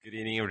Good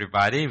evening,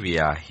 everybody. We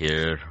are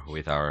here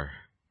with our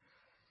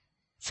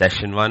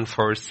session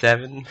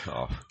 147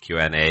 of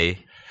Q&A.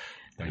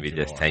 And we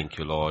just thank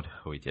you, Lord.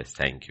 We just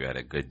thank you. Had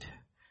a good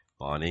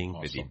morning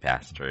with the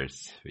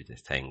pastors. We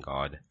just thank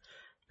God.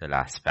 The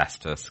last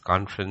pastors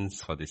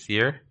conference for this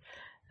year.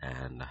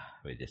 And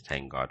we just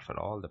thank God for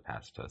all the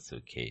pastors who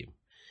came.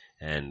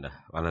 And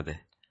one of the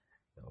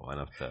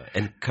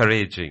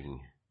encouraging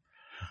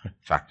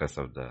factors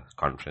of the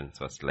conference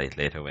was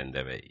later when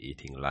they were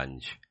eating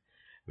lunch.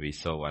 We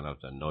saw one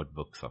of the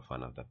notebooks of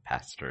one of the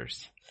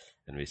pastors,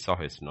 and we saw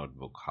his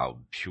notebook, how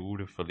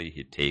beautifully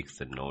he takes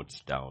the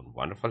notes down.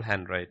 Wonderful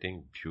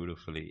handwriting,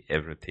 beautifully,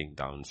 everything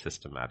down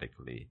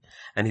systematically.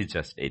 And he's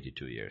just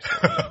 82 years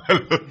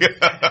old.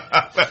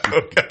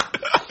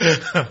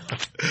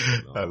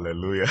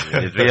 Hallelujah.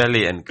 It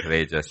really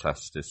encourages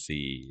us to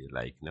see,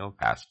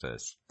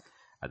 pastors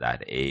at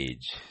that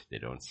age, they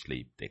don't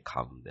sleep, they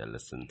come, they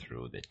listen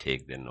through, they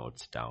take their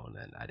notes down,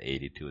 and at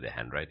 82, the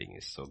handwriting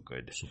is so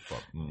good.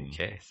 Super.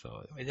 Okay,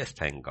 so we just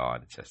thank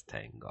God,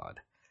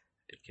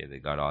 Okay, the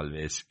God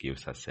always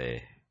gives us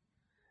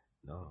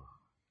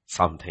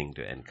something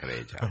to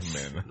encourage us.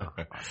 Amen.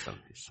 Awesome,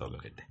 it's so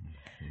good.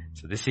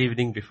 So this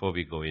evening, before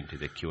we go into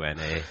the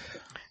Q&A,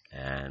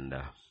 and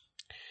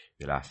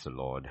we'll ask the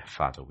Lord,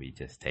 Father, we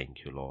just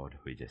thank you, Lord.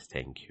 We just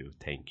thank you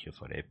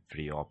for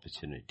every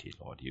opportunity,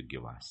 Lord, you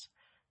give us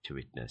to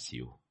witness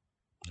you.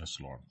 Yes,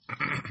 Lord.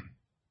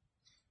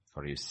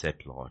 For you said,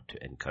 Lord,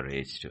 to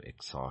encourage, to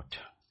exhort,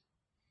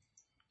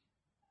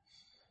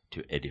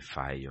 to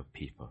edify your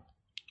people.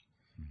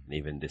 And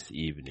even this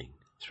evening,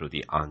 through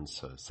the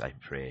answers, I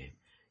pray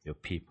your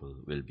people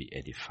will be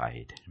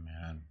edified.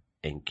 Amen.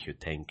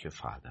 Thank you,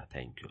 Father.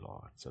 Thank you,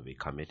 Lord. So we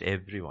commit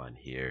everyone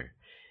here,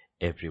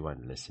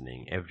 everyone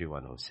listening,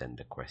 everyone who sent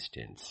the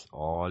questions,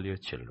 all your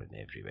children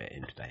everywhere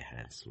into thy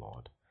hands,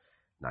 Lord.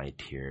 Night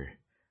here,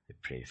 I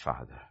pray,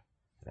 Father,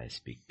 that I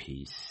speak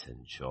peace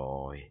and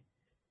joy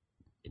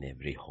in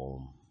every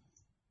home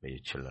where your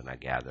children are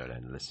gathered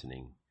and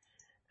listening.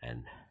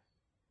 And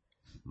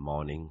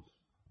morning,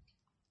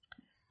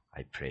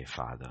 I pray,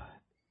 Father,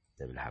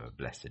 they will have a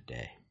blessed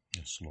day.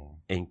 Yes, Lord.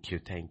 Thank you,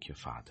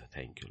 Father.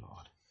 Thank you,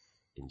 Lord.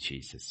 In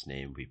Jesus'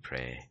 name we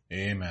pray.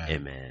 Amen.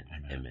 Amen.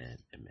 Amen.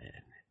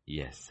 Amen.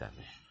 Yes,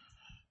 Amen.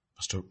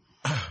 Pastor,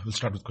 we'll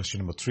start with question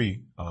number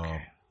 3.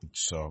 Okay.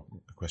 It's a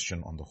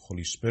question on the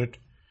Holy Spirit.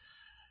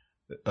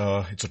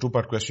 It's a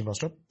 2-part question,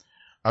 Pastor.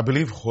 I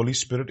believe Holy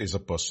Spirit is a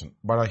person,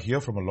 but I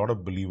hear from a lot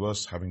of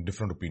believers having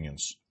different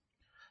opinions.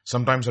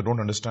 Sometimes I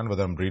don't understand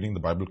whether I'm reading the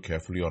Bible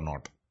carefully or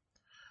not.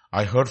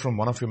 I heard from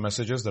one of your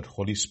messages that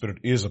Holy Spirit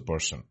is a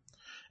person.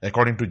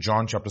 According to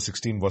John chapter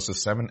 16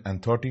 verses 7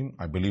 and 13,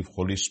 I believe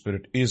Holy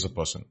Spirit is a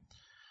person.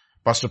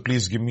 Pastor,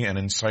 please give me an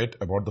insight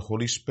about the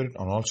Holy Spirit,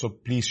 and also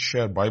please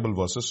share Bible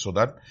verses so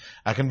that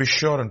I can be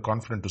sure and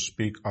confident to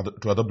speak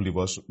to other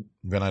believers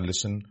when I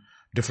listen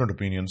different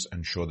opinions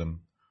and show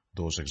them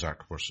those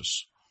exact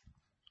verses.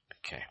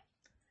 Okay.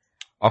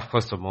 Of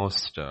course, the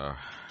most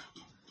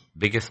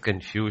biggest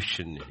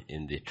confusion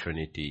in the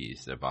Trinity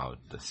is about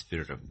the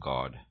Spirit of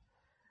God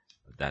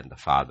than the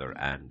Father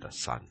and the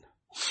Son.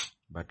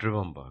 But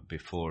remember,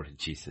 before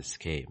Jesus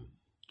came,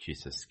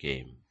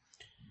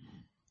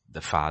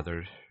 the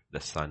Father, the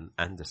Son,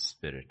 and the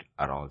Spirit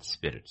are all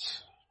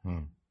spirits.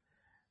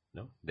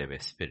 No, they were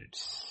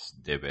spirits.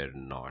 They were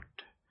not,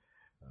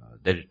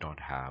 they did not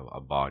have a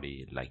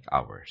body like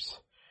ours.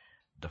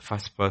 The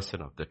first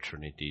person of the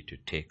Trinity to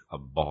take a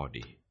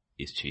body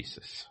is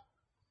Jesus.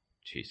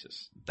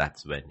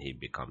 That's when he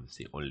becomes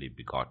the only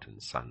begotten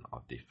Son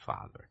of the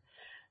Father.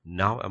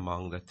 Now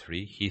among the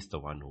three, he's the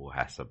one who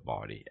has a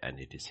body, and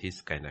it is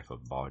his kind of a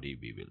body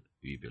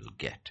we will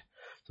get.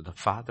 So the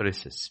Father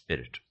is a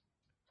spirit.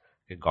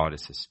 Okay, God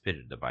is a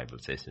spirit. The Bible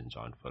says in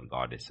John 4,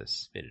 God is a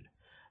spirit.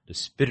 The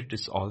Spirit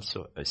is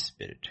also a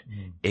spirit.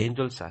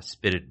 Angels are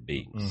spirit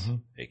beings.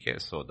 Okay,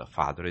 so the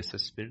Father is a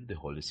spirit, the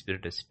Holy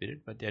Spirit is a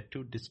spirit, but they are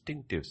two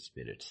distinctive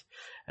spirits.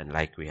 And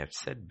like we have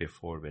said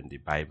before, when the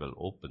Bible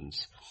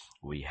opens,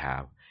 we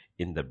have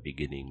in the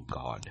beginning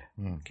God.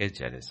 Okay,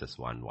 Genesis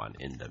 1:1,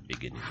 in the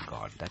beginning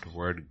God. That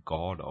word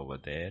God over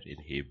there in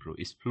Hebrew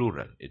is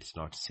plural. It's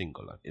not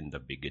singular. In the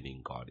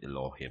beginning God,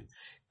 Elohim,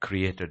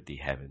 created the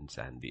heavens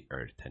and the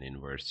earth. And in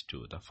verse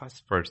 2, the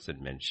first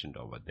person mentioned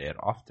over there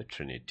of the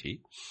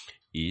Trinity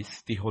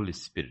is the Holy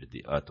Spirit.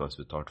 The earth was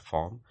without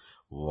form,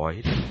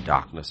 void,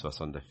 darkness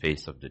was on the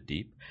face of the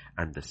deep,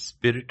 and the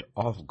Spirit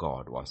of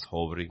God was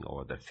hovering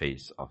over the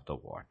face of the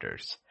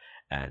waters.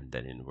 And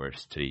then in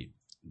verse 3,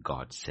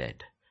 God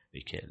said,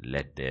 okay,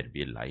 let there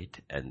be light,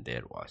 and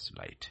there was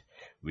light.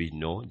 We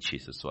know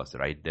Jesus was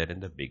right there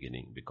in the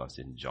beginning, because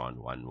in John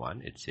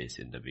 1:1 it says,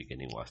 in the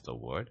beginning was the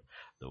Word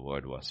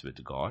was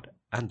with God,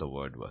 and the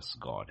Word was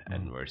God.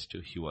 And verse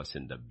 2, he was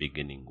in the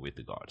beginning with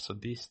God. So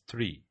these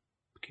three,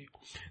 okay,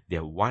 they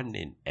are one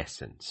in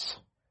essence.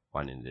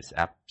 One in this,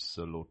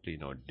 absolutely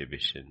no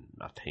division,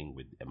 nothing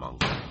with among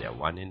them. They are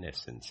one in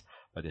essence,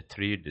 but the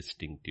three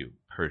distinctive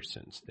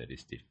persons. There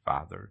is the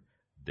Father,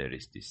 there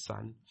is the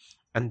Son,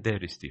 And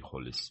there is the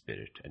Holy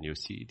Spirit. And you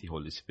see the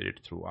Holy Spirit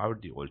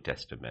throughout the Old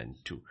Testament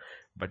too.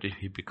 But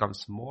he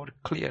becomes more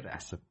clear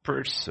as a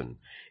person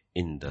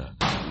in the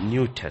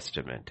New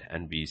Testament.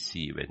 And we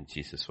see when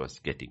Jesus was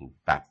getting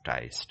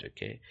baptized,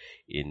 okay,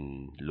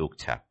 in Luke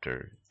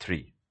chapter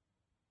 3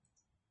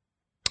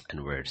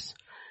 and verse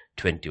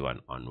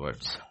 21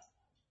 onwards.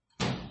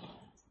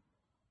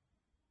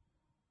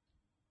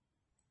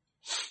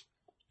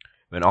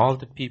 When all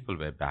the people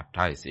were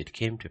baptized, it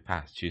came to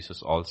pass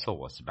Jesus also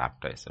was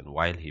baptized, and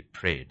while he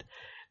prayed,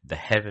 the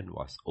heaven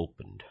was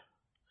opened,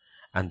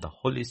 and the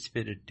Holy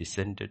Spirit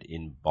descended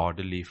in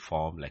bodily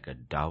form like a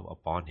dove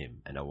upon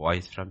him, and a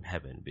voice from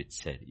heaven which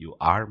said, "You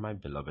are my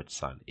beloved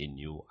Son, in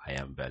you I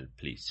am well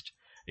pleased."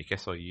 Okay,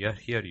 so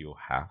here you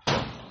have,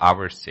 for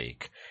our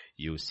sake,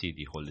 you see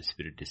the Holy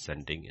Spirit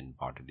descending in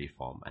bodily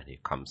form, and he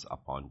comes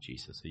upon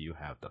Jesus. So you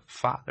have the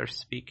Father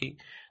speaking,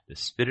 the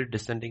Spirit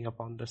descending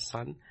upon the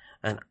Son,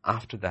 and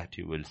after that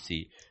you will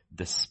see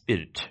the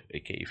Spirit.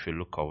 Okay, if you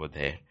look over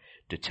there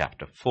to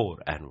chapter 4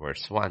 and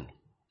verse 1.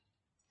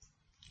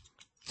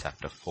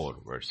 Chapter 4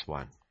 verse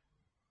 1.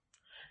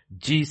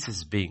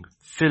 Jesus, being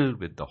filled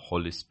with the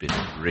Holy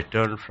Spirit,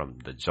 returned from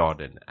the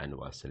Jordan and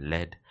was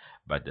led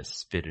by the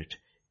Spirit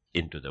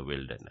into the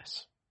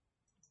wilderness.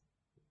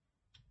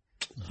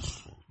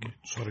 Okay.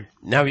 Sorry.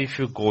 Now if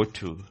you go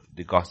to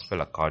the Gospel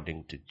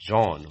according to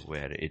John,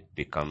 where it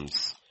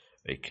becomes,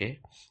 okay,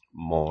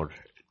 more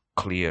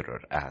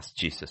clearer as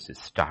Jesus is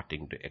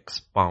starting to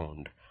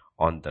expound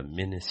on the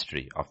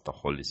ministry of the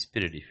Holy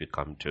Spirit. If you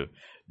come to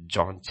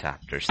John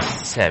chapter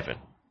 7,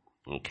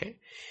 okay,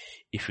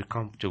 if you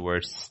come to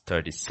verse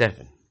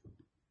 37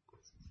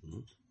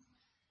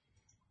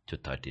 to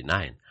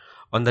 39,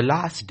 on the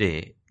last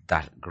day,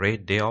 that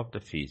great day of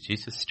the feast,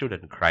 Jesus stood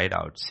and cried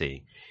out,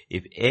 saying,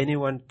 "If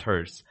anyone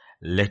thirsts,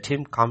 let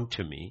him come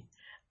to me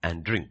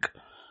and drink.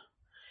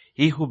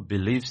 He who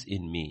believes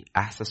in me,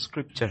 as the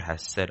scripture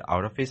has said,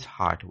 out of his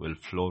heart will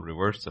flow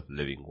rivers of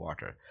living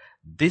water."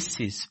 This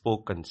he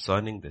spoke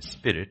concerning the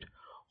Spirit,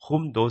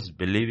 whom those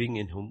believing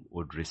in whom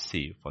would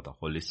receive, for the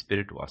Holy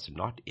Spirit was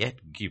not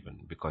yet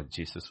given, because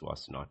Jesus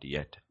was not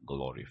yet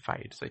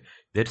glorified. So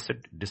there's a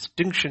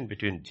distinction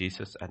between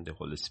Jesus and the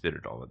Holy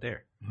Spirit over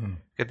there.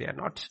 Okay, they are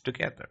not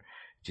together.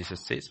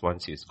 Jesus says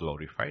once he is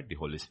glorified, the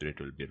Holy Spirit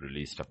will be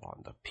released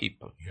upon the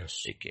people.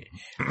 Yes. Okay.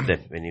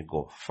 Then when you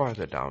go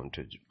further down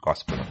to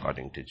Gospel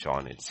according to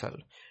John itself,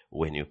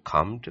 when you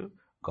come to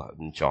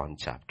John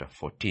chapter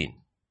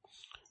 14,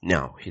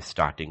 now he's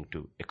starting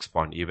to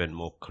expound even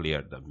more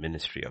clear the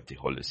ministry of the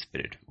Holy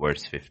Spirit.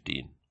 Verse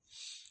 15,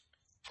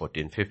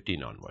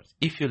 14:15 onwards.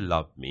 "If you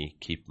love me,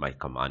 keep my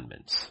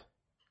commandments."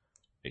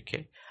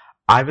 Okay.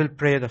 "I will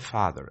pray the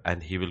Father,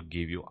 and he will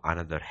give you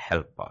another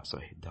helper."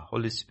 So the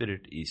Holy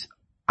Spirit is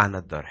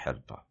another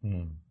helper.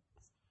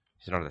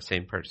 It's not the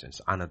same person.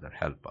 It's another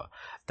helper.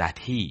 That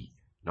he,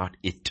 not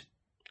it.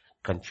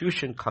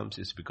 Confusion comes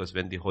is because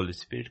when the Holy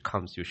Spirit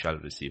comes, you shall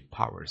receive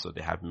power. So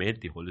they have made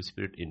the Holy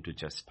Spirit into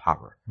just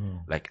power,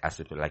 like as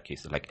if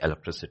it's like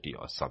electricity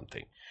or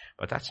something.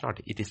 But that's not.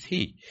 It is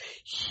He.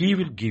 He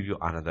will give you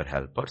another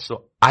helper.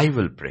 So I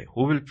will pray.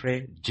 Who will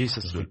pray?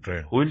 Jesus will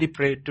pray. Who will He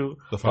pray to?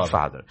 The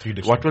Father.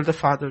 What will the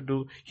Father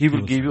do? He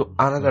will give you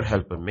another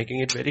helper, making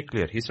it very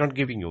clear. He's not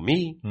giving you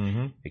me.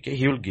 Okay,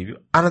 He will give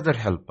you another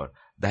helper,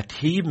 that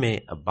He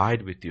may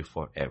abide with you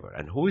forever.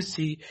 And who is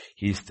He?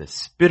 He is the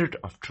Spirit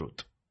of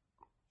truth.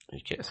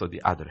 Okay, so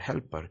the other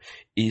helper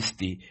is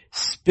the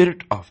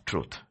Spirit of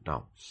truth.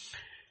 Now,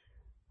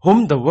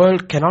 whom the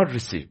world cannot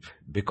receive,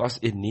 because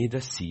it neither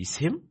sees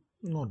him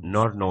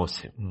nor knows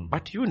him.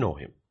 But you know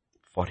him,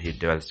 for he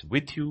dwells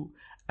with you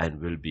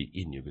and will be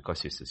in you.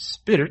 Because he's a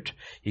spirit,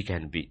 he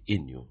can be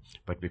in you.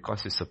 But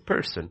because he's a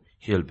person,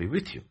 he'll be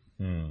with you.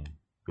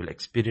 You'll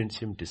experience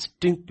him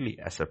distinctly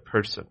as a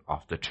person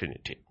of the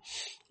Trinity.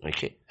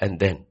 Okay, and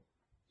then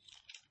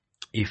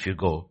if you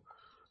go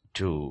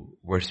to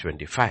verse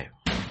 25,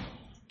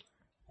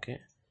 okay,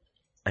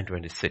 and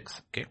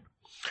 26, okay.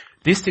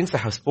 "These things I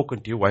have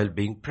spoken to you while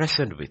being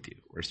present with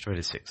you." Verse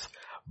 26.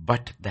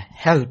 "But the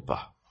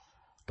Helper,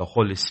 the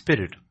Holy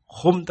Spirit,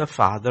 whom the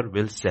Father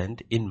will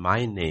send in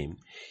my name,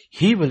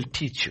 He will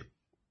teach you."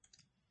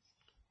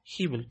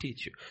 He will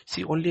teach you.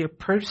 See, only a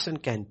person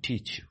can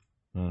teach you.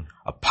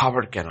 A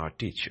power cannot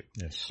teach you.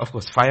 Yes. Of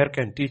course, fire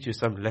can teach you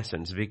some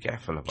lessons. Be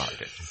careful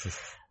about it.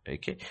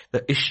 Okay.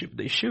 The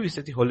issue is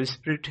that the Holy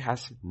Spirit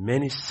has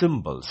many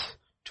symbols.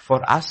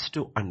 For us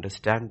to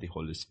understand the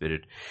Holy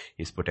Spirit,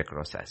 is put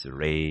across as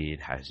rain,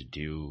 has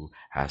dew,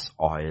 has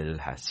oil,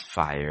 has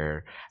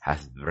fire,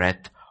 has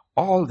breath.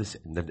 All this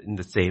in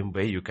the same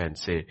way you can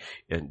say,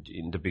 and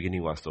in the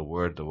beginning was the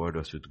Word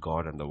was with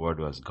God, and the Word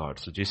was God.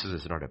 So Jesus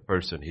is not a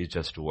person, He's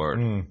just Word.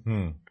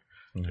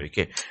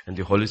 Okay, and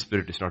the Holy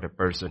Spirit is not a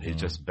person,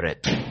 He's just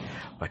breath.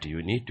 But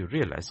you need to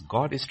realize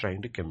God is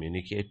trying to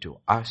communicate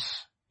to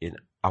us in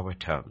our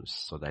terms,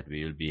 so that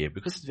we will be able,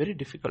 because it's very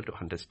difficult to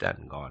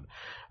understand God,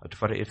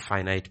 for a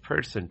finite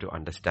person to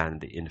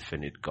understand the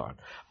infinite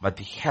God. But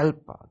the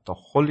Helper, the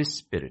Holy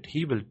Spirit,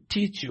 He will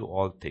teach you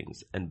all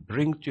things and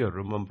bring to your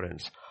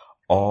remembrance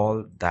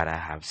all that I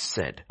have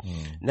said.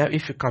 Now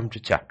if you come to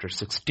chapter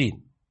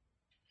 16,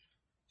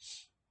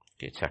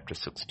 okay, chapter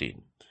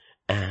 16,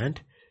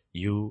 and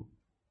you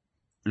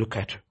look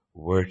at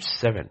verse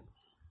 7,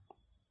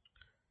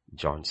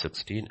 John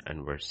 16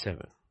 and verse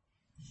 7.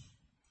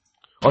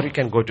 Or you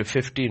can go to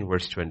 15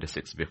 verse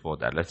 26 before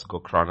that. Let's go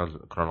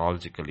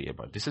chronologically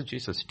about this. Is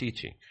Jesus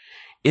teaching.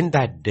 In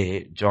that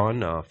day,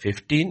 John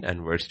 15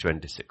 and verse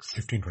 26.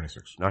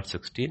 15:26. Not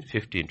 16,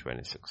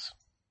 15:26.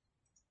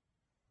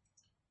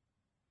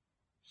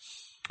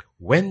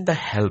 When the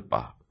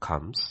Helper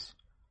comes,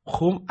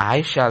 whom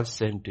I shall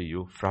send to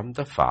you from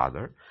the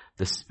Father,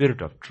 the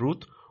Spirit of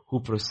truth,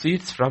 who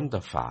proceeds from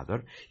the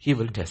Father, he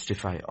will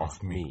testify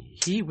of me.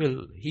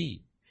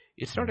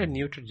 It's not a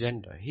neutral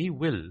gender. He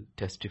will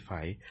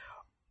testify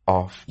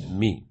of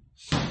me.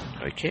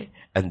 Okay?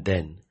 And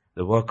then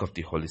the work of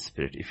the Holy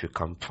Spirit, if you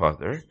come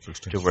further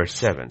to verse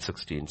 7,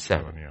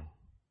 16:7. Yeah.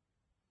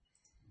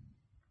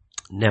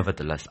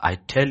 Nevertheless, I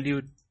tell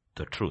you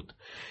the truth.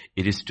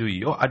 It is to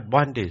your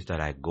advantage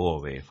that I go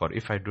away. For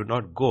if I do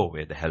not go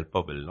away, the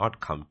Helper will not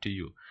come to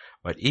you.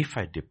 But if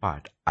I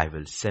depart, I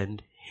will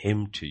send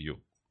him to you.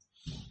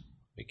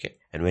 Okay?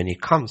 And when he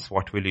comes,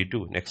 what will he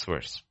do? Next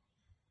verse.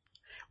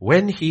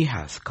 When he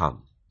has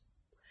come,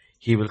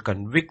 he will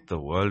convict the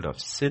world of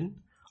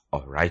sin,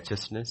 of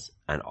righteousness,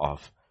 and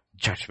of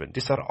judgment.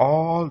 These are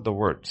all the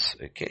words.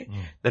 Okay?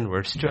 Then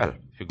verse 12.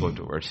 If you go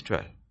to verse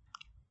 12.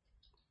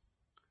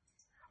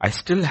 I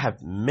still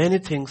have many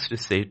things to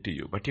say to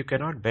you, but you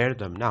cannot bear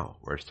them now.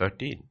 Verse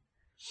 13.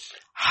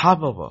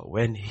 However,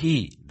 when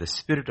he, the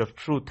Spirit of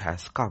truth,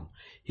 has come,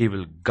 he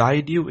will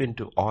guide you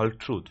into all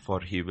truth,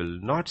 for he will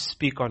not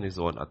speak on his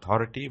own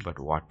authority, but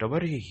whatever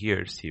he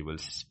hears, he will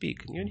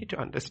speak. And you need to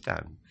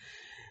understand,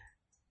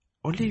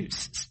 only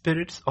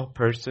spirits or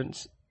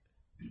persons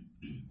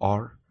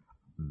or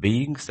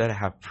beings that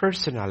have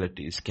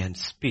personalities can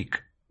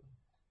speak.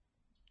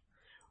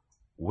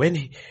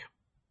 Only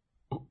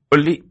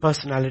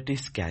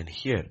personalities can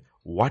hear.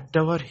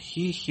 Whatever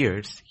he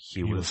hears,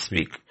 he will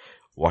speak.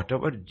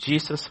 Whatever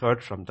Jesus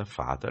heard from the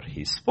Father,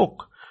 he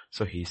spoke.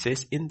 So he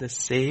says, in the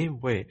same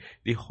way,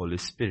 the Holy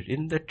Spirit,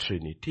 in the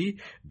Trinity,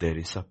 there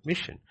is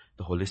submission.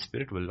 The Holy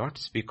Spirit will not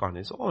speak on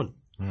his own.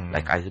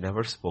 Like I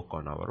never spoke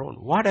on our own.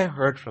 What I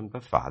heard from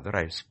the Father,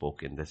 I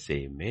spoke in the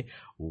same way.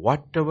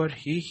 Whatever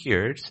he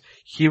hears,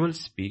 he will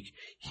speak.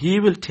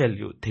 He will tell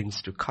you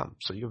things to come.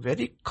 So you're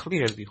very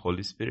clear the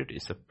Holy Spirit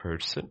is a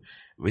person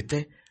with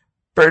a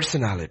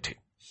personality.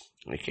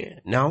 Okay.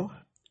 Now,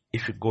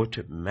 if you go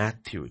to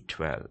Matthew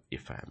 12,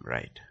 if I am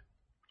right.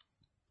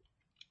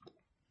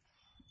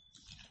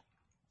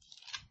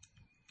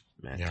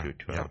 Matthew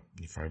 12.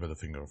 Yeah, if I were the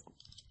finger of...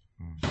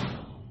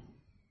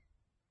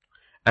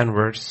 And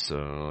verse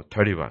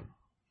 31.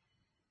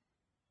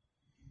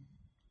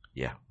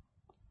 Yeah.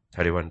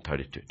 31,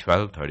 32.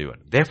 12, 31.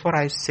 Therefore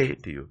I say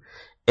to you,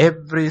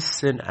 every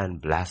sin and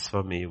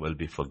blasphemy will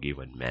be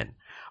forgiven men.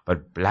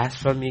 But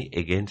blasphemy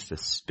against the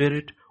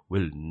Spirit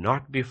will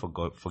not be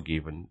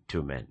forgiven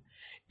to men.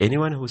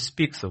 Anyone who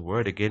speaks a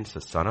word against the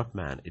Son of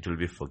Man, it will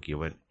be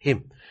forgiven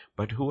him.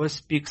 But whoever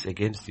speaks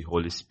against the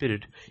Holy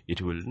Spirit,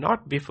 it will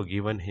not be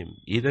forgiven him,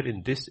 either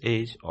in this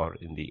age or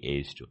in the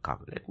age to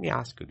come. Let me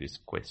ask you this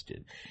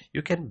question.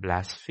 You can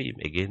blaspheme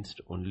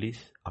against only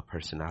a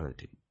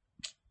personality.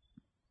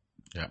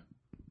 Yeah.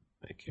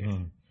 Okay.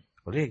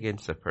 Only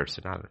against a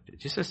personality.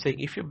 Jesus is saying,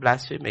 if you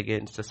blaspheme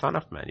against the Son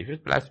of Man, if you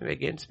blaspheme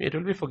against me, it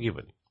will be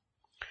forgiven.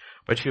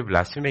 But if you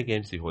blaspheme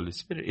against the Holy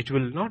Spirit, it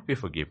will not be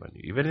forgiven,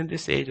 even in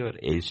this age or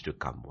age to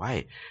come.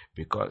 Why?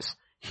 Because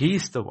he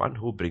is the one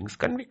who brings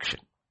conviction.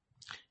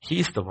 He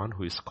is the one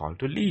who is called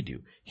to lead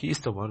you. He is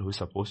the one who is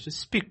supposed to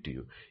speak to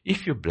you.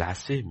 If you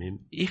blaspheme him,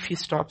 if he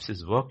stops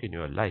his work in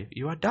your life,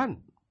 you are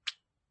done.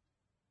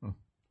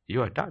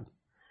 You are done.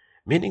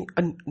 Meaning,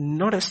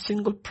 not a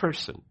single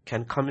person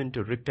can come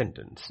into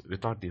repentance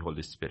without the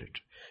Holy Spirit.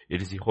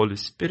 It is the Holy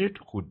Spirit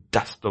who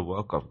does the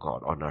work of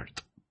God on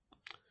earth.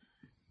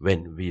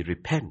 When we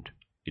repent,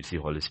 it's the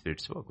Holy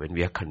Spirit's work. When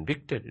we are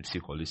convicted, it's the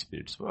Holy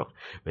Spirit's work.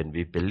 When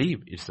we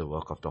believe, it's the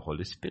work of the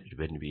Holy Spirit.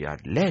 When we are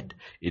led,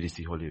 it is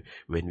the Holy.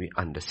 When we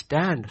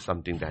understand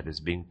something that is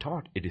being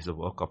taught, it is the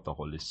work of the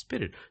Holy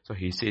Spirit. So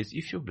he says,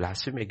 if you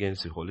blaspheme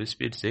against the Holy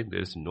Spirit, saying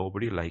there is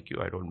nobody like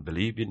you, I don't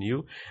believe in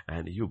you,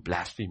 and you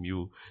blaspheme,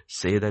 you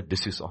say that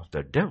this is of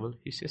the devil,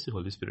 he says the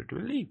Holy Spirit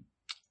will leave.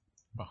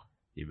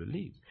 He will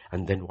leave.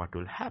 And then what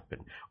will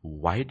happen?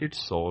 Why did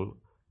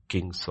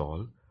King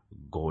Saul,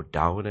 go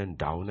down and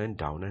down and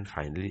down and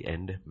finally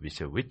end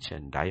with a witch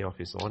and die of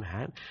his own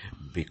hand?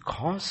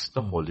 Because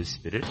the Holy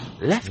Spirit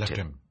left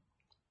him.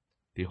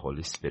 The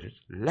Holy Spirit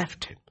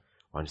left him.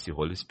 Once the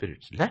Holy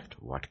Spirit left,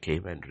 what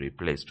came and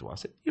replaced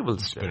was an evil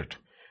spirit.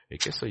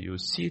 Okay, so you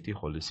see the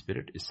Holy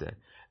Spirit is a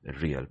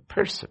real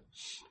person.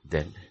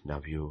 Then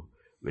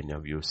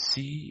whenever you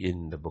see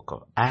in the book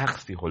of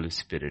Acts the Holy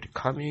Spirit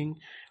coming,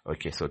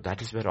 okay, so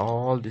that is where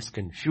all this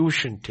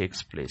confusion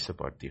takes place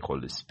about the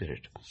Holy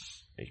Spirit.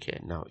 Okay,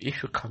 now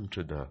if you come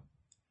to the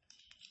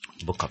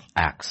book of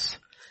Acts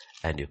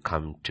and you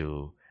come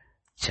to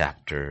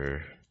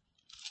chapter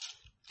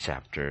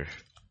chapter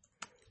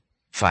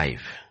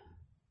 5.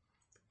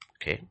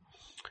 Okay.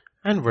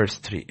 And verse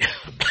 3.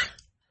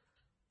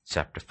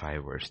 Chapter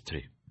 5 verse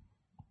 3.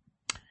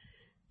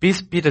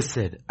 Peter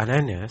said,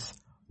 Ananias,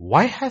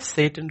 why has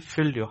Satan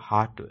filled your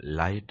heart to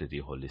lie to the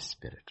Holy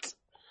Spirit?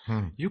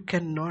 You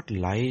cannot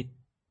lie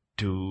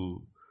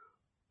to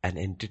an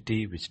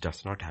entity which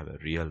does not have a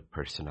real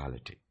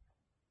personality.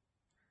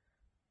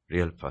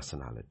 Real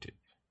personality.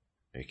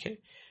 Okay?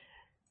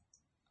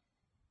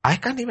 I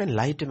can't even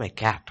lie to my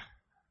cat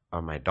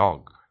or my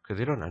dog because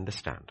they don't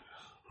understand.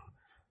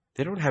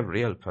 They don't have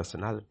real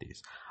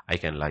personalities. I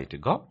can lie to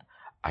God.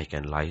 I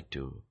can lie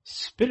to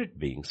spirit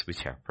beings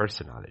which have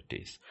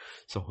personalities.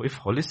 So if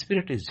Holy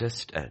Spirit is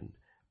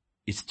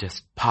it's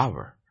just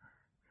power,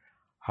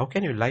 how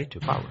can you lie to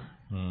power?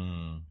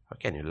 How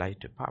can you lie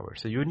to power?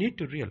 So you need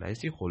to realize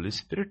the Holy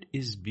Spirit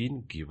is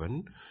being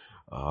given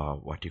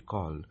what you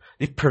call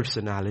the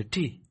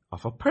personality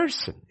of a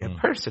person. A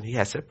person, he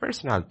has a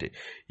personality.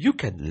 You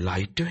can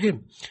lie to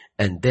him.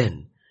 And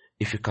then,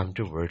 if you come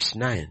to verse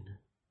 9,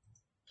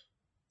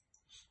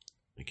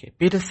 okay,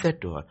 Peter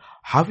said to her,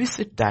 how is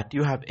it that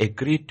you have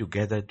agreed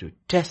together to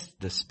test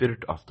the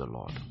Spirit of the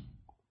Lord?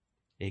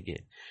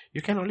 Again,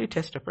 you can only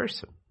test a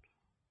person.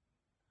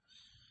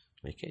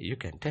 Okay, you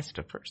can test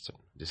a person.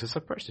 This is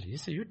a person. He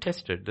said, you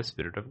tested the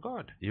Spirit of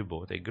God. You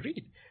both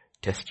agreed.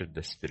 Tested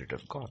the Spirit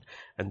of God.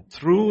 And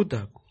through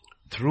the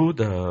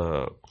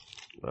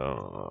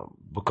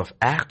book of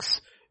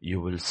Acts, you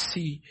will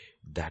see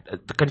that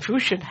the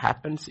confusion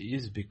happens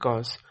is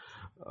because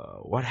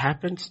what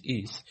happens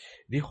is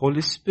the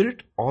Holy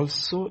Spirit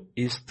also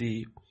is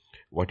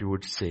what you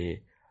would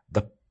say,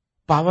 the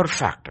power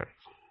factor.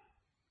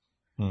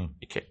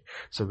 Okay.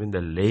 So when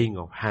the laying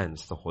of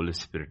hands, the Holy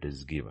Spirit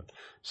is given.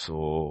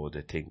 So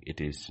they think it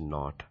is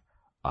not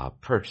a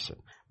person,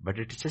 but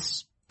it is a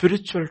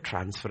spiritual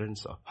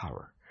transference of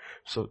power.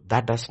 So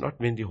that does not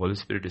mean the Holy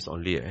Spirit is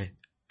only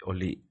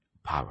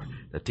power.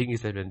 The thing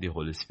is that when the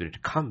Holy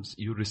Spirit comes,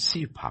 you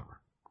receive power.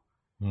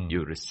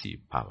 You receive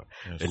power.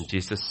 Yes.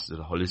 When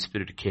the Holy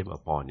Spirit came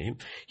upon him,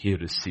 he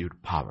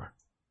received power.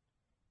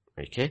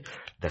 Okay?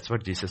 That's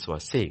what Jesus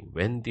was saying.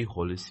 When the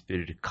Holy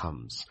Spirit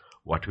comes,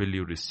 what will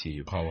you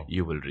receive? Power.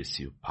 You will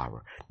receive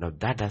power. Now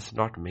that does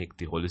not make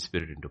the Holy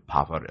Spirit into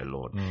power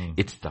alone.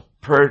 It's the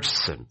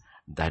person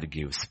that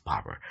gives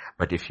power.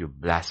 But if you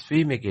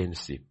blaspheme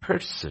against the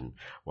person,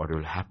 what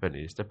will happen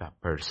is the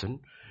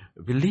person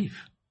will leave.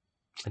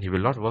 And he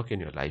will not work in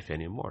your life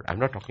anymore. I'm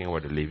not talking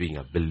about living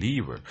a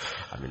believer.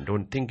 I mean,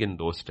 don't think in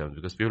those terms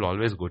because people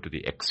always go to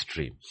the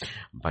extreme.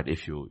 But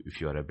if you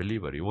are a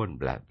believer, you won't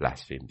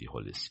blaspheme the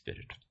Holy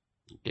Spirit.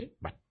 Okay?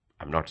 But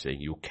I'm not saying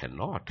you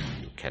cannot,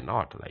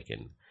 like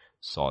in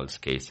Saul's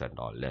case and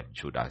all, left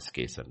Judah's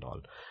case and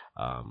all.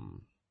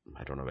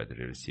 I don't know whether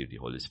he received the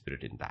Holy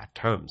Spirit in that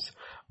terms,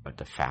 but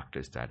the fact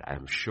is that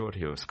I'm sure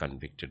he was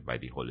convicted by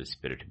the Holy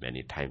Spirit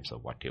many times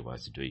of what he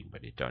was doing,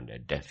 but he turned a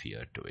deaf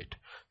ear to it.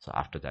 So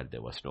after that,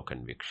 there was no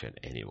conviction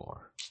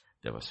anymore.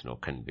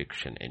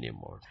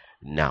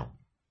 Now,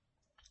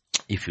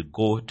 if you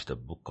go to the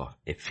book of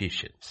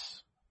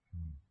Ephesians,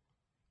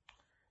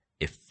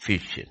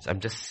 I'm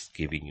just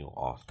giving you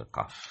off the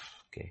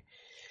cuff, okay?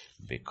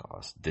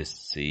 Because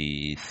this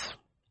is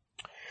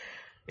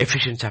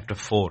Ephesians chapter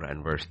 4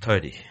 and verse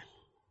 30.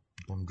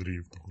 Don't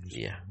grieve the Holy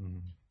Spirit.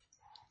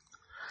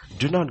 Yeah.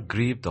 Do not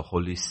grieve the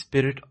Holy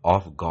Spirit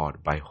of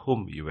God by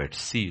whom you were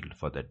sealed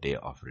for the day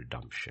of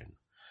redemption.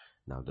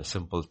 Now the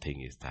simple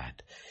thing is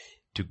that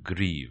to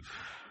grieve,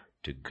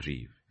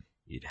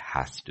 it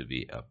has to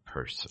be a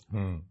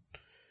person.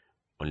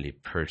 Only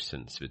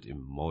persons with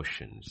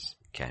emotions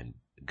can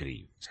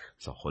grieve.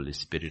 So Holy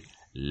Spirit,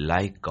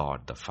 like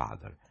God the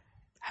Father,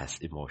 has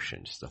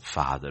emotions. The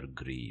Father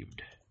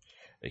grieved.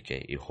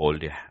 Okay, you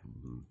hold your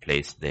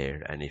place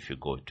there, and if you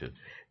go to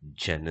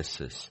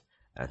Genesis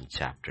and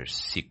chapter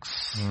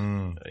 6,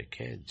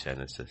 okay,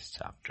 Genesis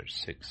chapter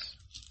 6,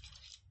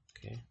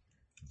 okay,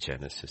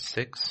 Genesis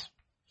 6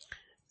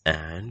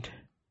 and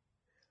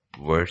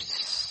verse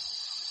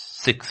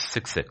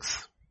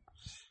 6.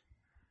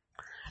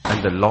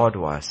 And the Lord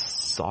was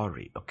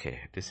sorry. Okay,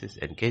 this is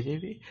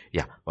NKJV?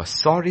 Yeah, was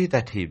sorry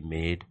that he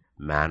made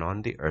man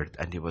on the earth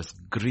and he was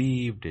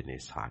grieved in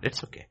his heart.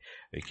 It's okay.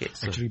 Okay.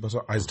 So, actually,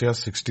 Pastor, Isaiah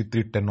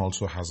 63:10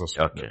 also has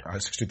a... Okay.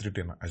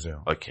 63:10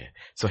 Isaiah. Okay.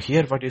 So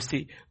here what you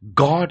see,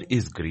 God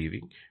is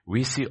grieving.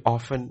 We see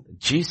often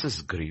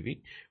Jesus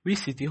grieving. We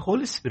see the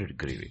Holy Spirit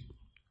grieving.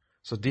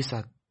 So these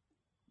are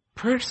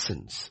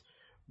persons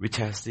which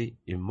has the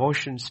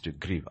emotions to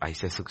grieve,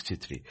 Isaiah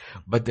 63.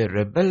 But they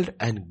rebelled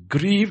and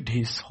grieved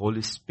his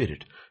Holy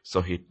Spirit.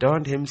 So he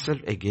turned himself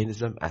against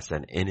them as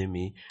an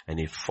enemy and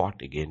he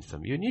fought against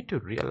them. You need to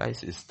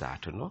realize is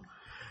that,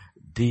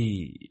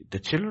 the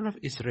children of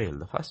Israel,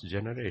 the first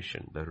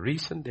generation, the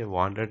reason they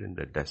wandered in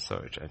the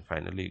desert and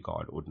finally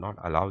God would not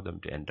allow them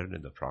to enter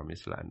in the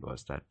promised land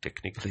was that,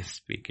 technically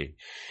speaking,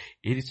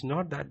 it is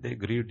not that they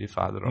grieved the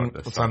Father or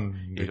the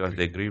Son. It was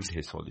they grieved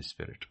his Holy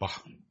Spirit.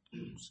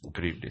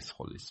 Grieved his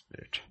Holy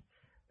Spirit.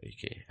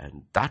 Okay,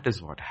 and that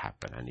is what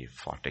happened, and he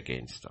fought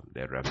against them.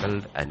 They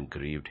rebelled and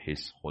grieved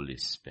his Holy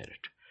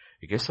Spirit.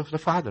 Okay, so the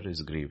Father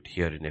is grieved.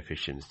 Here in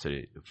Ephesians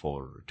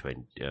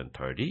 4:20 and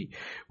 30,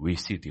 we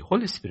see the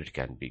Holy Spirit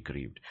can be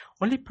grieved.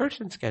 Only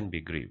persons can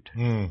be grieved.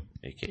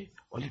 Okay,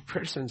 only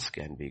persons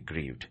can be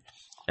grieved.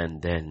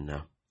 And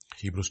then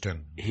Hebrews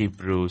 10.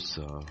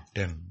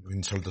 10.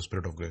 Insult the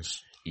Spirit of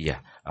grace. Yeah.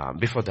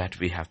 Before that,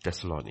 we have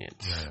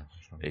Thessalonians. Yeah.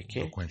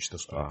 Okay. Don't quench the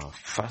Spirit.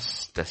 1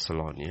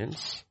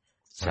 Thessalonians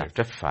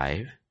chapter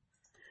 5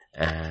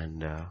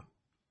 and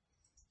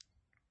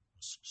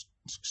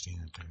 16,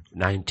 I think.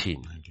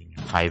 19.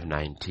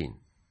 5:19.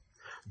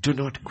 Do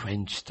not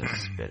quench the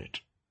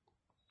Spirit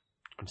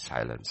and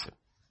silence him.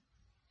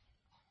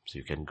 So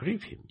you can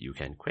grieve him. You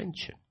can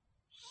quench him.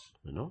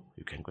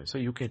 You can quench. So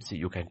you can see,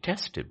 you can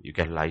test him. You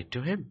can lie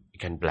to him. You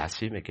can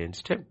blaspheme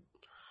against him.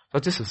 So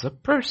this is a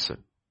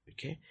person.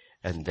 Okay.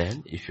 And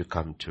then if you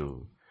come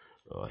to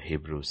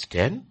Hebrews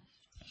 10.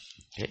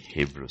 Okay.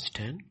 Hebrews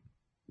 10.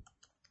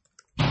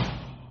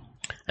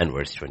 And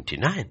verse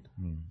 29.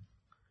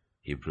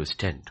 Hebrews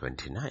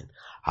 10:29.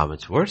 How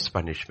much worse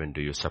punishment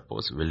do you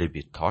suppose will he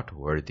be thought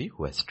worthy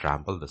who has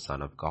trampled the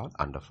Son of God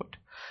underfoot,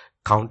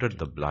 counted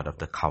the blood of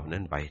the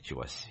covenant by which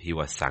he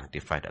was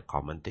sanctified a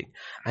common thing,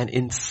 and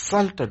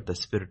insulted the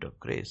Spirit of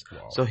grace?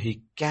 Wow. So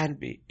he can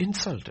be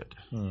insulted.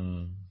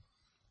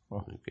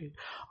 Okay.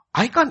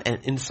 I can't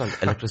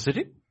insult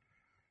electricity.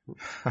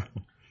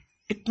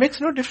 It makes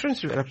no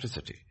difference to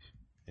electricity.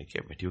 Okay,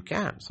 but you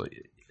can. So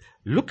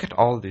look at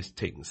all these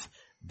things.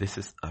 This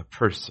is a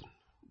person.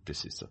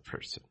 This is a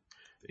person.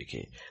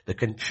 Okay. The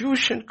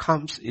confusion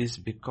comes is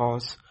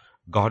because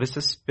God is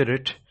a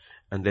spirit,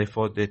 and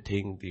therefore they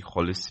think the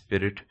Holy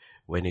Spirit,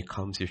 when he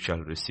comes, you shall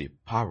receive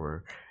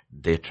power.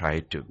 They try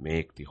to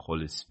make the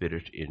Holy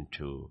Spirit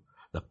into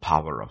the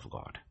power of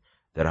God.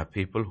 There are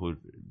people who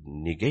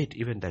negate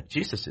even that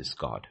Jesus is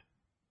God.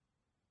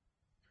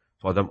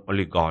 For them,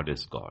 only God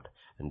is God,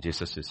 and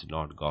Jesus is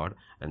not God,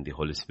 and the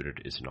Holy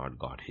Spirit is not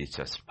God. He's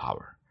just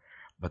power.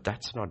 But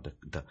that's not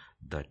the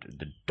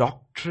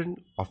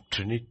doctrine of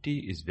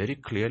Trinity is very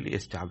clearly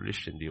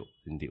established in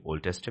the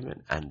Old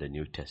Testament and the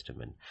New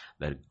Testament,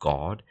 that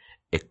God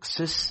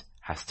exists,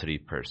 has three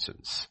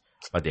persons,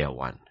 but they are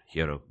one.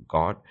 Hear, O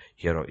God,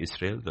 hear, O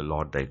Israel, the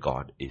Lord thy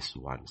God is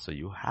one. So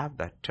you have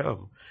that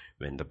term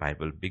when the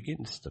Bible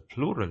begins, the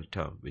plural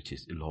term, which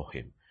is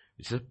Elohim.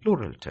 It's a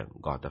plural term,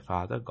 God the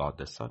Father, God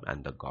the Son,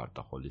 and the God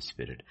the Holy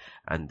Spirit.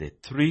 And the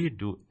three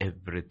do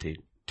everything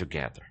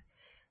together.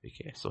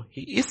 Okay, so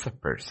he is a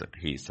person.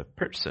 He is a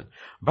person.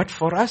 But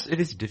for us, it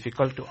is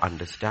difficult to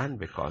understand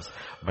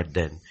but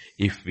then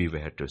if we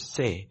were to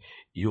say,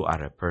 you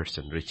are a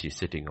person, Richie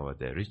sitting over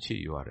there, Richie,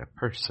 you are a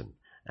person,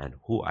 and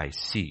who I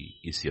see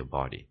is your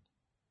body.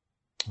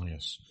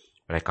 Yes.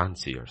 But I can't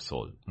see your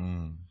soul.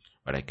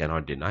 But I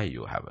cannot deny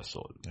you have a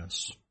soul.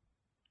 Yes.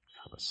 You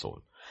have a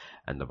soul.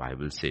 And the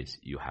Bible says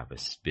you have a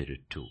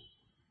spirit too.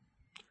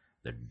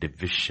 The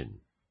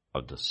division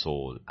of the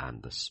soul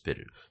and the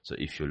spirit. So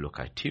if you look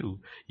at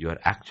you are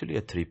actually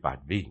a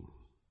three-part being.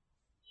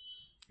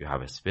 You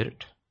have a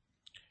spirit,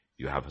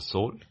 you have a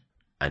soul,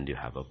 and you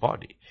have a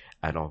body.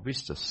 And of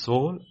which the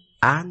soul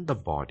and the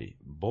body,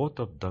 both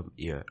of them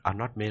here, are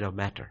not made of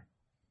matter.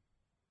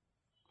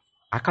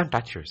 I can't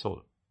touch your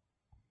soul.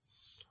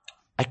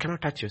 I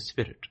cannot touch your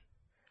spirit,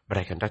 but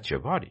I can touch your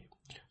body.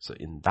 So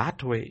in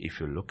that way, if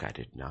you look at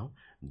it now,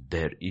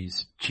 there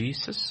is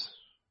Jesus,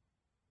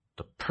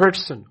 the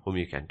person whom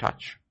you can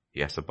touch. He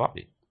has a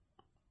body.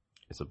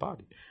 He has a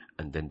body.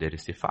 And then there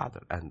is the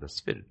Father and the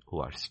Spirit, who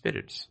are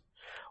spirits.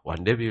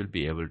 One day we will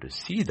be able to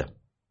see them.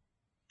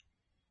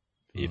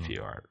 If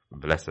you are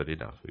blessed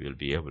enough, we will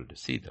be able to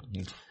see them.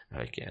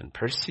 Okay, and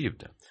perceive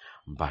them.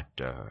 But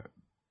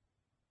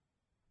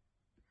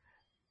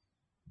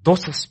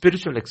those are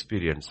spiritual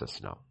experiences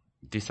now.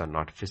 These are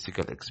not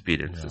physical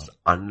experiences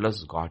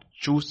unless God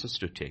chooses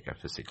to take a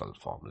physical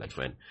form. Like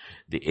when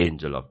the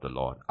angel of the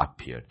Lord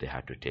appeared, they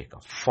had to take a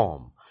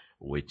form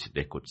which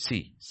they could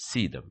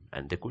see them,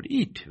 and they could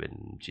eat.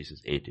 When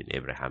Jesus ate in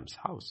Abraham's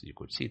house, you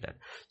could see that.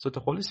 So the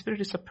Holy Spirit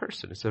is a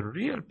person. It's a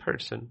real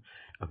person,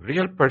 a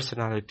real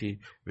personality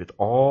with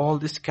all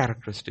these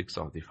characteristics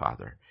of the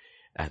Father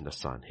and the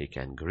Son. He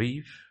can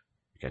grieve,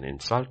 you can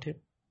insult him,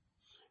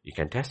 you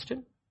can test him,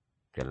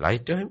 you can lie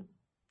to him,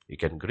 you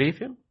can grieve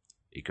him,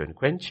 you can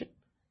quench him,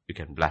 you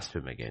can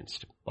blaspheme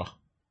against him. You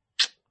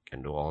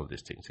can do all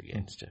these things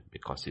against him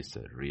because he's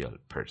a real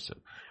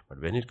person.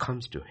 But when it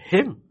comes to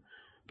him,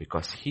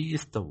 because he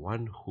is the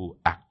one who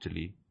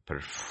actually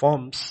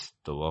performs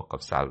the work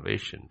of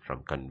salvation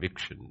from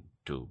conviction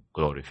to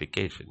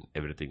glorification,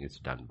 everything is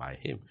done by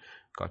him.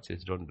 God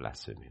says, don't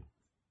blaspheme him.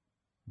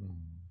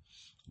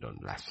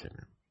 Don't blaspheme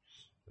him.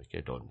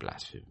 Okay, don't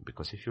blaspheme him.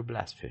 Because if you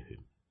blaspheme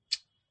him,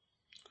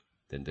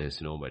 then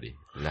there's nobody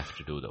left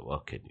to do the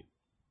work in you.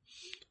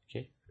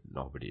 Okay,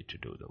 nobody to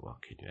do the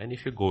work in you. And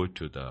if you go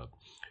to the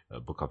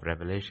book of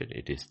Revelation,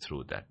 it is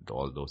true that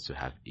all those who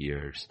have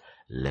ears,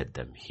 let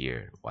them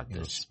hear what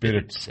the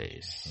Spirit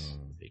says.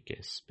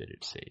 Okay,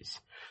 Spirit says.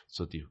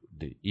 So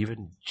the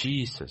even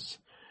Jesus,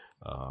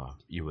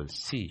 you will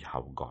see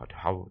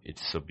how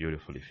it's so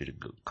beautiful if you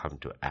come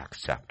to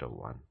Acts chapter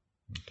 1.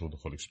 Through the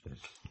Holy Spirit.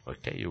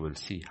 Okay, you will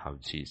see how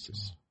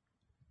Jesus.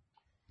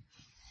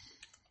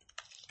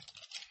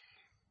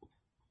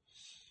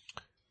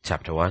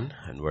 Chapter 1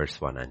 and verse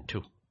 1 and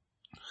 2.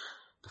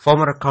 The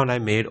former account I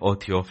made, O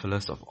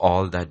Theophilus, of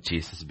all that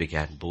Jesus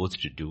began both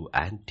to do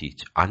and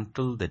teach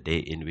until the day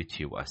in which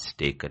he was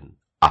taken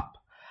up,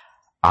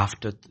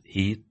 after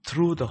he,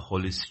 through the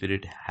Holy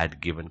Spirit,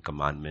 had given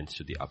commandments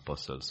to the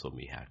apostles whom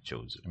he had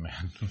chosen.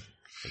 Amen.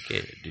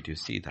 Okay, did you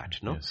see that?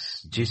 No?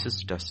 Yes.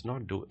 Jesus does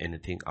not do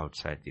anything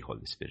outside the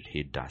Holy Spirit.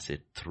 He does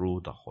it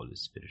through the Holy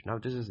Spirit. Now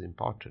this is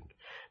important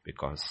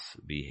because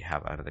we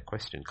have another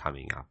question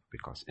coming up,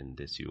 because in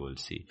this you will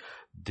see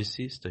this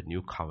is the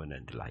new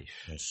covenant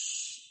life.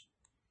 Yes.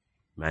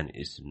 Man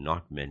is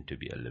not meant to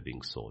be a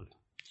living soul.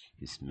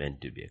 He's meant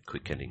to be a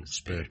quickening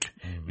spirit.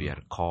 Mm-hmm. We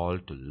are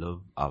called to live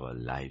our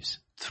lives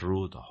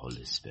through the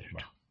Holy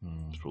Spirit.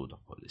 Through the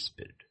Holy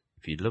Spirit.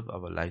 If we live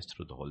our lives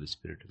through the Holy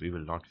Spirit, we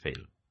will not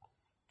fail.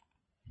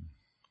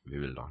 We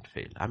will not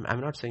fail.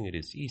 I'm not saying it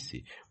is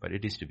easy, but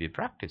it is to be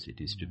practiced. It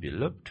is to be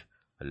lived.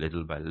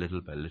 Little by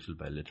little by little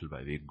by little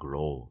by we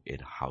grow in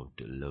how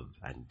to live.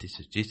 And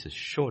this is, Jesus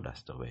showed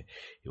us the way.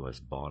 He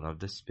was born of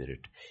the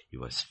Spirit. He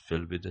was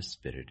filled with the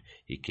Spirit.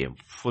 He came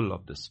full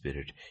of the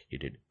Spirit. He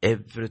did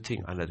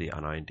everything under the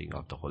anointing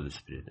of the Holy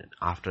Spirit. And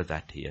after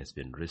that he has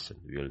been risen.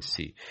 We will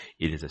see.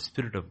 It is the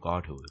Spirit of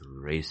God who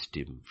raised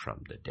him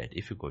from the dead.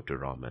 If you go to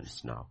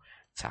Romans now,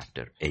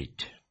 chapter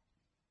 8.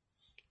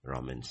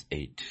 Romans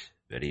 8.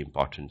 Very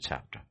important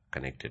chapter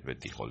connected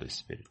with the Holy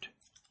Spirit.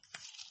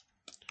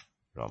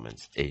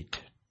 Romans 8.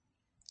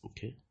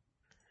 Okay.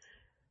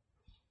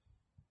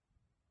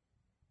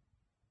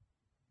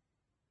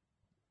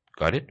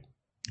 Got it?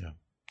 Yeah.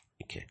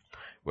 Okay.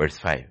 Verse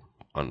 5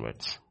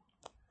 onwards.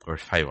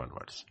 Verse 5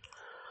 onwards.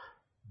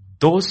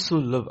 Those who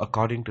live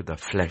according to the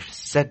flesh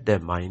set their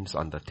minds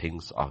on the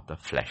things of the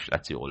flesh.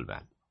 That's the old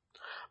man.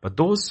 But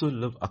those who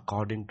live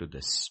according to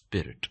the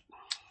Spirit.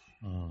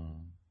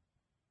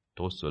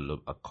 Those who live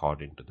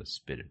according to the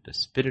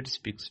Spirit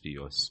speaks to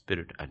your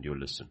spirit and you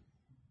listen.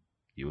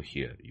 You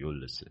hear, you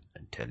listen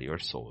and tell your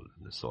soul.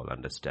 And the soul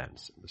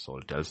understands. The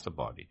soul tells the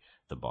body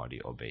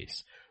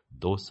obeys.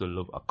 Those who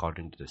live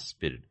according to the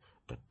Spirit,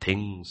 the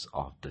things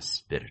of the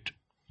Spirit.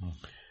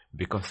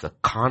 Because the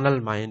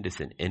carnal mind is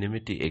an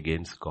enmity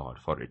against God,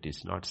 for it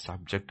is not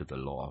subject to the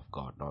law of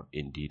God, nor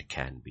indeed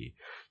can be.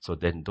 So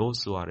then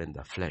those who are in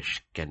the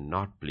flesh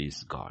cannot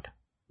please God.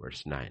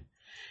 Verse 9.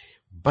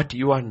 But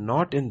you are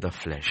not in the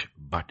flesh,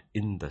 but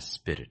in the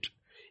Spirit.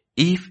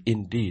 If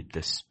indeed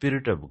the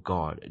Spirit of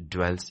God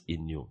dwells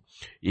in you.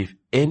 If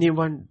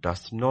anyone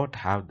does not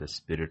have the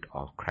Spirit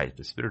of Christ,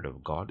 the Spirit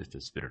of God is the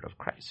Spirit of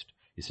Christ.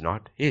 It's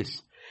not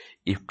his.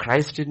 If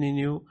Christ is in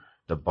you,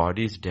 the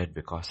body is dead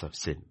because of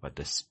sin, but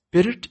the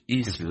Spirit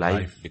is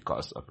life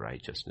because of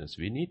righteousness.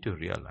 We need to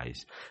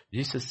realize,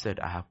 Jesus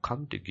said, I have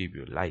come to give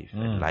you life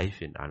and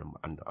life in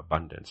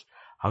abundance.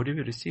 How do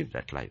we receive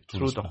that life?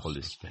 Through the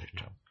Holy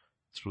Spirit.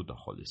 Through the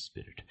Holy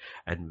Spirit.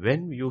 And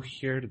when you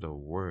hear the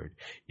word,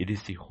 it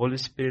is the Holy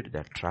Spirit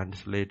that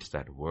translates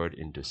that word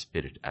into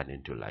spirit and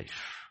into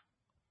life.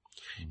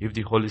 If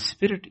the Holy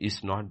Spirit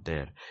is not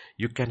there,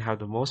 you can have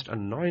the most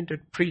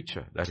anointed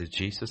preacher, that is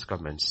Jesus,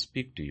 come and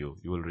speak to you.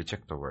 You will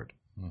reject the word.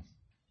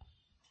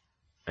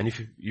 And if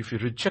you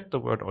reject the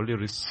word, only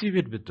receive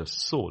it with the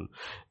soul,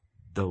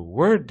 the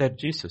word that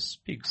Jesus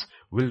speaks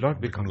will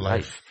not become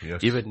life.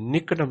 Yes. Even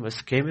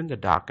Nicodemus came in the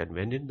dark and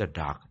went in the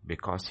dark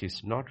because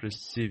he's not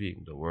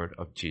receiving the word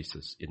of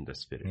Jesus in the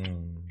Spirit.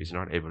 He's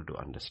not able to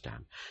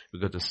understand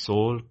because the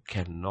soul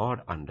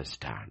cannot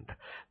understand.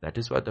 That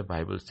is what the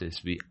Bible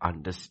says. We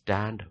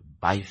understand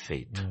by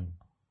faith.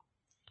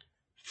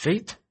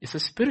 Faith is a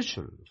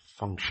spiritual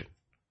function.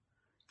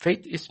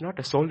 Faith is not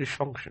a soulish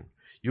function.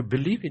 You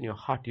believe in your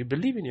heart. You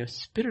believe in your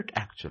spirit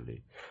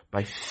actually.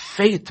 By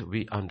faith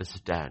we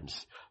understand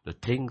the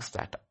things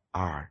that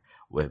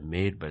were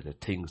made by the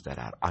things that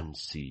are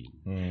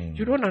unseen.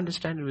 You don't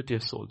understand it with your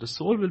soul. The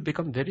soul will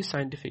become very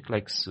scientific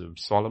like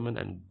Solomon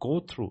and go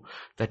through.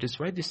 That is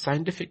why the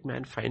scientific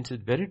man finds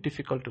it very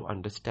difficult to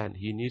understand.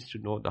 He needs to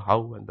know the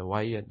how and the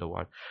why and the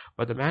what.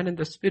 But the man in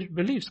the spirit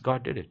believes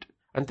God did it.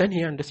 And then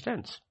he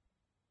understands.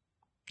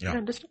 Yeah, he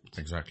understands.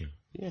 Exactly.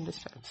 He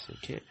understands.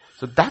 Okay.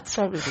 So that's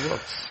how it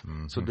works.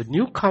 So the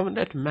new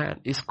covenant man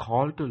is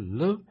called to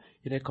live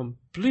in a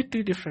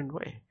completely different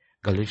way.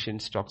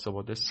 Galatians talks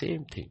about the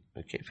same thing.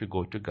 Okay. If you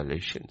go to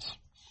Galatians,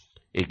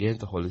 again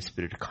the Holy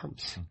Spirit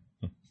comes.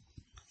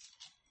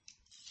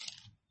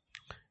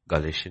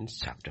 Galatians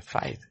chapter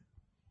 5.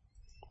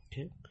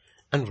 Okay.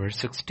 And verse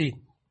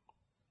 16.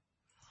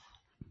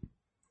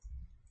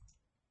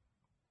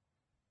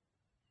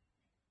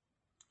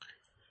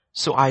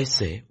 So I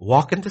say,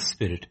 walk in the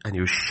Spirit, and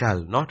you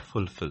shall not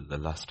fulfill the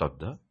lust of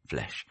the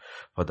flesh.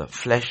 For the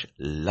flesh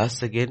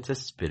lusts against the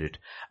Spirit,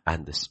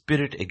 and the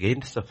Spirit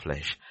against the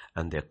flesh,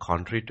 and they are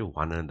contrary to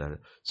one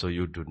another. So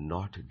you do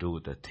not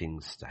do the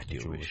things that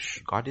you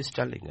wish. God is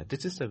telling us,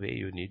 this is the way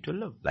you need to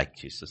live, like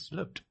Jesus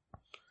lived.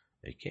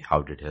 Okay,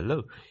 how did he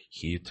live?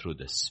 He, through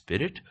the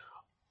Spirit,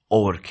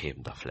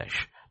 overcame the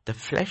flesh. The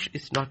flesh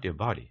is not your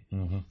body.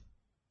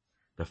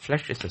 The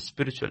flesh is a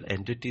spiritual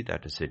entity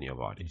that is in your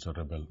body. It's a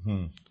rebel.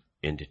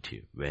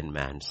 Entity. When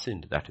man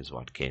sinned, that is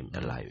what came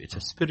alive. It's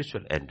a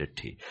spiritual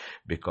entity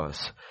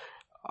because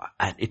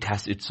and it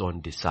has its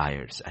own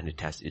desires and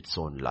it has its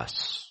own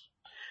lusts.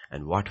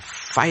 And what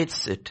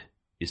fights it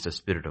is the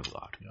Spirit of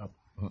God. Yep.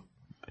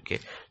 Okay,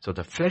 so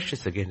the flesh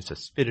is against the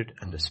Spirit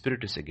and the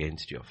Spirit is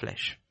against your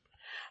flesh.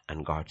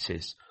 And God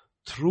says,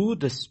 through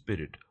the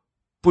Spirit,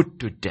 put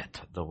to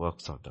death the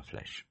works of the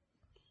flesh.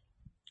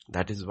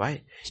 That is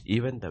why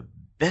even the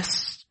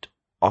best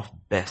of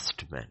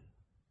best men,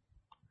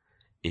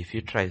 if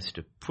he tries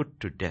to put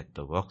to death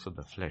the works of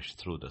the flesh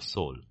through the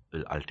soul,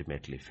 will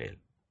ultimately fail.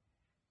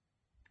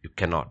 You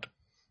cannot.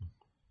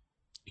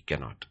 You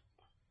cannot.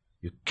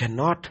 You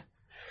cannot.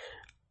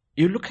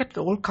 You look at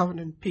the old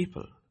covenant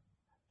people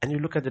and you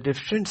look at the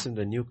difference in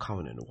the new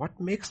covenant. What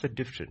makes the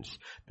difference?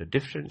 The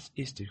difference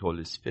is the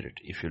Holy Spirit.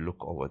 If you look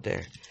over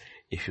there,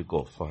 if you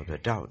go further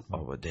down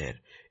over there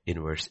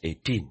in verse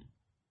 18.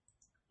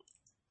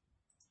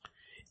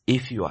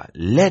 If you are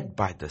led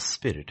by the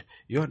Spirit,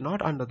 you are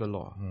not under the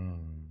law.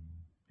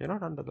 You're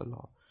not under the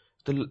law.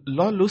 The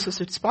law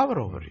loses its power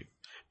over you.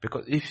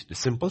 Because if the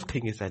simple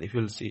thing is that if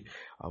you'll see,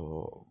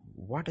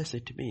 what does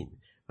it mean?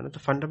 One of the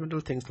fundamental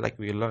things like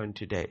we learned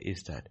today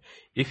is that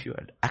if you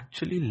are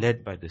actually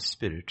led by the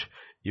Spirit,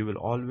 you will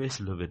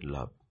always live in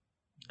love.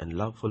 And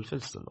love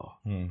fulfills the law.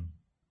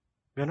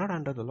 We are not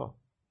under the law.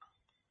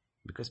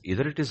 Because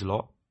either it is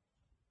law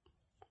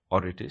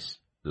or it is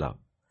love.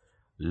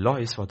 Law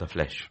is for the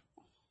flesh.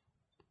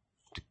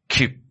 To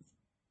keep.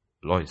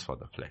 Law is for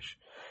the flesh.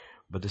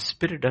 But the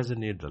Spirit doesn't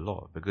need the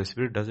law because the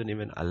Spirit doesn't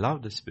even allow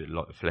the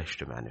flesh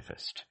to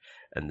manifest.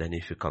 And then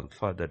if you come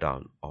further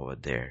down over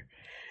there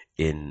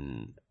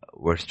in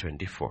verse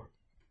 24.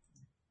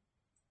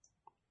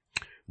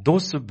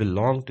 Those who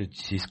belong to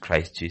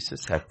Christ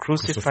Jesus have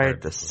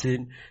crucified the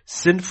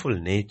sinful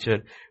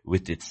nature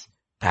with its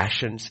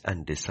passions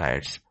and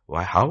desires.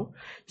 Why? How?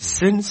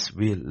 Since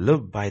we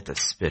live by the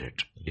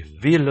Spirit.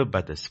 If we live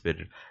by the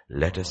Spirit,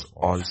 let us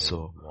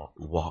also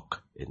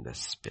walk in the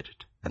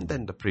Spirit. And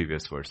then the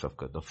previous verse of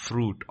God, the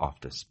fruit of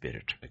the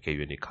Spirit. Okay,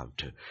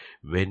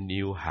 when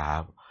you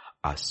have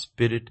a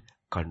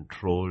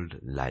Spirit-controlled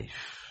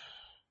life.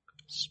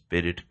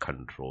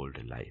 Spirit-controlled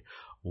life.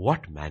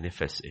 What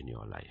manifests in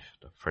your life?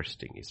 The first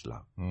thing is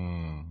love.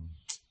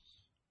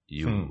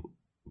 You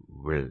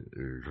will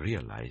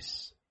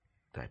realize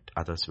that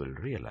others will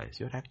realize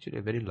you're actually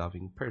a very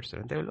loving person.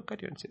 And they will look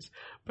at you and say,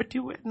 but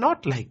you were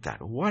not like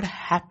that. What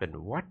happened?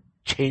 What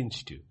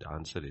changed you? The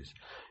answer is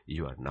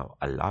you are now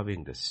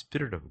allowing the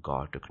Spirit of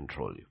God to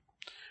control you.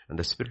 And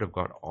the Spirit of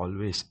God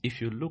always,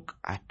 if you look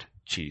at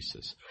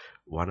Jesus,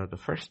 one of the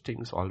first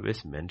things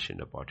always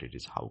mentioned about it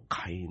is how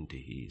kind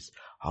he is,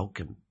 how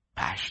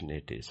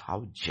compassionate he is,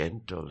 how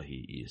gentle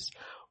he is.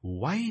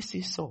 Why is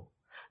he so?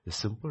 The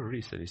simple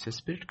reason is a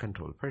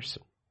Spirit-controlled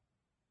person.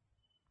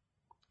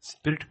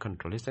 Spirit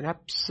control is an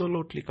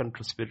absolutely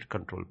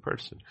Spirit-controlled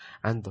person.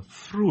 And the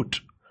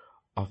fruit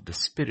of the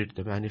Spirit,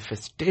 the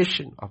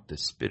manifestation of the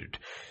Spirit,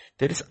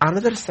 there is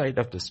another side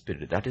of the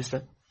Spirit, that is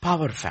the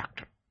power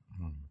factor.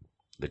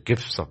 The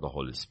gifts of the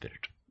Holy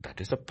Spirit,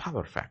 that is the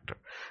power factor.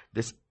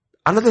 This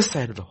another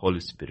side of the Holy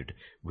Spirit,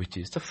 which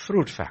is the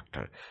fruit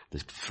factor. The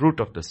fruit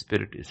of the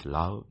Spirit is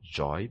love,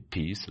 joy,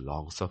 peace,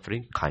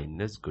 long-suffering,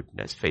 kindness,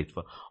 goodness,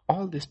 faithful.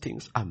 All these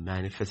things are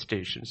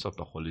manifestations of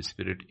the Holy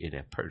Spirit in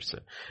a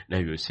person. Now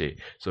you say,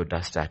 so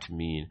does that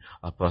mean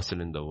a person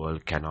in the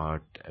world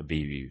cannot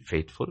be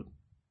faithful?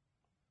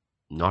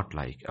 Not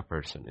like a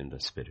person in the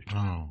Spirit.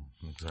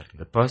 Exactly.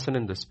 The person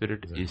in the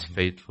Spirit is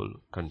faithful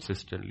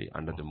consistently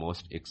under the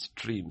most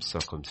extreme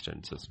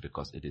circumstances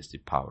because it is the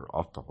power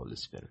of the Holy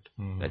Spirit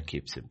that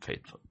keeps him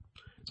faithful.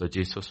 So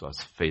Jesus was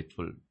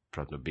faithful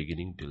from the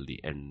beginning till the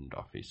end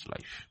of his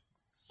life.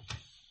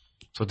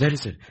 So there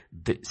is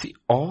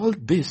all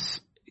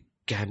this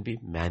can be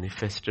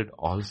manifested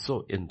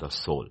also in the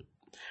soul.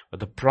 But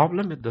the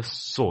problem with the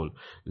soul,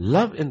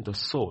 love in the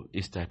soul,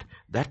 is that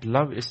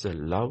love is a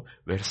love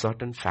where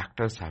certain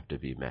factors have to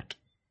be met.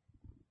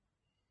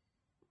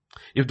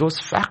 If those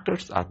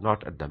factors are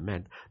not at the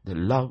met, the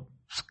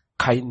love's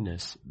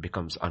kindness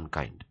becomes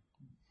unkind.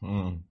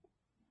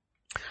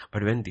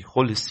 But when the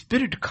Holy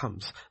Spirit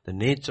comes, the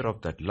nature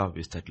of that love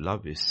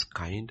is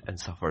kind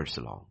and suffers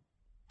long.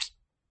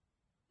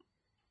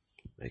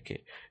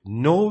 Okay.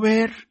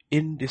 Nowhere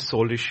in the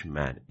soulish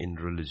man, in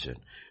religion,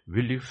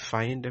 will you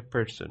find a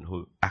person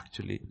who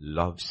actually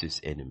loves his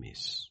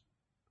enemies.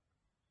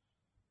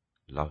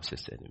 Loves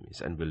his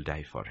enemies and will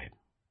die for him.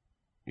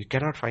 You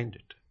cannot find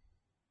it.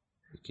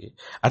 Okay.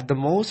 At the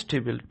most, he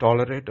will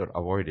tolerate or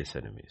avoid his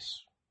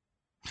enemies.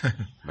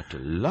 But to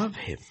love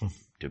him,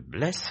 to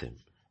bless him,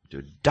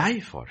 to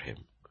die for him,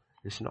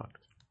 is not.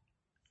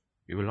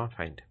 You will not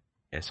find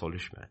a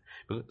soulish man.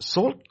 Because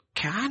soul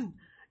can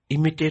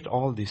imitate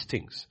all these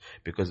things.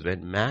 Because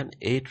when man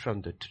ate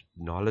from the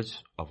knowledge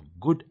of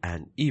good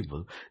and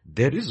evil,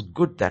 there is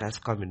good that has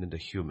come in the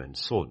human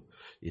soul.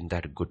 In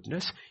that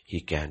goodness, he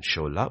can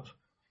show love,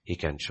 he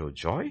can show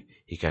joy,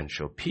 he can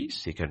show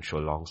peace, he can show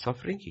long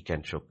suffering, he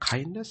can show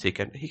kindness, he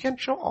can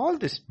show all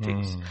these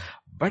things.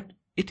 But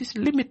it is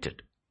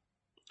limited.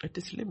 It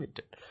is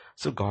limited.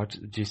 So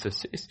Jesus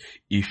says,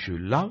 if you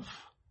love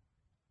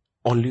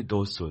only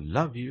those who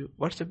love you,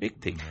 what's the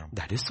big thing? Yeah.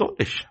 That is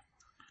soulish.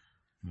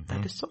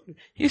 That is so.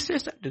 He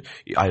says that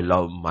I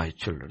love my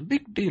children.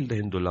 Big deal. The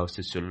Hindu loves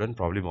his children,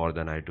 probably more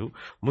than I do.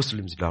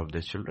 Muslims love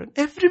their children.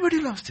 Everybody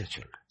loves their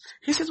children.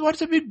 He says, what's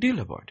the big deal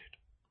about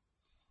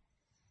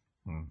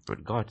it?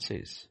 But God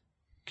says,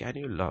 can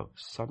you love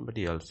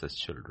somebody else's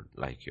children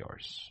like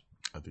yours?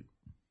 I think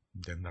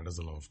then that is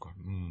the love of God.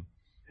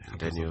 And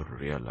then you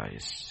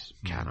realize,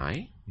 can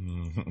I?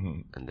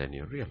 And then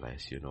you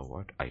realize, you know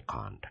what? I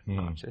can't.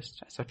 God says,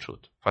 that's the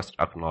truth. First,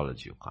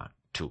 acknowledge you can't.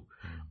 2,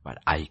 but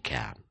I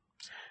can.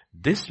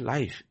 This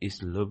life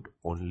is lived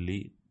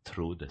only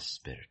through the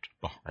Spirit.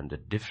 And the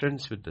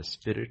difference with the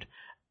Spirit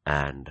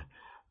and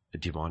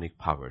demonic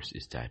powers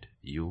is that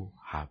you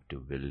have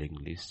to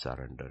willingly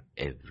surrender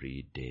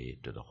every day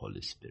to the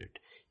Holy Spirit.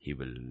 He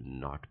will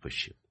not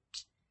push you.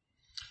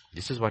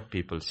 This is what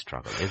people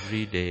struggle.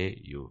 Every day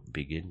you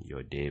begin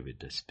your day with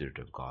the Spirit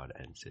of God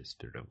and say,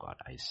 Spirit of God,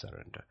 I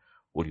surrender.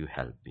 Would you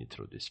help me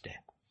through this day?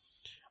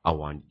 I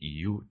want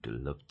you to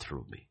live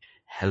through me.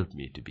 Help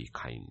me to be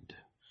kind.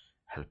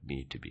 Help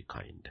me to be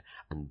kind.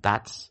 And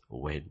that's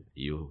when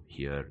you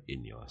hear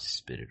in your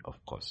spirit, of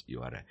course,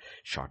 you are a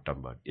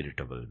short-tempered,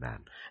 irritable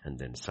man. And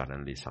then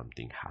suddenly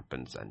something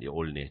happens and your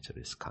old nature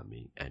is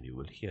coming and you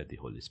will hear the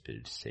Holy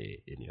Spirit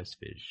say in your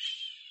spirit,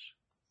 shh.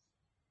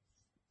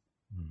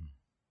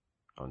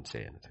 Don't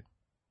say anything.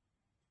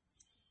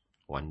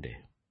 1 day,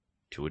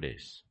 2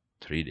 days,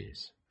 3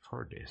 days,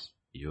 4 days,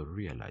 you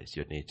realize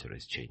your nature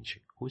is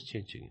changing. Who's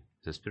changing it?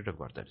 The Spirit of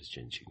God that is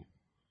changing you.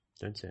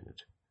 Don't say anything.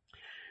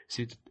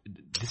 See,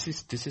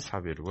 this is how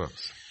it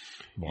works.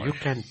 Boy. You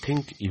can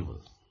think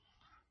evil.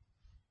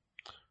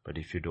 But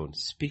if you don't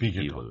speak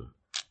evil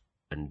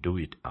and do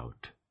it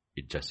out,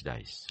 it just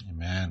dies.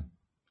 Amen.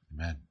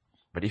 Amen.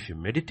 But if you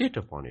meditate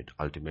upon it,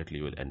 ultimately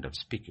you will end up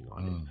speaking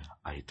on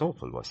it.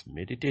 Ahithophel was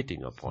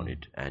meditating upon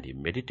it and he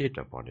meditated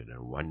upon it,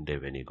 and one day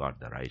when he got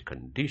the right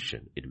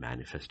condition, it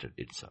manifested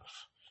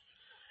itself.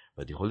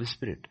 But the Holy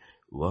Spirit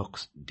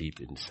works deep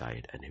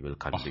inside and he will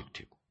convict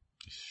you.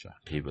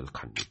 He will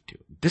convict you.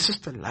 This is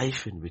the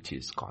life in which he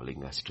is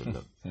calling us to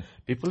live.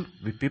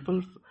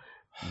 People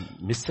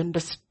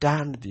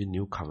misunderstand the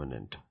new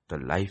covenant, the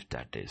life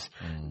that is.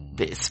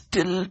 They're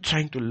still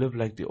trying to live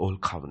like the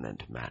old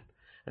covenant man.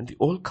 And the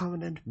old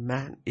covenant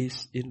man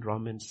is in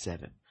Romans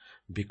 7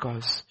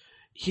 because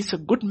he's a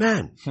good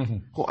man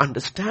who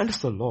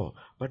understands the law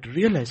but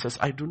realizes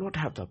I do not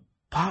have the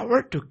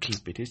power to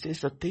keep it. He says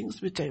the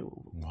things which I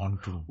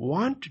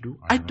want to do,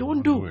 I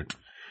don't do it.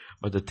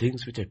 But the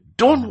things which I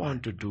don't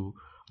want to do,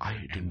 I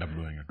end up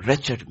doing it.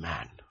 Wretched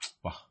man.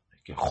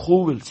 Okay,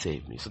 who will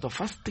save me? So the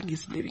first thing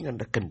is living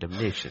under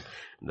condemnation.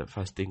 And the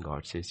first thing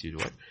God says, you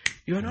know what?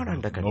 You are not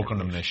under condemnation. No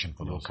condemnation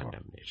for those. No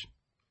condemnation.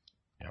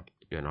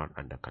 You are not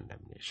under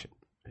condemnation.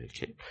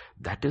 Okay.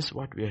 That is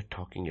what we are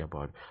talking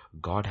about.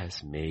 God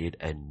has made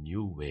a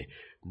new way.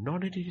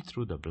 Not only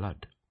through the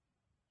blood.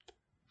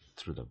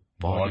 Through the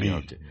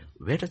body.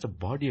 Where does the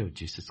body of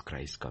Jesus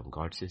Christ come?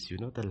 God says, you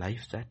know the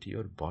life that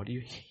your body,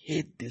 you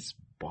hate this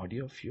body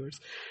of yours,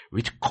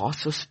 which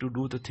causes to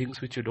do the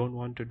things which you don't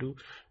want to do.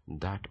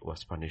 That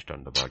was punished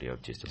on the body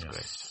of Jesus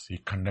Christ. He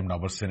condemned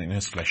our sin in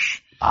his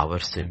flesh. Our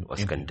sin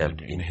was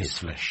condemned in his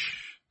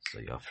flesh. So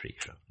you are free.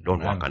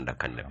 Don't walk under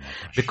condemnation.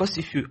 Because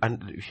if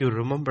you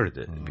remember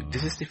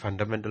this is the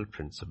fundamental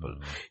principle.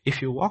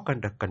 If you walk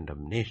under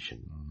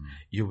condemnation,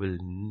 you will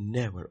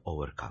never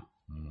overcome.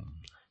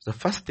 The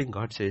first thing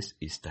God says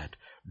is that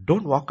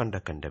don't walk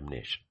under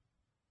condemnation.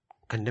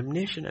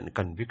 Condemnation and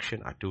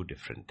conviction are two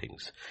different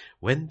things.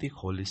 When the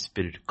Holy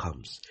Spirit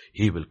comes,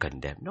 He will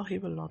condemn. No, He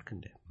will not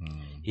condemn.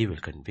 He will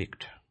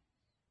convict.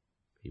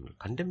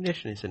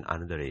 Condemnation is in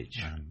another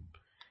age.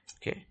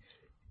 Okay?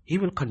 He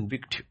will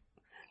convict you.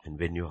 And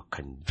when you are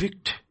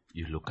convicted,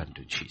 you look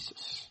unto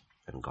Jesus.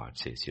 And God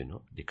says, you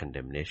know, the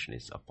condemnation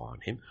is upon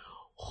Him.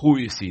 Who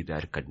is He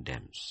that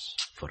condemns?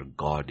 For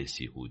God is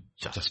He who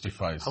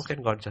justifies. How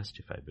can God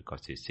justify?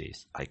 Because He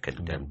says, I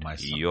condemned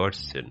your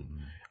sin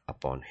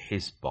upon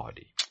His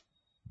body.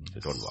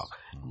 So don't walk.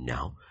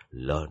 Now,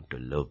 learn to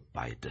live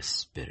by the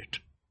Spirit.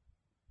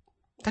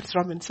 That's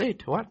Romans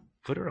 8. What?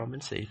 Put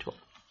Romans 8. What?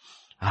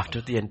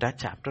 After the entire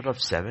chapter of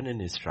 7 in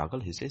his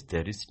struggle, he says,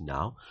 there is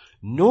now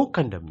no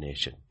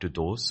condemnation to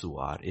those who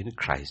are in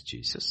Christ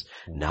Jesus.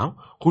 Now,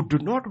 who do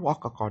not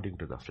walk according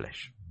to the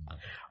flesh,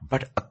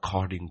 but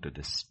according to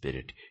the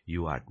Spirit.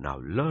 You are now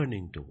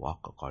learning to walk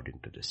according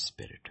to the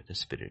Spirit. The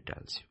Spirit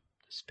tells you.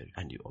 The Spirit,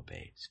 and you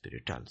obey.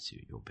 Spirit tells you,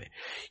 you obey.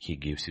 He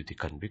gives you the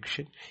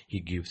conviction. He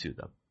gives you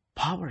the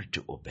power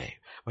to obey.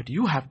 But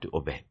you have to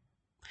obey.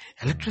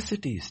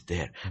 Electricity is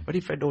there. But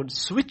if I don't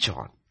switch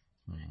on,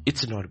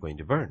 It's not going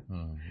to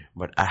burn.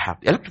 But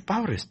electric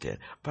power is there,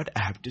 but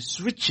I have to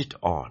switch it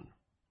on.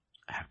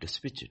 I have to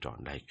switch it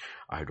on. Like,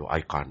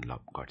 I can't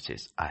love. God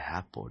says, I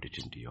have poured it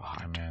into your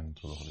heart. Amen.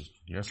 Through the Holy Spirit.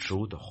 Yes.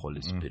 Through the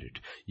Holy Spirit.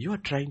 You are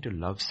trying to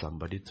love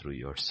somebody through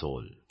your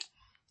soul.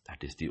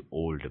 That is the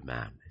old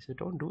man. I said,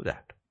 don't do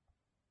that.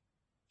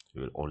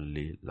 You will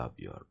only love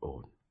your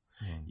own.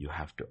 You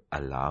have to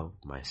allow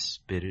my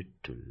spirit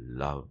to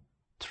love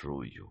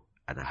through you.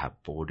 And I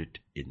have poured it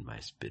in my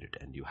spirit.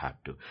 And you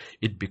have to.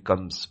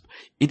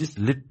 It is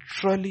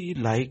literally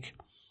like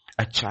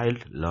a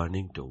child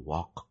learning to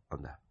walk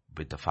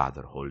with the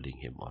father holding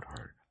him or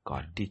her.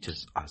 God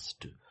teaches us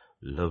to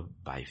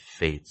live by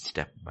faith,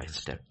 step by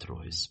step through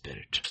his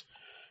spirit.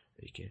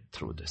 Okay,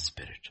 through the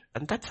spirit.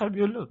 And that's how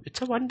you live.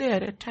 It's a one day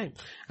at a time.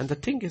 And the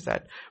thing is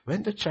that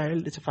when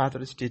the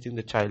father is teaching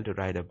the child to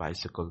ride a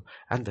bicycle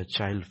and the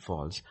child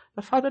falls,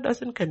 the father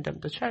doesn't condemn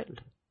the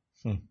child.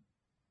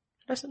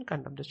 Doesn't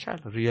condemn the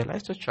child.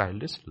 Realize the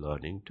child is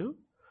learning to.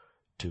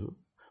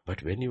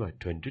 But when you are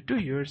 22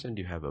 years and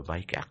you have a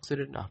bike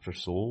accident after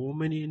so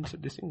many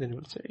incidents, then you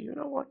will say, you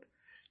know what?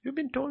 You've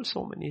been told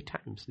so many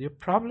times. Your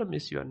problem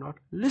is you are not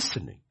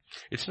listening.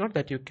 It's not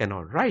that you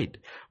cannot ride,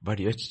 but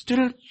you're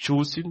still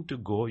choosing to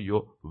go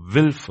your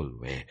willful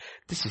way.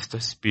 This is the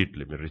speed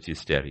limit. Richie is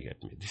staring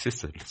at me. This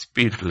is the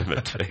speed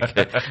limit,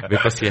 okay?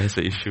 Because he has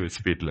an issue with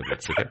speed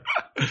limits, okay?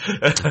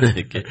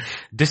 Okay.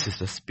 This is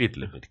the speed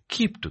limit.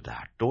 Keep to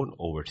that. Don't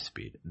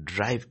overspeed.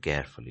 Drive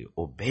carefully.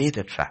 Obey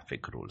the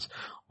traffic rules.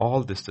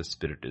 All this the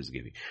Spirit is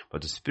giving.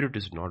 But the Spirit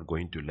is not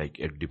going to, like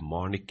a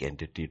demonic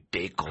entity,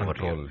 take over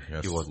you.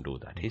 Yes. You won't do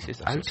that. He says,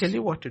 I'll tell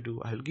you what to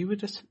do. I'll give you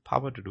this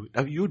power to do it.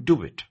 Now you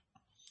do it.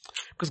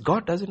 Because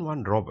God doesn't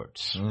want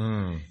robots.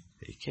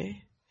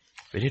 Okay?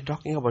 When you're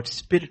talking about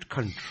spirit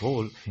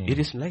control, it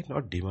is like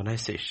not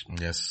demonization.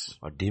 Yes.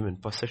 Or demon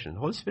possession. The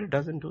Holy Spirit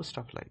doesn't do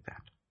stuff like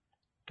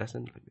that.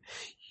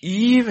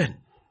 Even,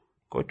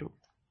 go to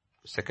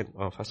 1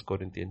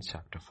 Corinthians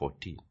chapter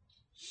 14.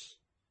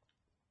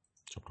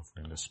 Chapter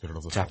 14, the Spirit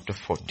of the Chapter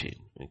 14.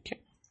 Okay?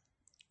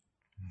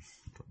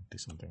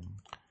 20-something.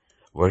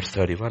 Verse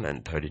 31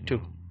 and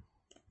 32.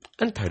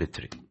 And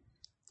 33.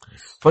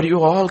 For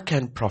you all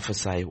can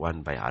prophesy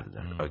one by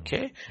another,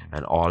 okay?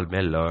 And all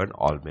may learn,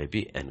 all may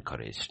be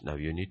encouraged. Now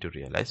you need to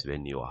realize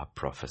when you are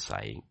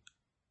prophesying,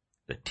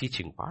 the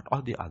teaching part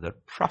or the other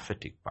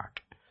prophetic part.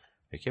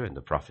 Okay, when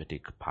the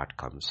prophetic part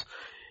comes,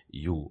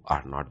 you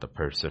are not the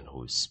person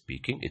who is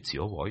speaking. It's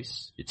your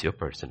voice, it's your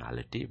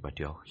personality, but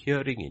you're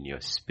hearing in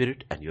your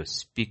spirit and you're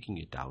speaking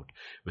it out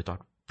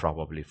without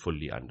probably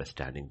fully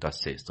understanding.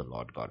 Thus says the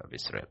Lord God of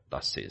Israel.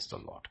 Thus says the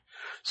Lord.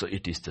 So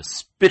it is the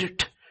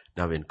Spirit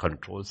now in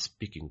control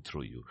speaking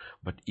through you.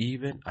 But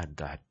even at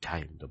that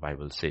time, the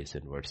Bible says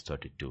in verse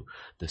 32,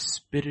 the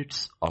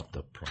spirits of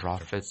the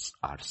prophets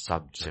are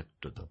subject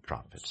to the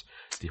prophets.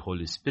 The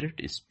Holy Spirit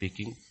is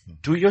speaking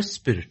to your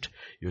spirit.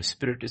 Your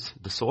spirit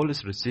the soul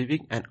is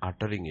receiving and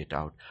uttering it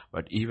out.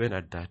 But even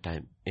at that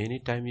time,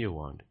 anytime you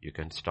want, you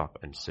can stop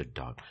and sit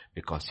down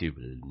because He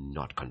will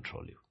not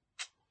control you.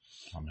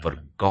 Amen. For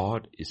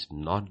God is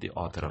not the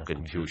author of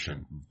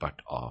confusion, but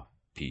of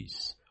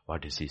peace.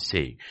 What is He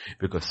saying?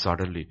 Because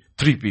suddenly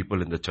 3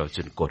 people in the church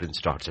in Corinth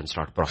start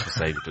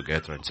prophesying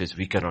together and says,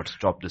 we cannot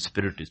stop the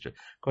Spirit.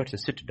 God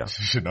says, sit down.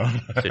 Sit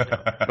down.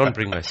 Don't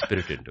bring my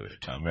spirit into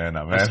it. Amen.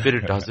 The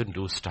Spirit doesn't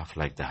do stuff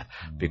like that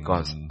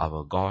because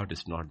our God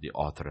is not the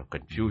author of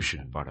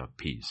confusion, but of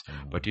peace.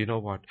 But you know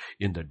what?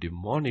 In the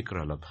demonic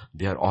realm,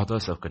 they are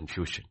authors of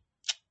confusion.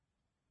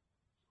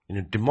 In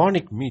a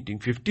demonic meeting,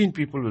 15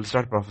 people will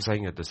start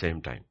prophesying at the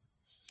same time.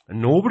 And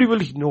nobody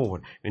will know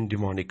in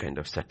demonic kind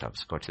of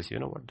setups. God says, you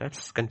know what?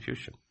 That's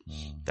confusion.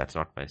 That's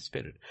not my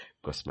spirit.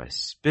 Because my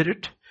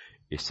spirit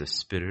is a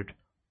spirit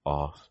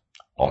of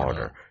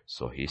order.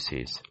 So He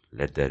says,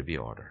 let there be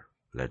order.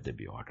 Let there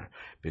be order.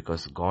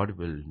 Because God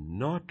will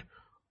not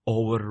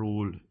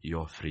overrule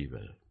your free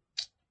will.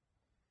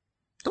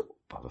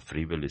 Our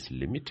free will is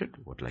limited,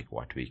 what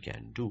we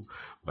can do.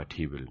 But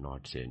He will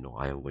not say, no,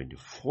 I am going to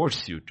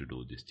force you to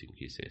do this thing.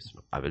 He says,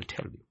 no, I will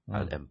tell you.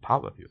 I'll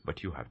empower you,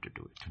 but you have to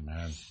do it.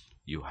 Amen.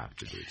 You have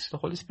to do it. So the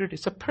Holy Spirit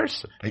is a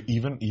person.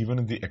 Even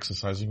in the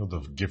exercising of the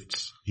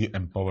gifts, He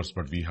empowers,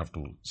 but we have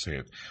to say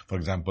it. For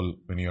example,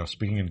 when you are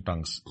speaking in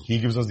tongues, He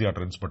gives us the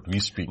utterance, but we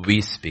speak. We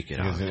speak it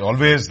out.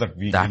 Always that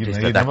we. That is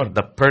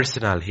the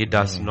personal. He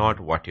does not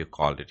what you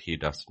called it. He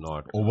does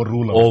not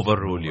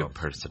overrule your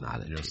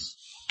personality. Yes.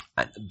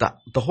 And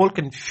the whole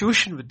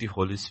confusion with the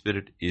Holy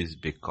Spirit is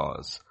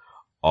because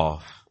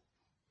of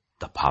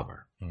the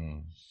power.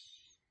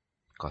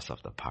 Because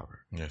of the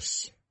power.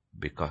 Yes.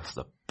 Because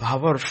the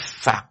power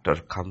factor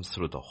comes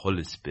through the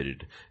Holy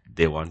Spirit.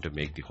 They want to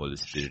make the Holy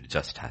Spirit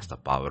just as the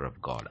power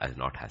of God and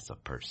not as a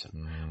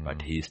person.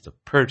 But He is the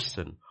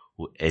person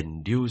who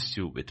endues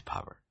you with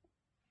power.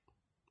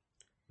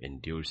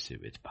 Endues you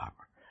with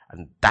power.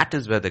 And that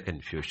is where the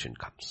confusion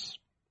comes.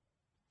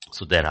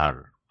 So there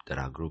are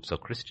groups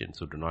of Christians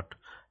who do not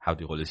have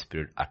the Holy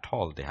Spirit at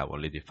all. They have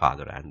only the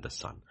Father and the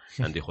Son.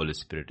 And the Holy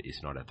Spirit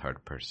is not a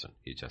third person.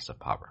 He's just a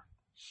power.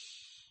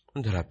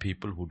 And there are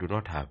people who do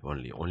not have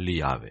only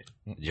Yahweh.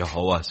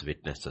 Jehovah's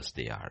Witnesses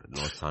they are,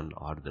 no Son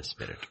or the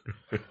Spirit.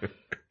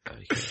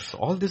 Okay. So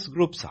all these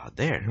groups are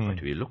there,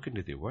 but we look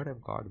into the Word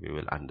of God, we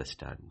will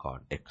understand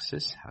God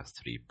exists, has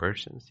three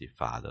persons, the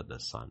Father, the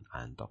Son,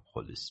 and the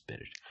Holy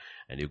Spirit.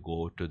 And you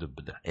go to the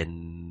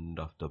end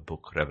of the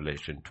book,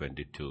 Revelation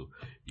 22,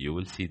 you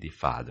will see the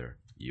Father,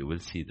 you will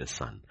see the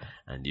Son,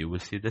 and you will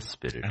see the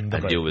Spirit,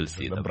 and you will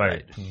see the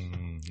bride.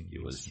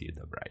 You will see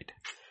the bride.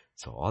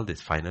 So all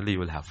this, finally you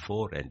will have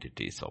four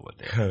entities over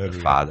there. The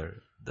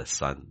Father, the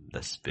Son,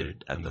 the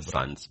Spirit, and the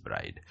Son's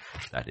bride.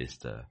 That is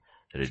the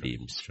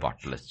redeemed,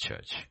 spotless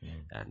church.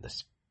 And the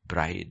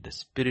bride, the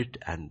Spirit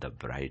and the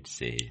bride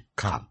say,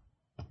 come.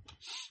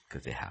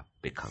 Because they have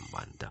become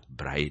one. The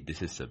bride,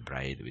 this is a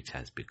bride which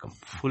has become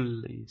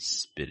fully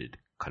Spirit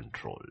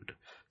controlled.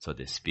 So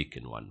they speak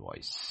in one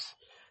voice.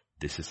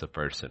 This is a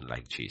person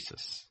like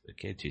Jesus.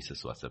 Okay,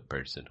 Jesus was a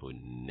person who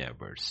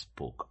never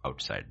spoke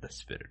outside the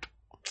Spirit.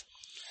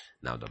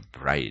 Now the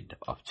bride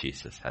of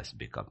Jesus has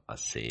become a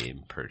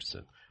same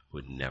person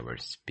who never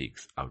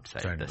speaks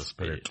outside the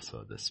Spirit.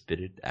 So the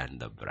Spirit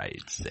and the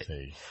bride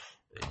say.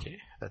 Okay,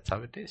 that's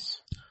how it is.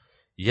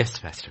 Yes,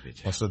 Pastor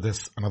Vijay. Also,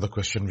 there's another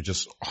question which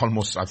is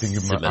almost, I think you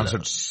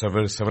answered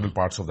several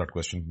parts of that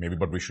question, maybe,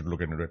 but we should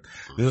look into it.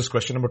 This is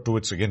question number 2.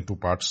 It's again 2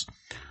 parts.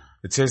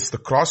 It says the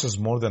cross is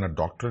more than a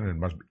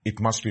doctrine. It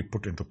must be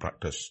put into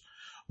practice.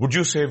 Would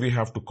you say we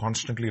have to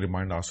constantly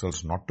remind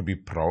ourselves not to be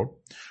proud?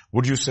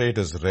 Would you say it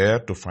is rare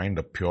to find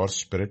a pure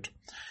spirit?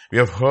 We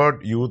have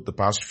heard you the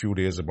past few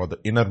days about the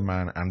inner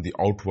man and the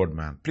outward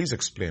man. Please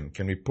explain.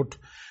 Can we put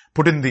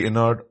in the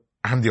inner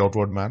and the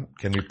outward man?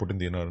 Can we put in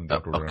the inner and the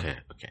outward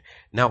man? Okay.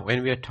 Now,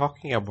 when we are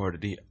talking about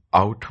the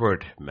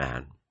outward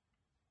man,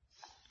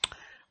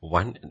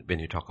 when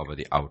you talk about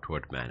the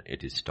outward man,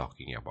 it is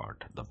talking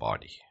about the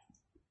body.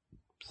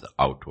 It's the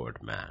outward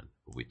man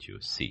which you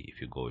see. If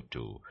you go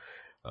to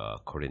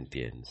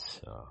Corinthians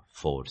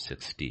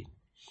 4:16.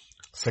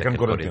 2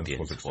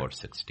 Corinthians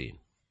 4:16.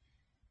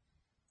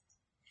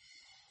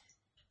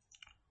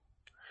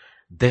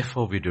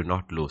 Therefore we do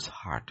not lose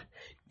heart,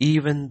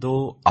 even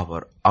though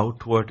our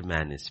outward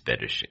man is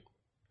perishing.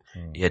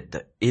 Yet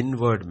the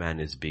inward man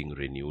is being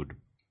renewed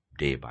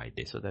day by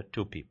day. So there are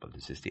two people.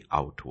 This is the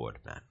outward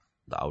man.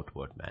 The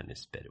outward man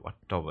is perishing.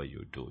 Whatever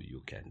you do,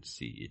 you can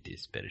see it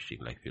is perishing.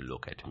 Like if you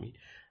look at me,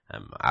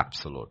 I'm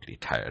absolutely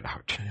tired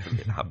out. I've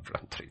been up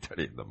from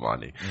 3:30 in the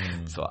morning.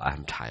 So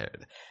I'm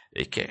tired.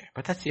 Okay.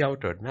 But that's the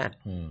outward man.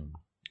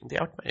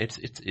 The outward man,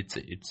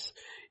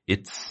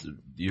 it's,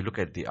 you look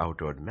at the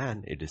outward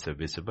man, it is a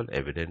visible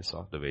evidence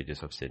of the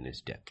wages of sin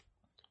is death.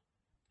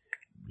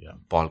 Yeah.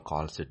 Paul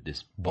calls it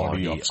this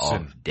body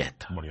of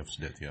death. Body of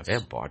death, yes. A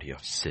body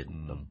of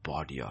sin, the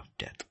body of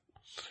death.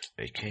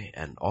 Okay,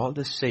 and all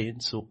the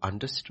saints who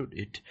understood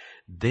it,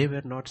 they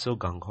were not so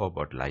gung-ho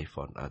about life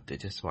on earth. They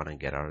just want to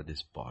get out of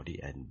this body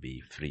and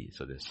be free.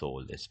 So their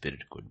soul, their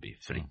spirit could be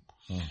free.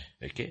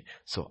 Okay,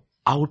 so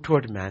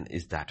outward man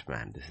is that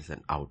man. This is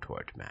an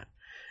outward man.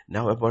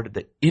 Now about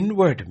the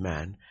inward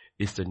man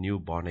is the new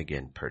born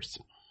again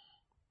person.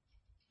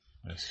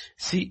 Yes.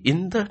 See,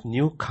 in the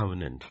new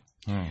covenant,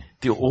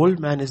 the old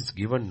man is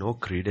given no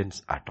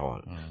credence at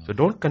all. So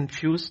don't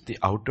confuse the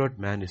outward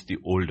man is the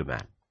old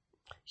man.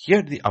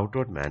 Here the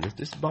outward man is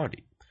this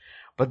body.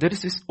 But there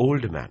is this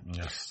old man.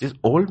 Yes. This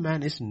old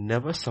man is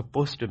never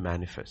supposed to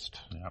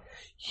manifest. Yep.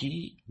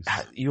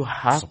 You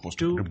have to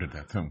put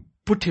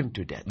him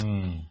to death.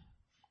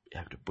 You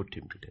have to put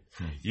him to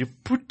death. You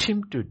put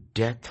him to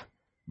death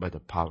by the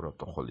power of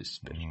the Holy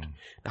Spirit.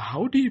 Now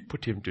how do you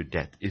put him to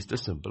death is the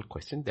simple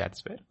question.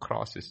 That's where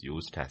cross is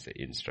used as an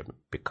instrument.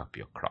 Pick up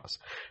your cross.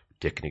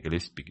 Technically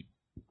speaking,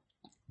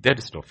 there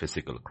is no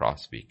physical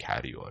cross we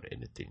carry or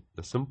anything.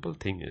 The simple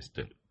thing is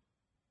that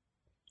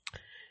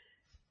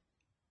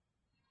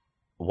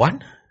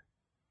one,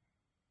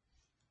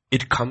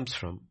 it comes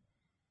from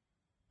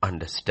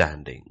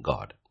understanding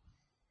God.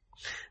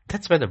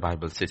 That's why the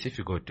Bible says, if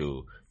you go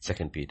to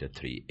 2 Peter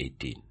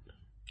 3:18,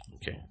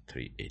 okay,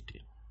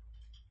 3:18.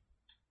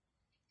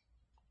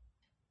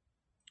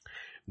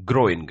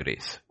 Grow in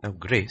grace. Now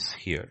grace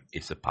here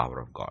is the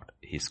power of God.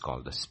 He's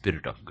called the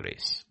Spirit of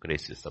grace.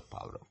 Grace is the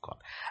power of God.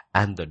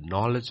 And the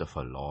knowledge of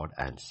our Lord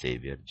and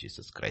Savior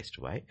Jesus Christ.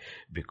 Why?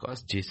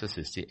 Because Jesus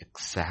is the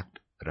exact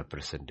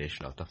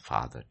representation of the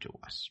Father to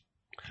us.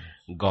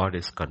 God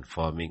is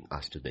conforming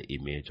us to the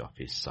image of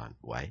His Son.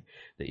 Why?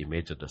 The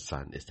image of the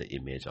Son is the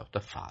image of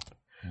the Father.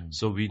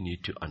 So we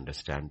need to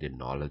understand the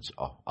knowledge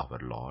of our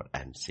Lord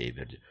and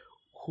Savior.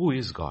 Who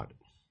is God?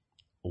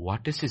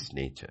 What is His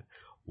nature?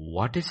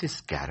 What is His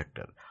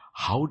character?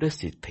 How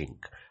does He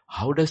think?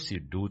 How does He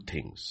do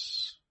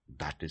things?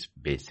 That is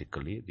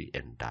basically the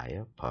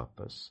entire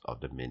purpose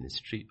of the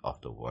ministry of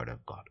the Word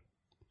of God.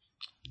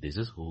 This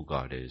is who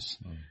God is.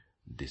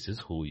 This is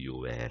who you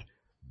were.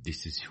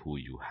 This is who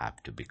you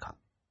have to become.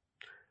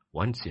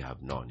 Once you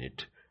have known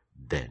it,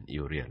 then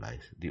you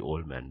realize the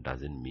old man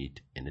doesn't meet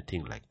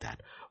anything like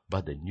that.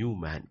 But the new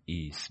man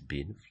is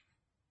being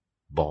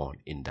born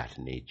in that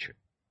nature.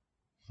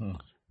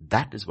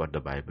 That is what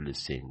the Bible is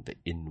saying. The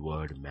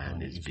inward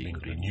man is being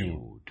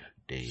renewed.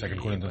 2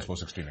 Corinthians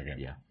 4:16 again.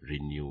 Yeah,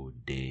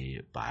 renewed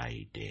day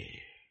by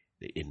day.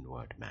 The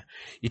inward man.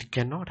 It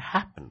cannot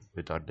happen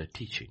without the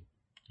teaching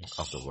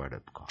of the Word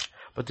of God.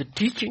 But the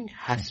teaching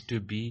has to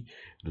be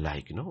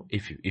like,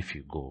 if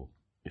you go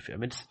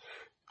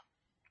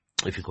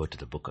to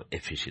the book of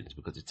Ephesians,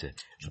 because it's a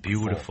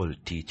beautiful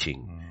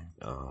teaching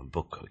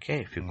book,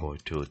 okay? If you go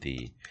to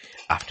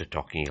after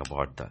talking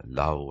about the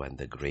love and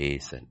the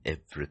grace and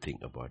everything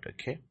about,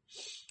 okay?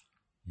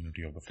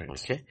 Unity of the faith.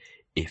 Okay?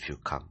 If you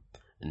come.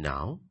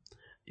 Now,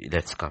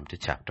 let's come to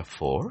chapter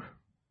 4,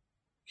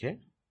 okay?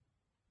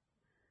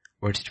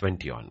 Verse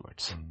 20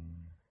 onwards.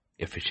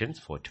 Ephesians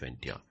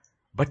 4:20 on.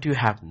 But you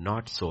have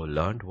not so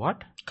learned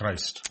what?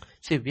 Christ.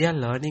 See, we are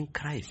learning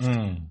Christ.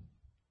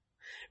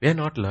 We are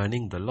not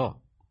learning the law.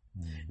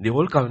 The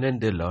old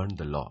covenant, they learned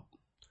the law.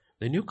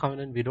 The new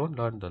covenant, we don't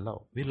learn the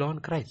law. We learn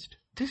Christ.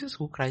 This is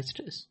who Christ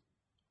is.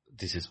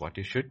 This is what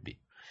you should be.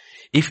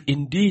 If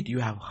indeed you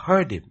have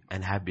heard him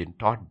and have been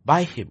taught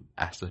by him,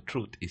 as the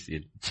truth is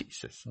in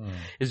Jesus.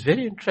 It's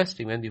very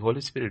interesting when the Holy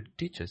Spirit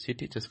teaches, he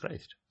teaches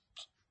Christ.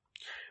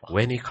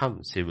 When he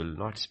comes, he will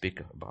not speak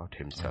about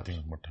himself.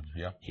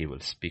 He will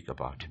speak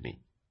about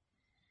me.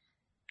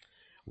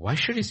 Why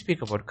should he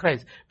speak about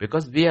Christ?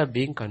 Because we are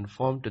being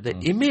conformed to the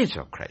image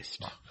of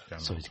Christ.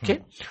 So,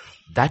 okay,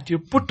 that you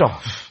put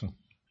off.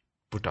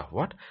 Put off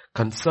what?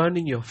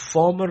 Concerning your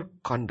former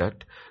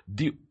conduct,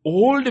 the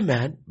old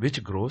man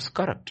which grows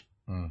corrupt.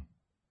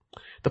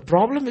 The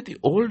problem with the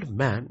old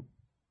man,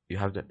 you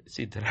have that,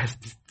 see,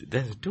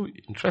 there's two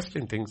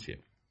interesting things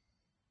here.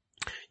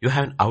 You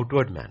have an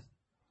outward man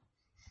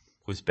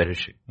who is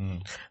perishing.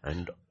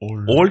 And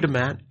old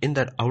man in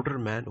that outer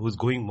man who is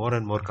going more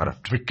and more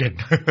corrupt. Wicked.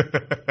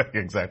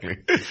 Exactly.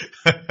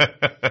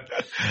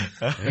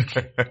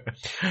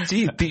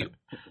 See, the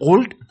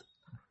old,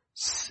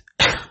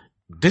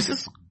 this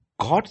is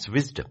God's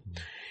wisdom.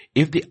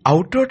 If the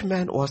outward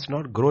man was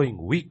not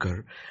growing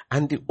weaker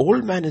and the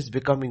old man is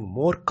becoming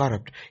more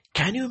corrupt,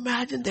 can you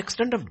imagine the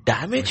extent of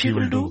damage he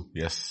will do?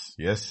 Yes,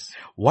 yes.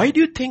 Why do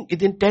you think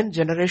within 10th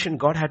generation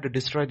God had to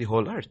destroy the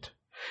whole earth?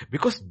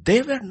 Because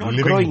they were not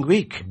growing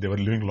weak. They were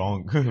living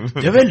long.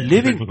 They were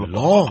living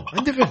long.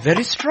 And they were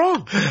very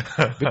strong.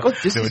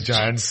 Because they were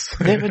giants.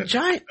 They were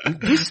giants.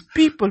 These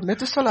people,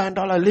 Methuselah and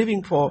all, are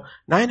living for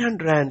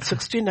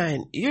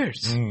 969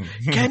 years.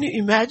 Can you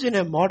imagine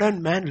a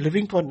modern man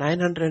living for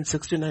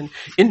 969?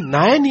 In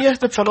 9 years,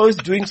 the fellow is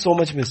doing so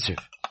much mischief.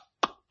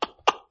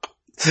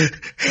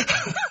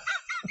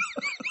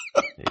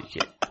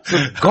 Okay. So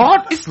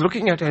God is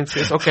looking at him and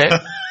says, okay,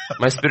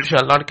 my spirit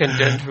shall not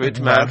contend with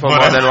man for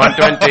more than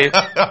 120.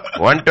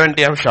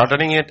 120, I'm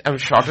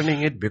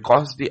shortening it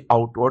because the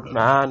outward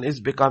man is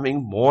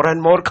becoming more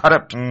and more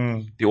corrupt.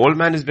 The old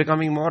man is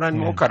becoming more and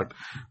more corrupt.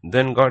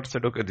 Then God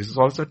said, okay, this is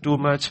also too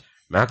much.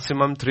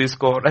 Maximum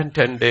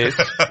 10 days.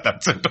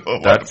 That's it.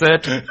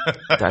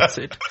 That's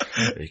it.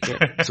 Okay.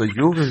 So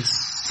you will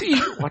see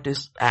what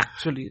is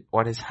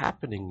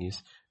happening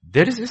is,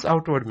 there is this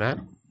outward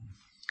man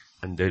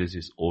and there is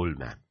this old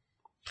man.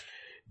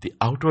 The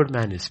outward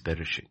man is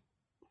perishing.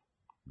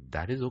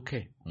 That is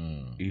okay.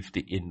 If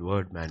the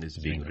inward man is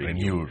being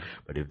renewed.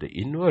 But if the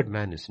inward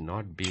man is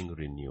not being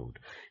renewed,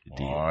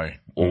 the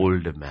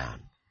old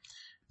man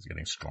is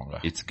getting stronger.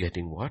 It's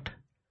getting what?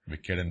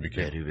 Wicked and wicked.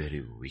 Very,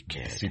 very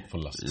wicked.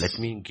 Deceitful lusts. Let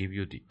me give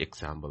you the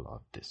example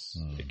of this.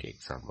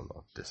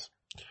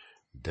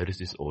 There is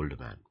this old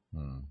man.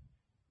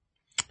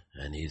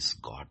 And he's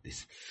got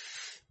this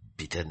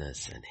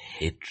bitterness and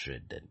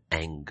hatred and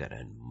anger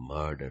and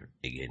murder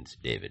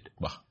against David.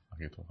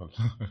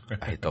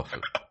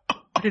 Ahithophel.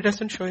 But he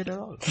doesn't show it at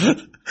all.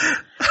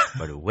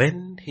 But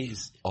when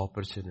his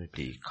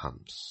opportunity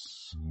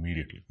comes,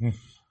 immediately.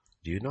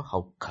 Do you know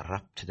how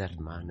corrupt that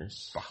man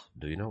is?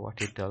 Do you know what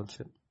he tells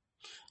him?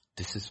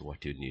 This is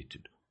what you need to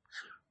do.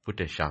 Put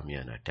a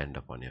shamiana tent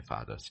upon your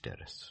father's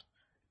terrace.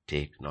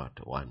 Take not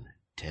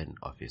 1/10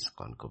 of his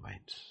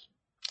concubines.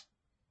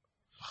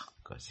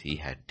 Because he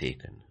had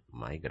taken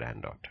my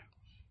granddaughter.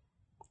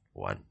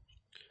 1,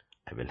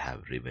 I will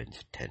have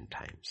revenge 10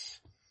 times.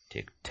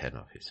 Take 10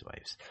 of his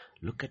wives.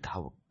 Look at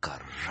how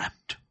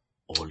corrupt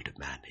old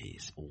man he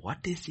is.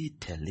 What is he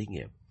telling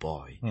a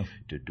boy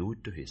to do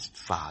to his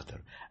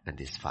father and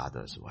his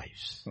father's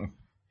wives?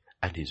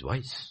 And his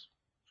wives,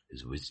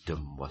 his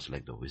wisdom was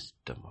like the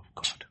wisdom of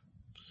God.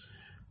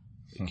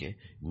 Okay,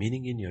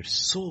 meaning in your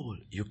soul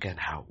you can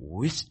have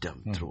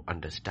wisdom through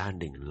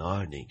understanding,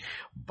 learning,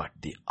 but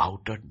the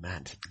outer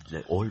man,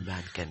 the old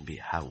man can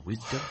have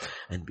wisdom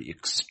and be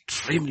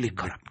extremely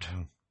corrupt,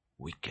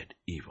 wicked,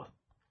 evil.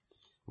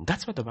 And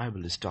that's what the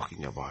Bible is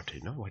talking about.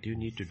 What you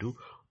need to do?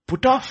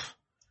 Put off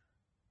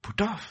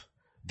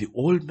the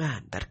old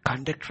man, that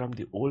conduct from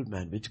the old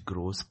man which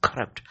grows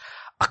corrupt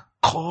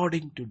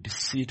according to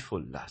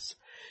deceitful lust.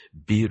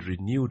 Be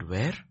renewed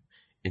where?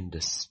 In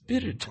the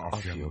spirit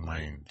of your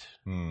mind.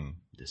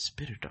 The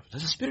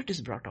spirit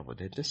is brought over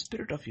there. The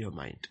spirit of your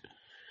mind.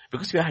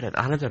 Because you had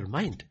another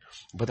mind,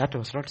 but that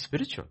was not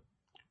spiritual.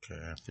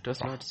 Okay. It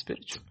was not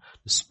spiritual.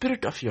 The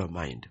spirit of your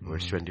mind,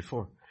 verse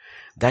 24.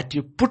 That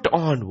you put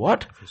on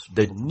what?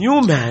 The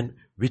new man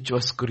which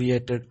was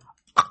created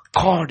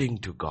according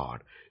to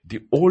God.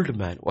 The old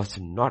man was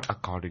not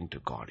according to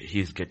God.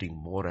 He is getting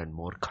more and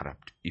more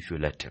corrupt if you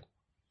let him.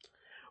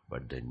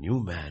 But the new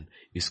man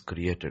is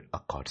created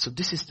according. So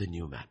this is the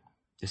new man.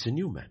 It's a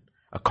new man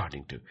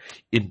according to.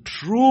 In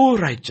true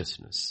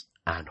righteousness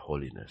and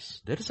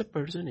holiness. There is a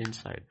person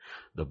inside.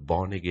 The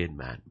born again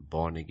man.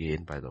 Born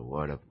again by the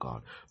word of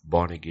God.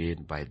 Born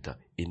again by the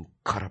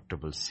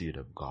incorruptible seed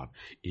of God.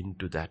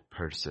 Into that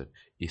person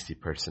is the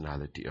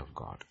personality of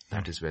God.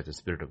 That is where the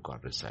Spirit of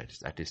God resides.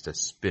 That is the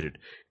Spirit.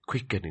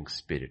 Quickening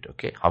Spirit.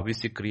 Okay. How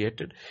is he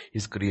created?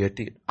 He's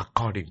created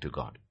according to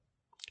God.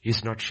 He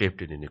is not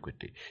shaped in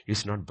iniquity. He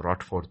is not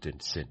brought forth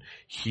in sin.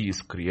 He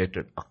is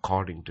created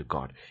according to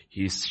God.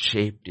 He is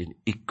shaped in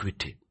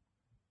equity.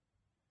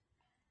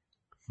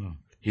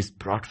 He is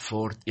brought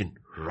forth in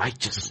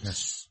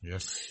righteousness.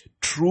 Yes.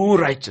 True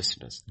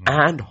righteousness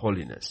and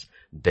holiness.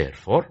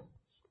 Therefore,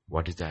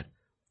 what is that?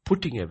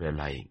 Putting away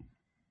lying.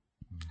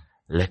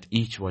 Let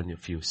each one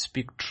of you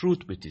speak truth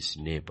with his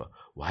neighbor.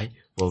 Why?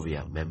 For we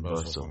are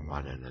members of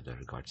one another.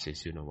 God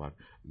says, you know what?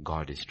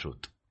 God is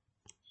truth.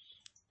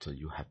 So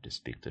you have to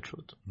speak the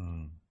truth.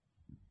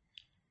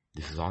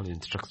 This is all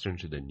instruction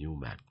to the new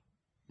man.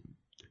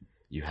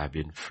 You have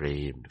been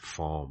framed,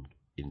 formed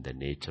in the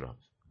nature of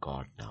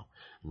God now.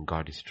 And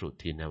God is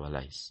truth. He never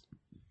lies.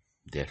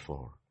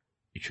 Therefore,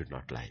 you should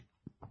not lie.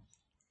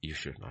 You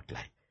should not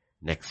lie.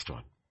 Next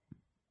one.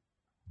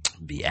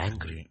 Be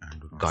angry.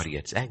 God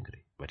gets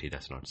angry, but he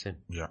does not sin.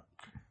 Yeah.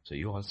 So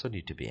you also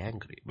need to be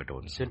angry, but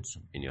don't sin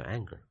in your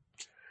anger.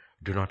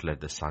 Do not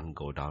let the sun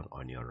go down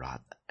on your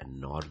wrath and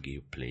nor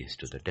give place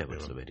to the devil.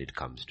 So when it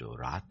comes to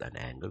wrath and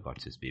anger,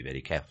 God says be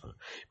very careful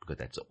because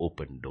that's an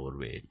open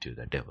doorway to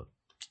the devil.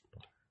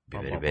 Be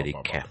very, very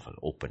careful.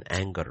 Open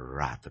anger,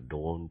 wrath.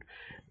 Don't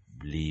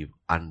leave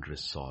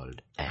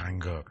unresolved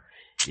anger.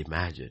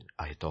 Imagine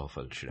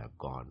Ahithophel should have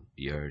gone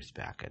years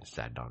back and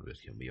sat down with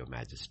him. Your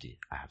Majesty,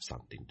 I have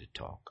something to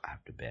talk. I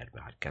have to bear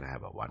my heart. Can I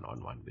have a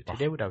one-on-one with you?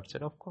 They would have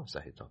said, of course,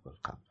 Ahithophel,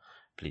 come.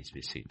 Please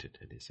be seated.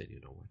 And he said, you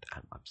know what?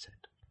 I'm upset.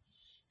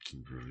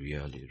 I'm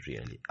really,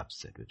 really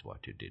upset with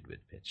what you did with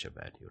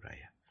Bathsheba and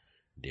Uriah.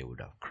 They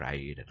would have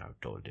cried and I've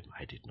told him,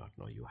 I did not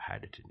know you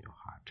had it in your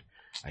heart.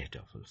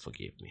 Ahithophel,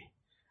 forgive me.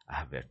 I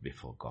have wept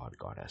before God.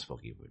 God has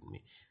forgiven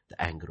me.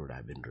 The anger would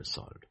have been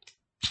resolved.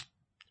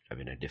 Have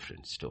been a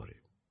different story.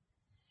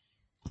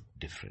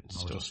 Different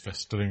story. Just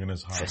festering in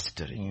his heart.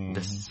 Festering.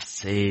 The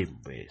same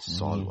way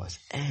Saul was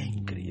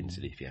angry.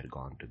 Instead, if he had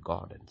gone to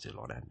God and said,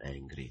 Lord, I'm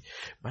angry.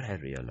 But I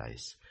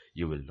realize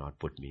you will not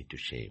put me to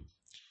shame.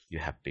 You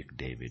have picked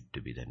David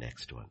to be the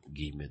next one.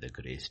 Give me the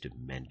grace to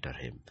mentor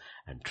him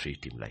and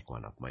treat him like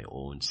one of my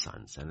own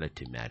sons and let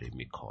him marry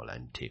Michal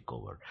and take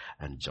over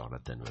and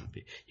Jonathan will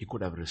be. He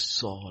could have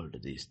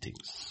resolved these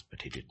things,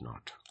 but he did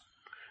not.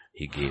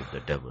 He gave the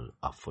devil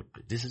a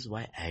footprint. This is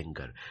why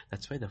anger.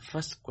 That's why the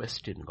first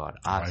question God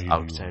asked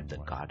outside the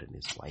garden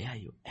is, why are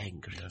you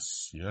angry?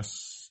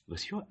 Yes.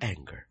 Because your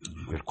anger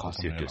will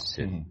cause you to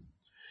sin.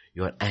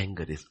 Your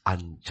anger is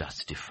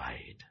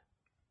unjustified.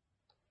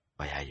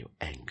 Why are you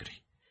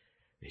angry?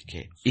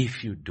 Okay,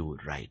 if you do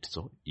right,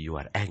 so you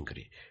are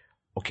angry.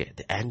 Okay,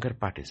 the anger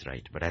part is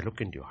right, but I look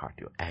into your heart,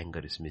 your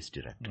anger is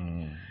misdirected.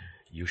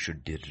 You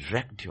should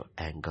direct your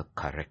anger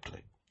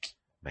correctly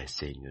by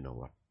saying, you know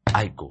what,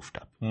 I goofed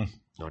up.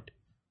 Not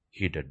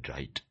he did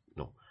right.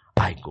 No,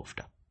 I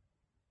goofed up.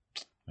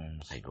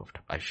 I goofed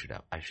up. I should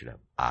have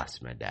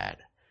asked my dad,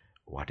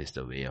 what is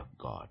the way of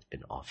God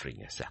in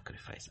offering a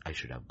sacrifice? I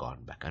should have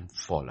gone back and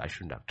fall. I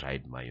shouldn't have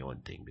tried my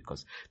own thing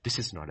because this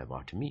is not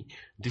about me.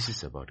 This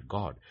is about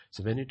God.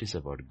 So when it is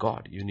about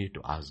God, you need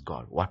to ask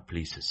God, what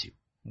pleases you?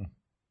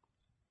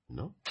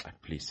 No?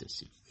 What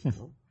pleases you?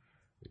 No?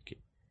 Okay.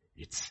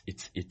 It's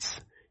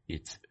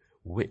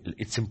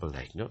simple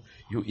like, no?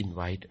 You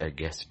invite a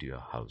guest to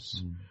your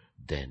house.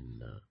 Then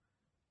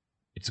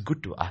it's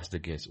good to ask the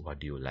guest, what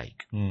do you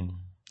like?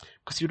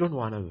 Because you don't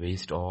want to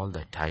waste all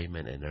the time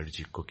and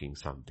energy cooking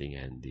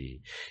something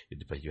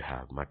but you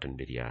have mutton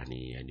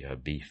biryani and you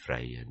have beef fry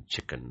and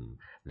chicken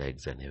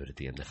legs and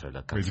everything and the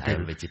fellow comes,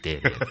 I'm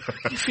vegetarian.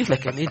 You feel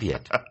like an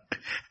idiot.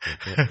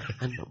 Okay?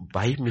 And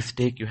by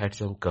mistake you had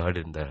some curd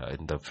in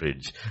the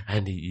fridge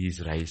and he eats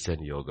rice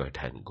and yogurt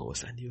and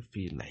goes and you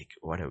feel like,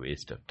 what a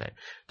waste of time.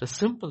 The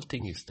simple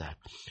thing is that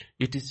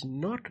it is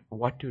not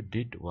what you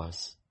did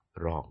was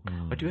wrong,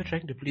 but you are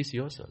trying to please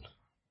yourself.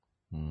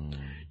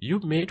 You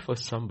made for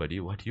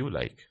somebody what you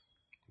like,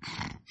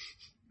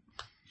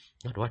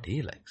 not what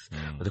he likes.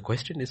 But the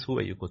question is, who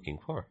are you cooking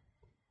for?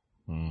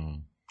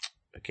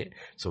 Okay,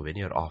 so when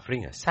you're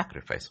offering a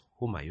sacrifice,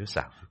 whom are you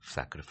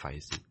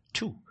sacrificing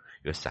to?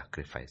 You're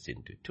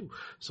sacrificing to two.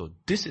 So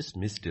this is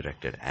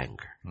misdirected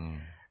anger.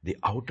 The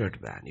outer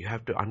man, you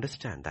have to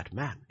understand that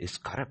man is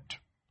corrupt.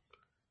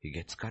 He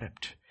gets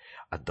corrupt.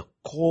 At the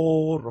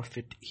core of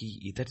it,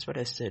 that's what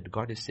I said.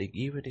 God is saying,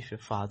 even if your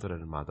father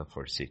and mother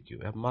forsake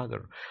you, a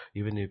mother,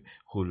 even if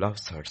who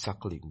loves her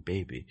suckling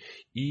baby,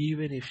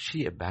 even if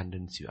she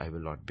abandons you, I will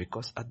not.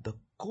 Because at the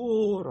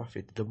core of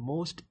it, the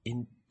most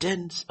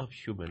intense of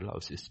human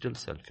love is still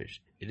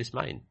selfish. It is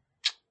mine.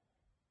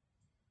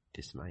 It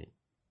is mine.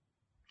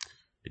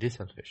 It is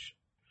selfish.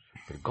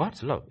 But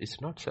God's love is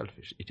not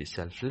selfish. It is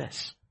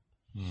selfless.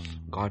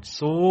 God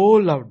so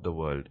loved the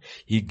world,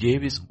 He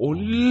gave His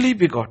only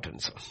begotten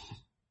Son.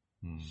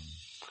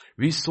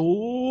 We so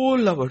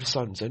love our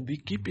sons and we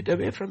keep it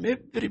away from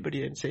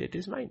everybody and say it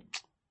is mine.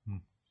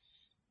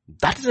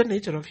 That is the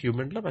nature of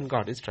human love, and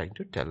God is trying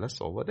to tell us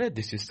over there.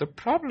 This is the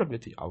problem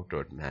with the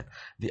outward man.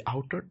 The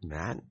outward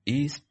man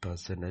is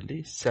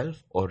personally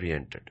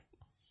self-oriented.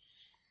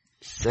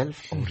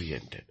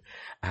 Self-oriented.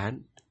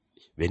 And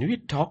when we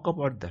talk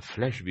about the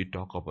flesh, we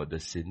talk about the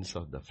sins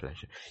of the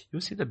flesh.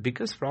 You see, the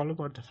biggest problem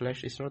of the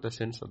flesh is not the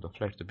sins of the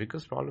flesh. The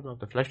biggest problem of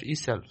the flesh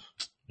is self.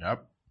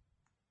 Yep.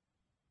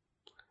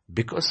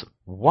 Because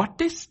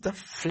what is the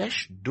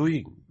flesh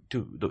doing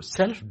to the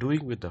self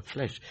doing with the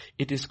flesh?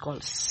 It is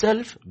called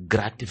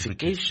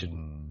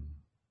self-gratification.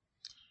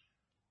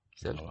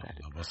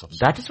 Self-gratification.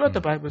 That is what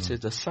the Bible says.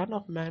 The Son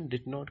of Man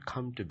did not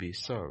come to be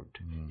served.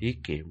 He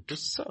came to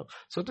serve.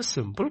 So the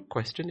simple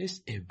question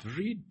is,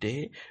 every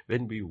day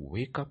when we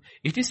wake up,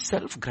 it is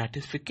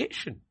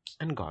self-gratification.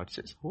 And God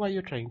says, who are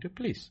you trying to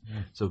please?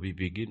 So we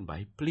begin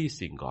by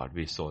pleasing God.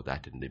 We saw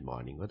that in the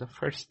morning. Well, the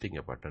first thing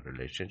about a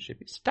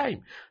relationship is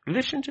time.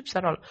 Relationships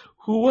are all,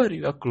 whoever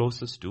you are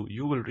closest to,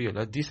 you will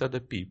realize these are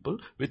the people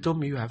with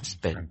whom you have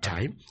spent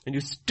time, and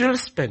you still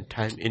spend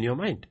time in your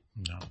mind.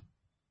 No.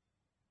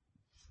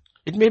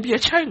 It may be a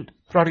child.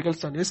 Prodigal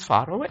son is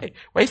far away.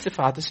 Why is the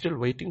father still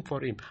waiting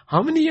for him?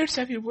 How many years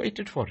have you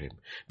waited for him?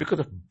 Because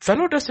the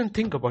fellow doesn't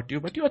think about you,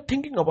 but you are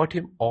thinking about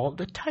him all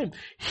the time.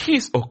 He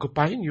is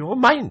occupying your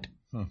mind.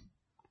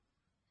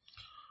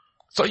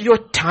 So your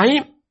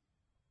time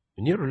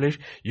in your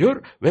relation,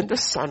 when the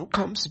son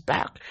comes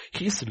back,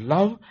 his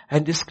love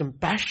and his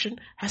compassion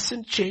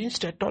hasn't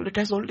changed at all. It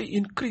has only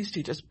increased.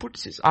 He just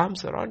puts his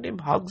arms around him,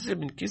 hugs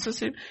him and kisses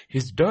him.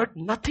 His dirt,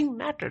 nothing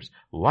matters.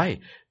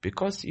 Why?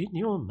 Because in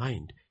your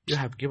mind, you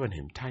have given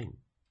him time.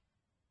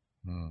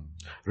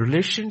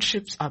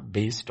 Relationships are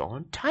based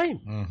on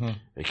time.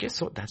 Okay,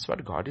 so that's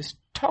what God is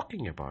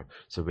talking about.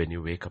 So when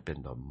you wake up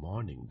in the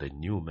morning, the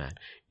new man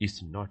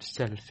is not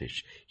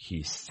selfish. He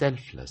is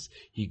selfless.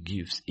 He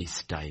gives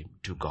his time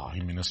to God.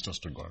 He ministers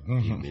to God.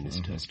 He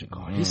ministers to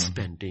God. He's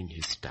spending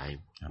his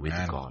time with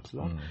God.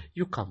 Lord,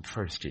 you come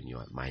first in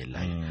my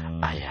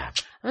life. I am.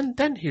 And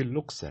then he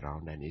looks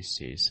around and he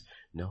says,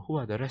 now who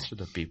are the rest of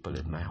the people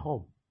in my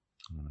home?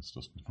 Yes.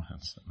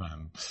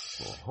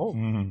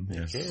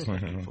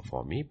 Okay.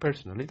 For me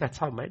personally, that's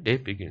how my day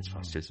begins.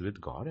 First is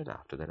with God, and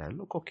after that I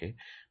look, okay,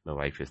 my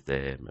wife is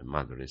there, my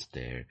mother is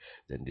there,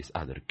 then this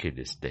other kid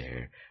is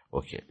there.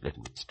 Okay, let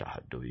me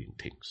start doing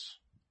things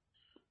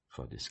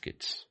for these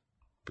kids.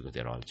 Because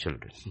they're all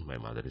children. My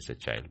mother is a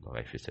child, my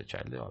wife is a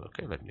child. They're all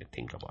okay, let me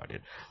think about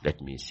it.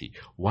 Let me see.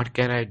 What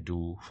can I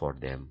do for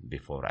them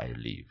before I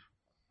leave?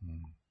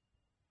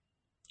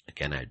 What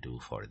can I do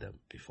for them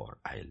before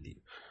I leave?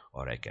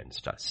 Or I can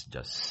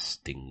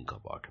just think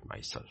about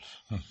myself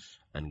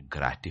and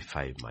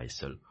gratify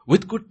myself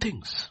with good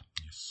things.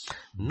 Yes.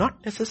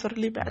 Not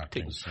necessarily bad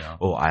things. Yeah.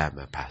 Oh, I am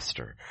a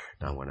pastor.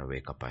 Now when I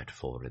wake up at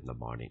 4 in the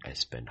morning, I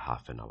spend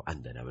half an hour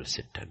and then I will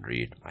sit and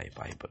read my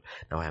Bible.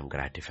 Now I am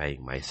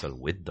gratifying myself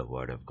with the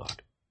word of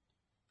God.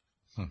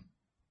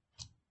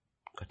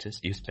 God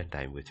says, you spend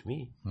time with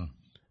me.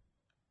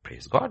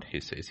 Praise God. He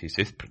says,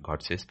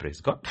 God says,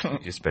 praise God.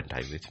 You spend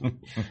time with me.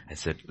 I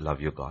said, love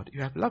you, God.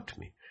 You have loved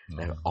me.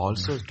 I have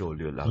also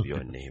told you, love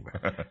your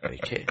neighbor.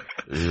 Okay?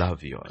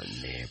 Love your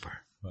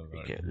neighbor.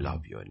 Okay?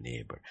 Love your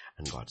neighbor.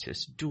 And God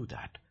says, do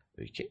that.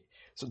 Okay?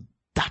 So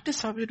that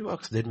is how it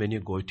works. Then when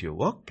you go to your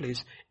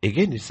workplace,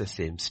 again it's the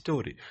same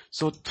story.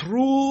 So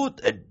through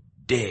the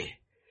day,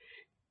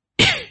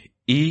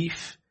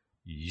 if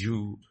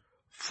you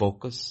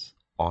focus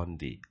on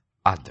the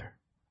other,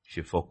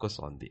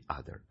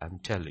 I'm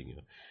telling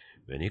you,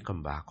 when you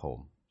come back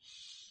home,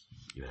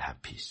 you will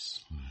have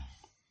peace.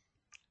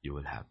 You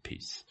will have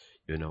peace.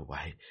 You know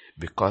why?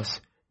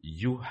 Because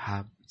you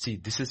have, see,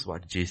 this is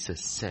what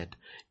Jesus said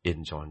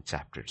in John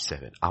chapter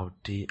 7.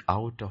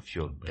 Out of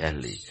your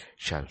belly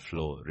shall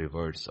flow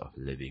rivers of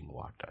living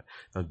water.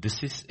 Now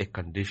this is a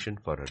condition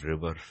for a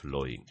river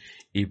flowing.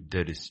 If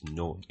there is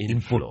no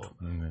inflow,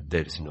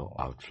 there is no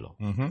outflow.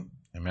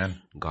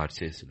 Amen. God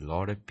says a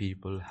lot of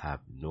people have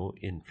no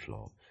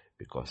inflow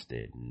because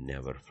they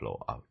never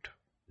flow out.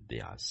 They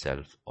are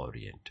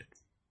self-oriented.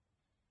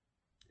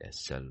 They're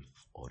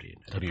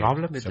self-oriented. The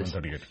problem with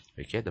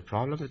the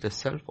problem with the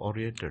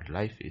self-oriented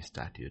life is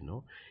that,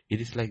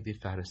 it is like the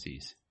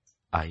Pharisees.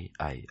 I.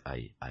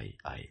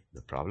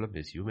 The problem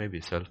is you may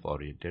be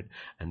self-oriented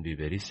and be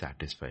very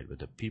satisfied, but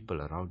the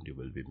people around you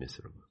will be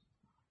miserable.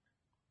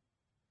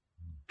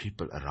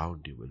 People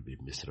around you will be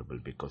miserable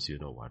because you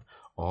know what?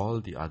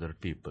 All the other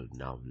people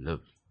now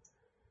live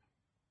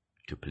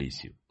to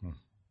please you.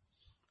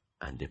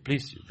 And they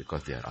please you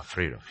because they are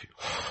afraid of you.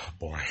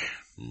 Boy.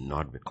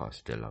 Not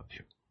because they love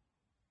you.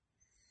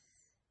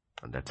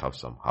 And that's how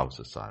some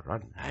houses are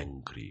run.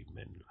 Angry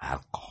men,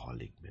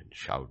 alcoholic men,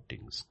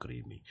 shouting,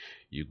 screaming.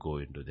 You go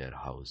into their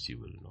house, you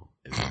will know.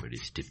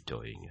 Everybody's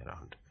tiptoeing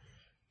around.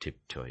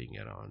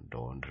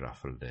 Don't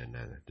ruffle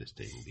this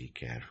thing. Be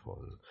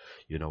careful.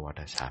 You know what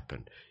has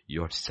happened?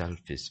 Yourself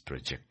is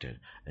projected,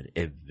 and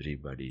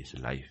everybody's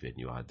life when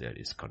you are there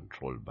is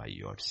controlled by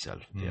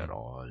yourself. They are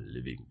all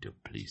living to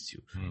please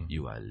you.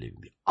 You are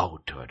living the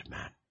outward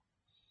man.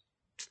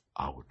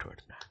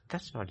 Outward man.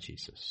 That's not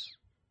Jesus.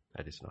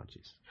 That is not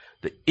Jesus.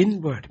 The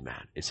inward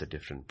man is a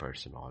different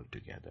person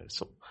altogether.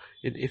 So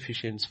in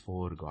Ephesians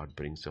 4, God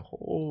brings a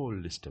whole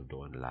list of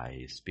don't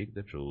lie, speak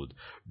the truth,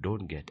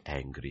 don't get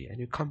angry. And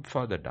you come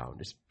further down.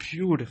 It's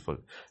beautiful.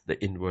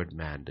 The inward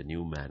man, the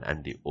new man,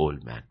 and the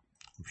old man.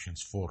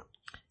 Ephesians 4.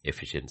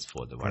 Ephesians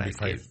 4, the one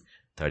 25. I gave.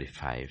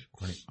 35.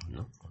 20.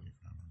 No?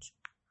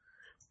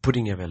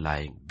 Putting away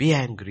lying. Be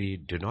angry.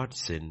 Do not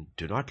sin.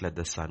 Do not let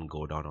the sun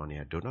go down on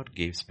you. Do not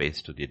give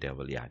space to the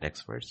devil. Yeah,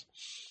 next verse.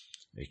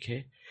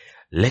 Okay.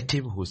 Let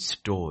him who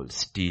stole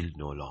steal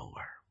no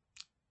longer,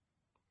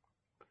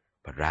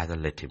 but rather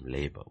let him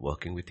labor,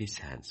 working with his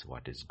hands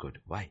what is good.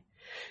 Why?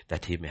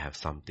 That he may have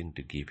something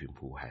to give him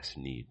who has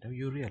need. Now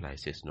you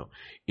realize this, no?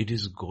 It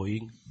is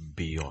going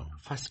beyond.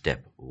 First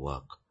step,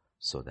 work,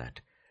 so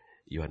that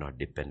you are not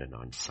dependent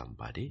on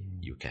somebody.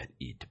 You can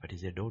eat. But he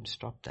said, don't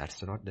stop.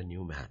 That's not the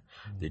new man.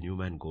 The new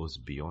man goes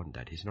beyond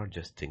that. He's not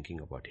just thinking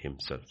about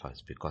himself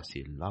first, because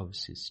he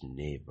loves his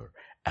neighbor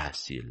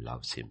as he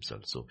loves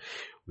himself. So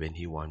when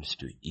he wants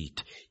to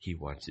eat, he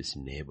wants his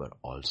neighbor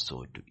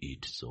also to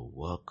eat. So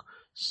work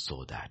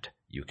so that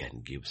you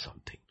can give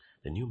something.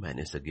 The new man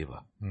is a giver.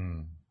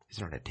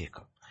 He's not a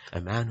taker. A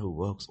man who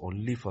works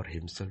only for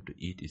himself to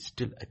eat is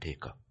still a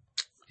taker.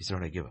 He's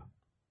not a giver.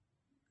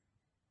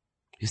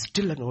 He's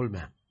still an old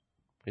man.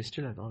 He's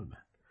still an old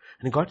man.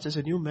 And God says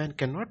a new man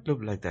cannot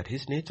live like that.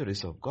 His nature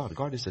is of God.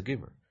 God is a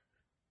giver.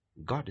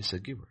 God is a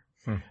giver.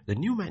 The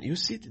new man, you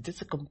see,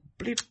 there's a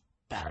complete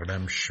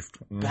Paradigm shift.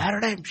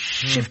 Paradigm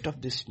shift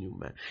of this new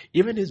man.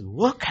 Even his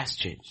work has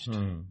changed.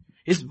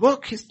 His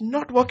work, he's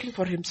not working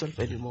for himself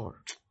anymore.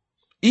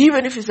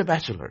 Even if he's a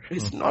bachelor,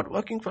 he's not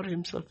working for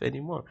himself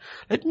anymore.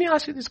 Let me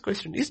ask you this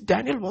question. Is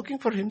Daniel working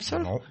for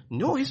himself?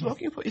 No, he's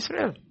working for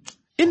Israel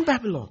in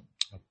Babylon.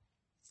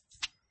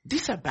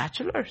 These are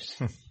bachelors.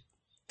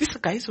 These are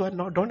guys who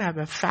don't have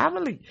a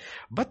family,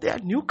 but they are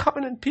new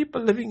covenant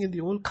people living in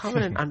the old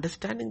covenant,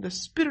 understanding the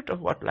spirit of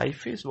what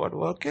life is, what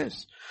work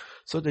is.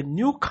 So the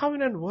new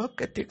covenant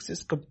work ethics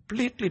is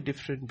completely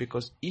different,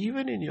 because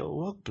even in your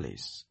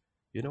workplace,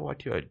 you know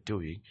what you are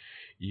doing?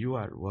 You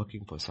are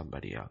working for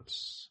somebody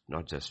else,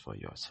 not just for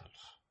yourself.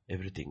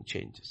 Everything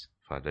changes.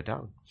 Further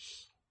down.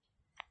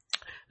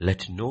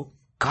 Let no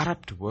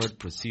corrupt word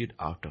proceed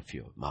out of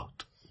your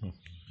mouth.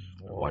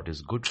 What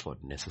is good for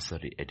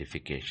necessary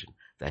edification,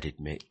 that it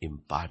may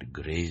impart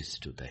grace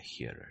to the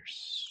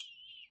hearers.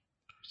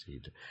 See,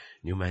 the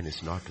new man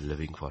is not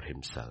living for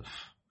himself.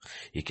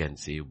 He can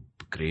say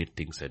great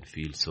things and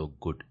feel so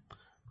good.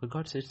 But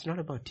God says it's not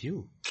about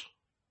you.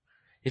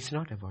 It's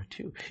not about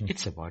you.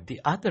 It's about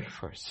the other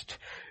first.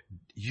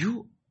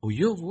 Your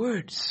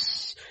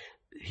words.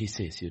 He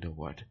says, you know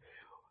what?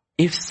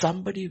 If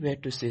somebody were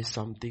to say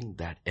something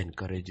that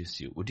encourages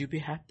you, would you be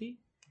happy?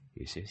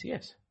 He says,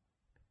 yes.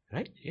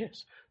 Right?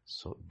 Yes.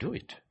 So do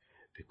it.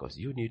 Because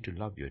you need to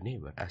love your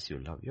neighbor as you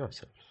love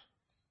yourself.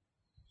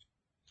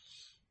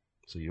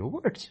 So your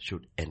words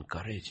should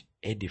encourage,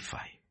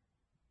 edify.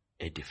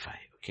 Edify.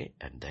 Okay?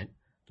 And then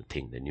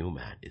the new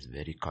man is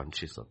very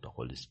conscious of the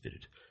Holy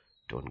Spirit.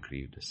 Don't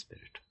grieve the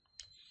Spirit.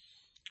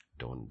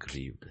 Don't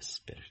grieve the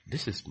Spirit.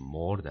 This is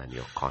more than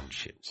your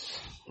conscience.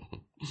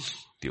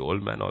 The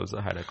old man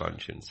also had a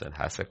conscience and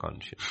has a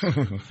conscience.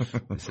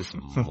 This is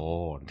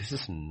more. This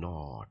is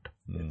not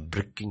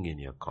pricking in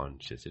your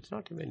conscience. It's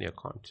not even your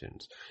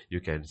conscience. You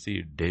can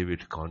see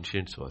David's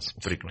conscience was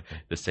pricked.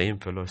 The same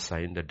fellow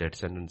signed the death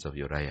sentence of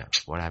Uriah.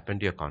 What happened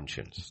to your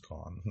conscience? It's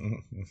gone.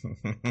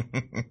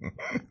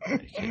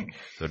 Okay.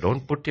 So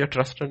don't put your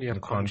trust on your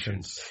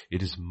conscience.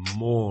 It is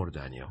more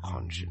than your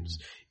conscience.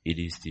 It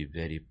is the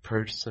very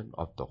person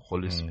of the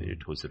Holy Spirit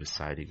who's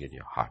residing in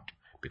your heart,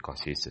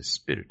 because he is a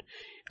spirit,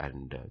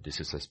 and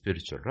this is a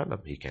spiritual realm.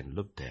 He can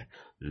look there,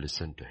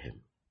 listen to him.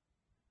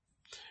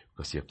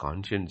 Because your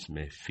conscience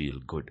may feel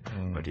good,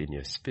 but in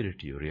your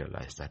spirit you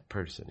realize that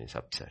person is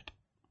upset.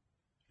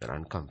 They're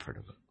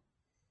uncomfortable.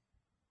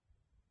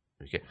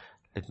 Okay,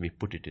 let me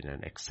put it in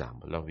an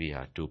example. Now we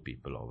are two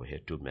people over here,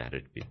 two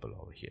married people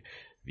over here.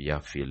 We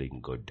are feeling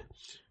good.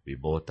 We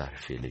both are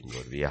feeling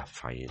good. We are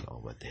fine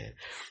over there.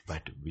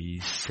 But we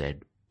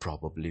said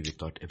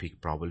we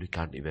probably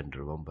can't even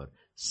remember,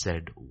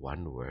 said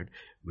one word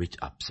which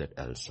upset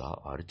Elsa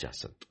or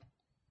Jacinth.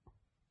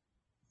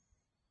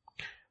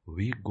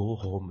 We go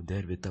home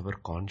there with our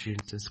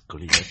consciences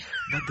clear,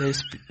 but there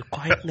is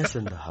quietness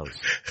in the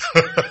house.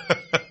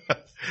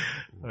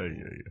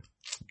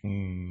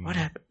 What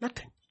happened?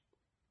 Nothing.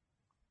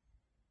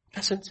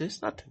 Essence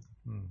is nothing.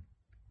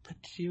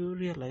 But you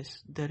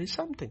realize there is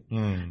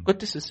something. But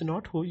this is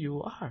not who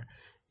you are.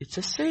 It's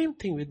the same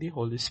thing with the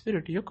Holy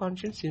Spirit. Your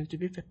conscience seems to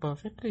be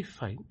perfectly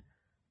fine,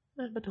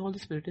 but the Holy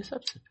Spirit is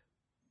upset.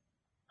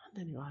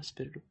 And then you ask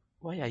Spirit,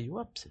 why are you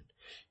upset?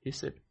 He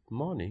said,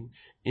 morning,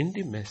 in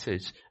the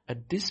message,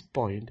 at this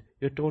point,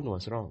 your tone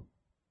was wrong.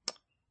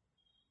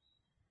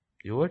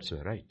 Your words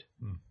were right.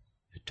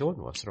 Your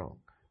tone was wrong.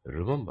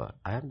 Remember,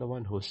 I am the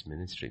one who's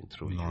ministering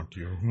through Not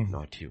you.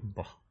 Not you.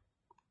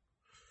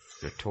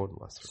 Your tone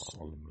was wrong.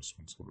 Solemn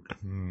responsibility.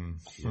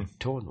 Your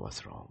tone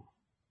was wrong.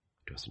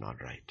 It was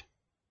not right.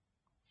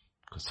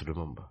 Because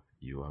remember,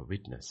 you are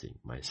witnessing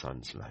my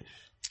son's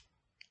life,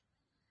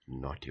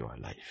 not your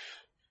life.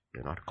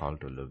 You're not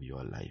called to live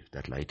your life.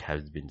 That light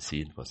has been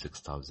seen for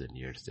 6,000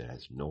 years. There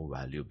has no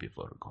value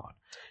before God.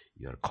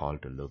 You are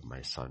called to live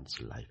my son's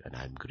life, and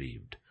I'm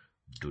grieved.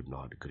 Do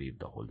not grieve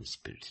the Holy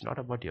Spirit. It's not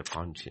about your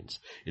conscience.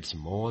 It's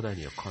more than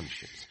your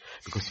conscience.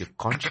 Because your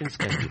conscience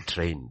can be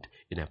trained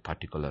in a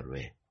particular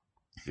way.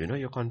 You know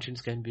your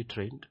conscience can be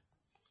trained?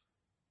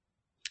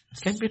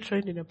 It can be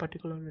trained in a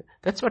particular way.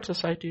 That's what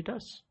society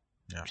does.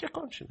 Yeah. It's your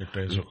conscience. It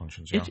trains your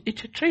conscience, yeah.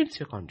 It trains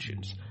your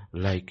conscience.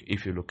 Like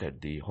if you look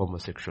at the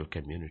homosexual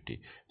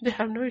community, they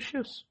have no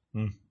issues.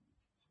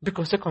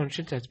 Because the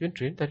conscience has been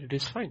trained that it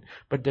is fine.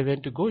 But they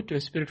went to go to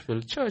a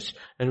spirit-filled church,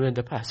 and when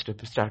the pastor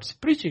starts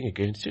preaching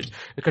against it,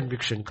 the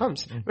conviction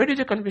comes. Where did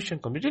the conviction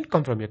come? It didn't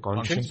come from your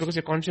conscience because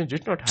your conscience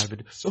did not have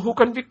it. So who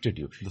convicted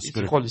you? It's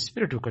the Holy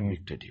Spirit who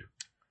convicted you.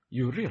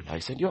 You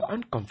realize and you're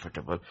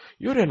uncomfortable.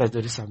 You realize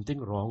there is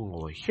something wrong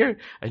over here,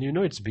 and you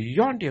know it's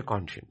beyond your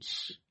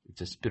conscience. It's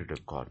the Spirit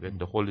of God. When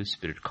the Holy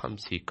Spirit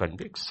comes, He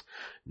convicts.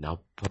 Now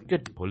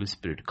forget the Holy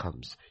Spirit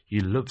comes. He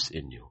lives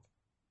in you.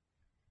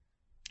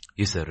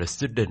 He's a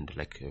resident,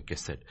 like I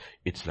said.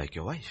 It's like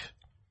your wife.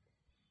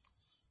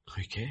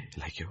 Okay,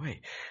 like your wife.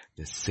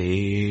 The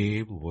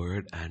same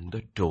word and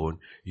the tone,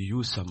 you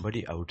use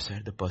somebody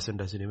outside, the person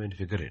doesn't even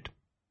figure it.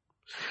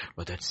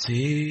 But that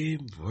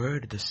same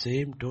word, the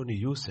same tone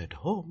you use at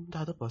home, the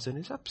other person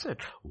is upset.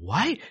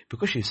 Why?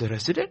 Because she's a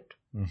resident.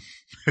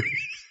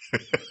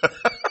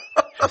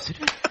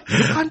 Resident.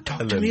 You can't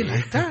talk to me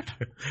like that.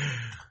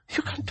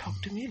 You can't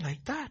talk to me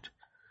like that.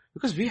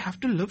 Because we have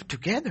to live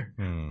together.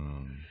 We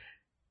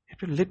have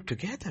to live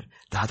together.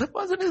 The other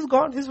person is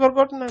gone. He's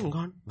forgotten I'm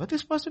gone. But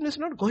this person is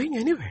not going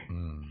anywhere.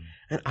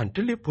 And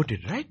until you put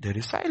it right, there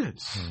is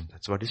silence.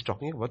 That's what he's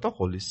talking about, the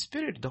Holy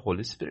Spirit. The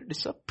Holy Spirit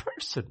is a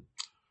person.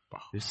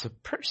 It's a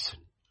person.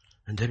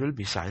 And there will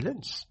be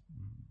silence.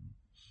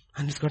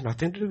 And it's got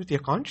nothing to do with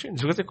your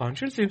conscience, because the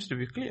conscience seems to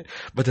be clear.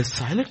 But the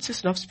silence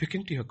is now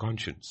speaking to your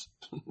conscience.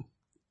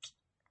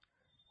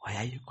 Why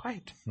are you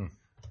quiet?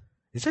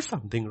 Is there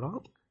something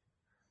wrong?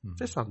 Is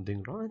there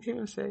something wrong? And he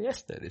will say,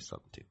 yes, there is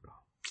something wrong.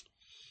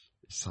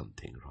 There's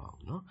something wrong,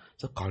 no?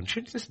 So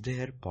conscience is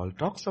there. Paul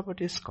talks about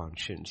his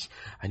conscience.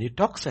 And he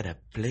talks at a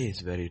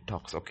place where he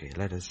talks, okay,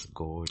 let us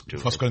go to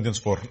 1 Corinthians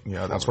 4.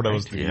 Yeah, that's what I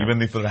was thinking. Yeah.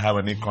 Even if I have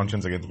any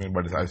conscience against me,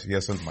 but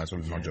yes,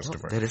 myself is not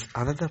justified. There is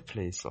another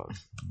place also.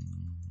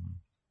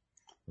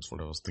 That's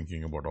what I was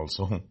thinking about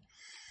also.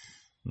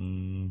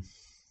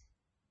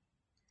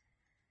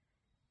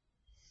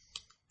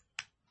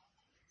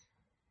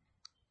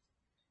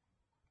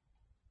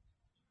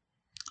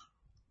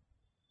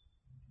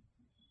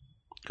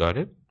 Got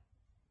it?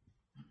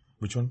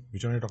 Which one?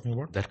 Which one are you talking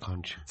about? That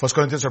conscience. 1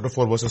 Corinthians chapter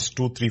 4 verses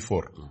 2, 3,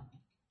 4.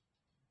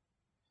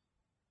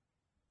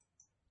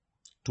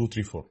 2,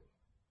 3, 4.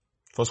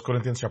 1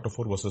 Corinthians chapter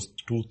 4 verses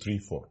 2, 3,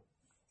 4.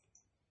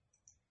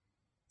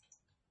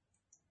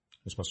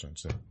 Yes, Pastor,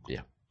 it's there.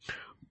 Yeah.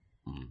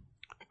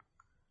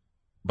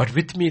 But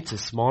with me it's a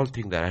small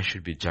thing that I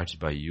should be judged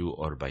by you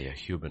or by a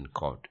human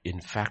court.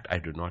 In fact, I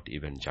do not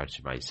even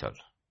judge myself.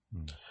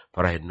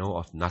 For I know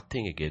of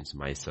nothing against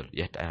myself,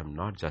 yet I am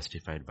not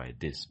justified by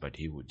this, but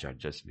he who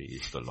judges me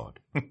is the Lord.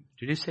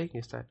 Did he say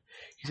is that?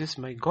 He says,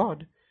 my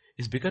God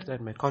is bigger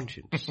than my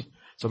conscience.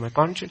 So my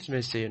conscience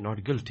may say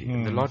not guilty,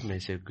 and the Lord may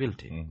say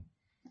guilty.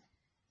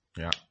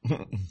 Yeah.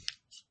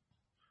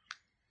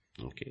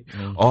 Okay.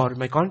 Or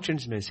my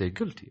conscience may say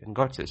guilty, and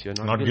God says you're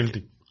not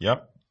guilty. Yeah.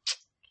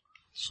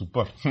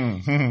 Super.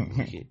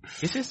 Okay.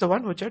 He says the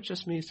one who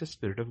judges me is the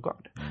Spirit of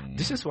God.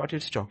 This is what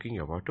it's talking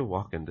about, to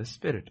walk in the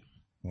Spirit.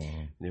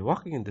 You're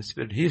walking in the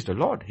Spirit. He is the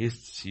Lord.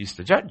 He's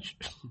the judge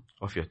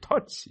of your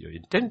thoughts, your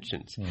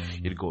intentions.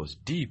 It goes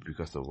deep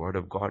because the Word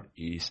of God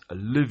is a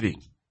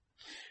living.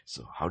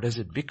 So how does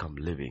it become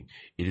living?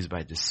 It is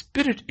by the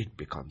Spirit it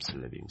becomes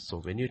living. So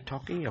when you're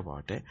talking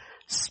about a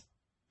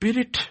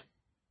Spirit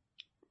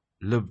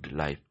lived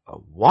life,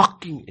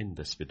 walking in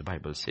the Spirit, the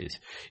Bible says,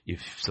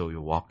 if so you're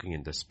walking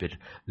in the Spirit,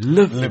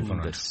 live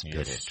in the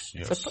Spirit. Yes.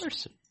 It's a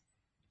person.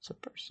 It's a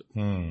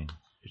person.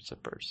 It's a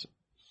person.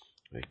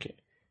 Okay.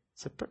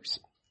 It's a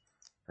person.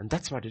 And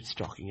that's what it's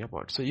talking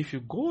about. So if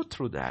you go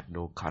through that,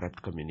 no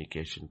corrupt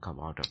communication come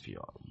out of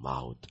your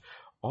mouth.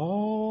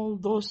 All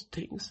those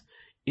things,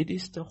 it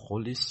is the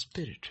Holy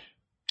Spirit.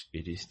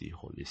 It is the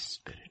Holy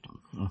Spirit.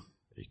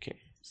 Okay.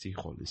 See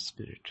Holy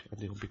Spirit.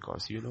 And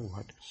because you know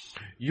what?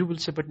 You will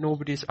say, but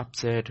nobody is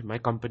upset. My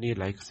company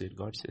likes it.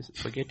 God says,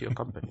 forget your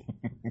company.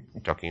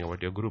 Talking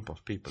about your group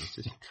of people.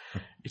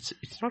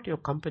 It's not your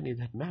company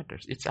that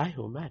matters. It's I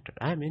who matter.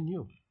 I am in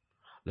you.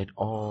 Let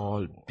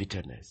all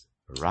bitterness,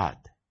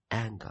 wrath,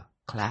 anger,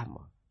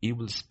 clamor,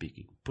 evil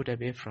speaking put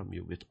away from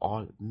you with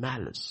all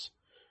malice.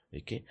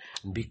 Okay?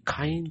 And be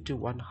kind to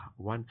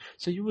one.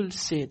 So you will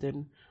say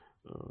then,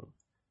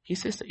 he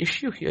says the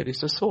issue here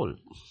is the soul.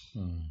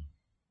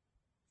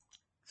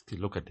 Still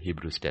look at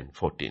Hebrews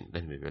 10:14,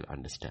 then we will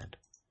understand.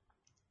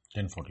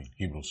 10:14,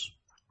 Hebrews.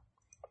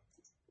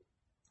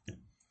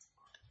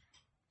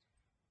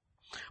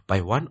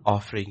 By one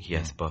offering he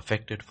has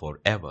perfected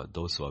forever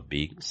those who are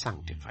being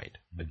sanctified.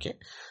 Okay?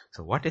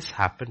 So what has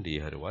happened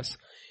here was,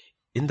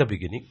 in the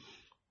beginning,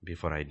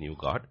 before I knew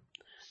God,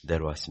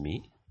 there was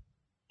me,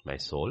 my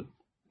soul,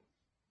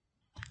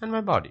 and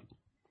my body.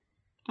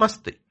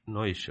 Masti,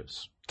 no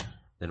issues.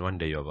 Then one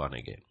day you are born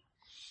again.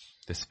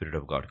 The Spirit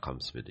of God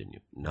comes within you.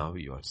 Now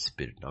you are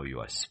spirit. Now you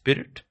are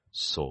spirit,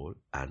 soul,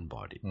 and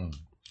body.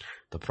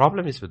 The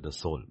problem is with the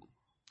soul.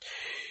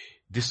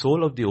 The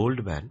soul of the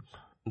old man,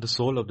 the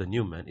soul of the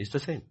new man is the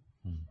same.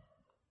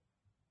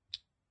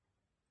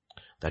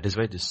 That is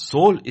why the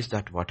soul is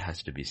that what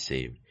has to be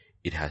saved.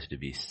 It has to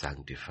be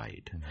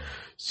sanctified.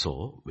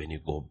 So when you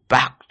go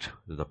back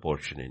to the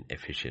portion in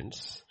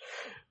Ephesians,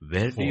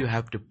 where do you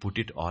have to put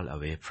it all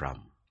away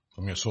from?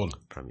 From your soul.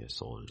 From your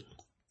soul.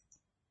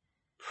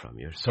 From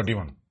your soul.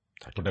 31.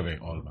 Put away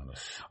all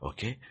malice.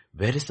 Okay.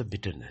 Where is the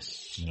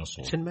bitterness? In your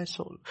soul. It's in my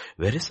soul.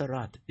 Where is the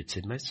wrath? It's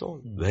in my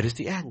soul. Where is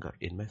the anger?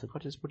 In my soul.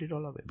 God just put it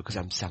all away because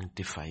I'm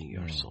sanctifying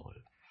your soul.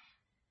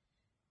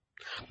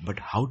 But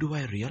how do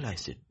I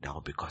realize it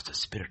now? Because the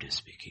Spirit is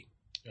speaking.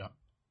 Yeah.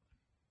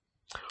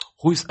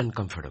 Who is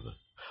uncomfortable?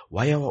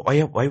 Why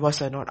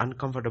was I not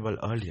uncomfortable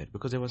earlier?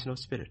 Because there was no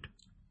Spirit.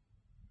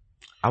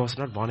 I was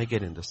not born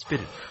again in the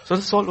Spirit. So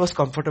the soul was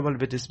comfortable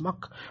with his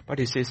muck. But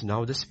he says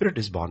now the Spirit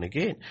is born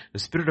again. The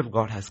Spirit of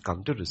God has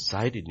come to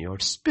reside in your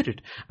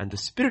spirit. And the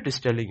Spirit is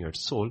telling your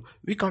soul,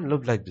 we can't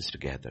live like this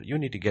together. You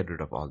need to get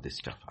rid of all this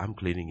stuff. I'm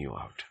cleaning you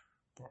out.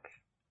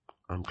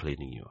 I'm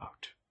cleaning you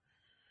out.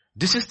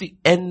 This is the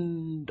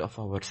end of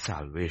our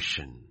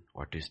salvation.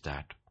 What is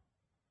that?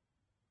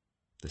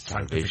 The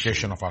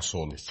sanctification of our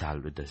soul.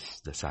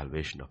 The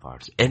salvation of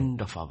ours.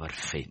 End of our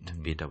faith,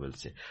 Peter will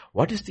say.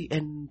 What is the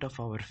end of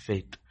our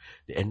faith?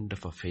 The end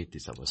of our faith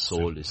is our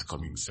soul is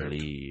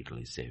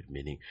completely saved.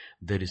 Meaning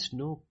there is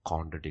no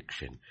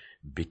contradiction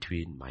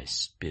between my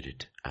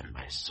spirit and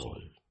my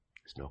soul.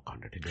 There's no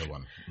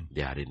contradiction.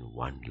 They are in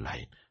one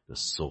line. The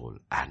soul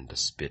and the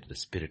spirit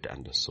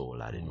and the soul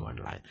are in one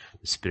line.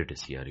 The spirit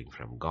is hearing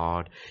from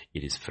God.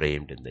 It is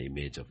framed in the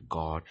image of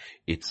God.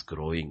 It's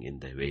growing in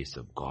the ways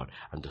of God.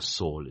 And the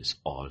soul is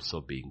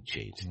also being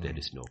changed. There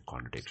is no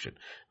contradiction.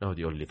 Now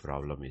the only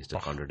problem is the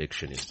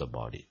contradiction is the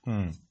body.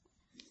 And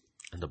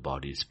the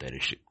body is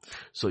perishing.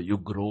 So you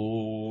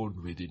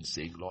groan within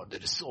saying, Lord,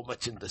 there is so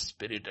much in the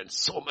spirit and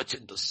so much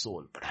in the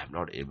soul, but I am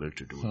not able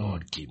to do.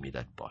 Lord, give me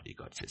that body.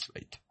 God says,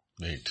 wait.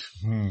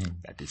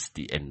 That is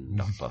the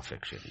end of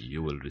perfection.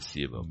 You will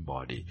receive a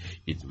body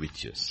in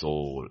which your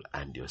soul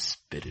and your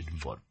spirit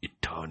for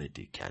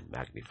eternity can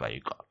magnify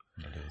God.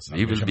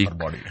 We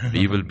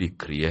will be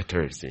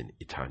creators in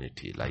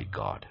eternity like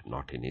God,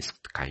 not in his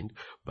kind,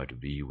 but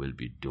we will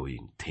be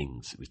doing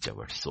things which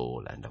our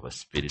soul and our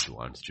spirit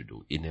wants to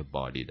do in a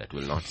body that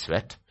will not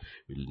sweat,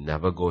 will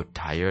never go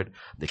tired.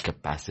 The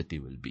capacity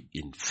will be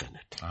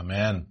infinite.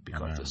 Amen.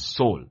 Because the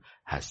soul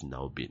has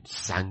now been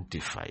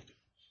sanctified.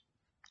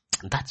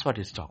 That's what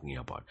he's talking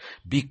about.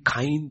 Be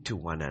kind to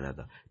one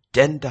another,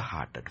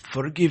 tender-hearted,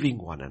 forgiving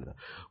one another.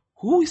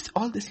 Who is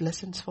all these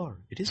lessons for?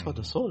 It is for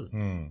the soul.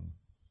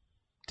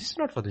 This is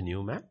not for the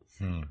new man.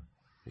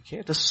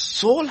 Okay, the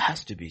soul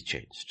has to be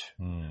changed.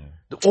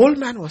 The old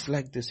man was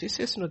like this. He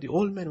says, no, the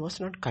old man was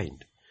not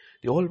kind.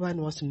 The old man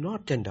was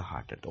not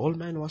tender-hearted. The old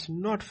man was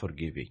not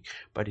forgiving.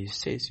 But he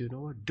says, you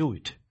know what, do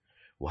it.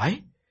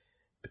 Why?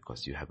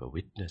 Because you have a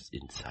witness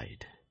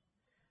inside.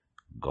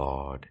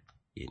 God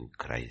in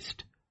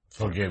Christ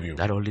forgave you.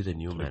 That only the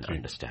new man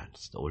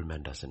understands. The old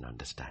man doesn't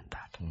understand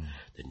that.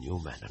 The new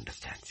man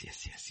understands.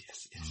 Yes.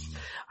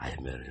 I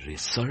am a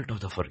result of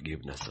the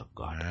forgiveness of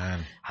God.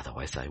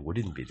 Otherwise I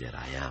wouldn't be there.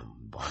 I am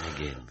born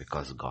again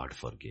because God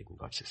forgave me.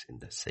 God says in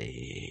the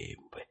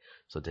same way.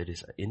 So there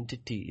is an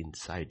entity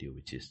inside you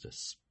which is the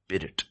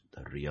spirit,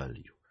 the real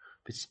you,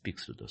 which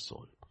speaks to the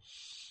soul.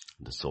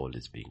 The soul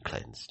is being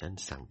cleansed and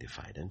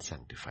sanctified and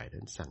sanctified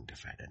and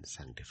sanctified and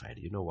sanctified.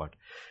 You know what?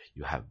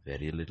 You have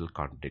very little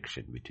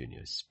contradiction between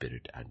your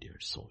spirit and your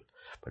soul.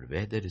 But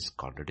where there is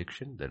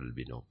contradiction, there will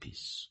be no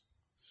peace.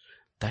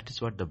 That is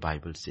what the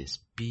Bible says.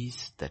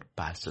 Peace that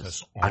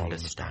passes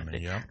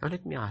understanding. Now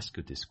let me ask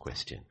you this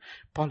question.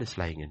 Paul is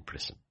lying in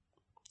prison.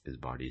 His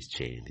body is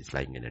chained. He's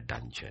lying in a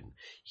dungeon.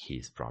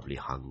 He's probably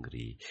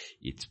hungry.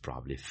 It's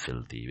probably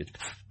filthy with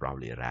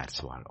probably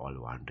rats all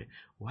wandering.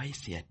 Why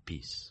is he at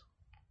peace?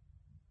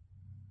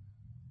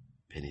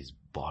 When his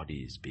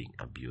body is being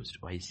abused.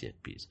 Why is he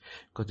at peace?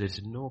 Because there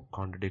is no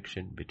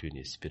contradiction between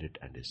his spirit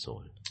and his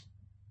soul.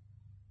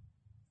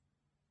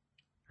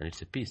 And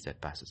it's a peace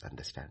that passes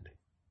understanding.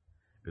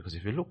 Because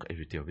if you look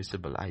with your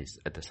visible eyes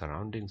at the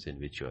surroundings in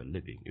which you are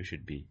living, you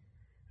should be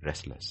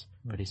restless.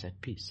 But he's at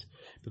peace.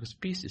 Because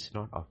peace is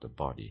not of the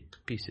body.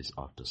 Peace is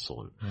of the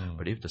soul.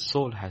 But if the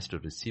soul has to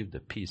receive the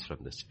peace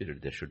from the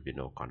spirit, there should be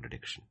no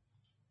contradiction.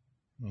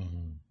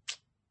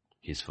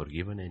 He's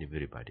forgiven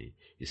everybody.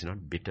 He's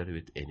not bitter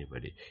with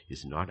anybody.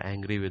 He's not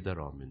angry with the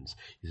Romans.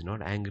 He's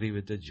not angry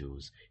with the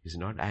Jews. He's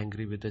not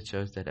angry with the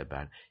church that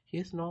abandoned. He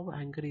is no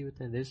angry with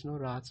them. There's no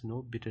wrath,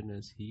 no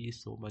bitterness. He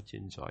is so much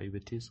in joy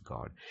with his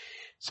God.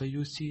 So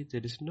you see,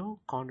 there is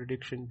no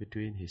contradiction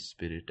between his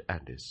spirit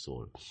and his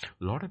soul.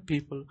 A lot of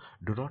people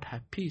do not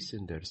have peace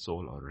in their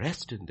soul or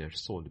rest in their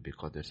soul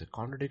because there's a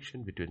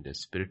contradiction between the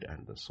spirit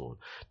and the soul.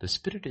 The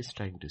spirit is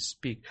trying to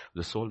speak.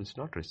 The soul is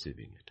not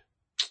receiving it.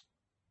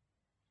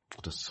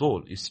 The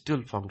soul is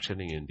still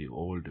functioning in the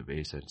old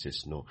ways and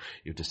says, no,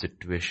 if the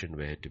situation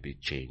were to be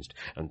changed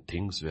and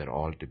things were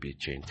all to be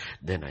changed,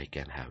 then I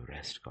can have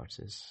rest. God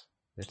says,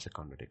 that's a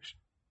contradiction.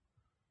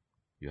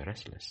 You are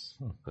restless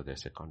because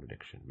there's a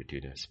contradiction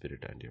between your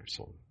spirit and your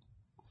soul.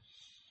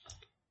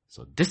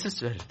 So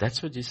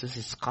that's where Jesus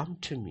says, come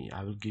to me.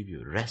 I will give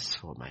you rest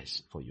for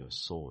your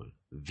soul.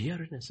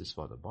 Weariness is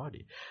for the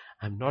body.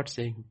 I'm not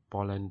saying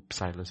Paul and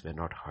Silas were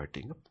not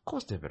hurting. Of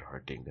course they were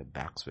hurting. Their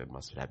backs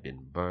must have been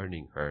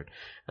burning hurt.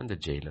 And the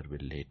jailer will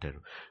later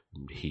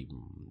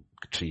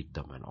treat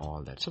them and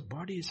all that. So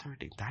body is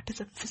hurting. That is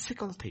a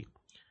physical thing.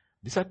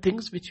 These are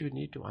things which you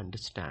need to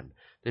understand.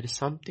 There is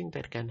something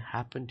that can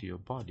happen to your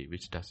body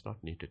which does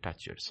not need to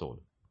touch your soul.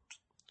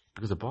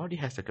 Because the body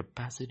has the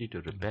capacity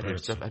to repair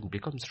itself and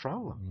become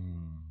stronger.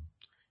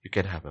 You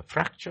can have a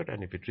fracture,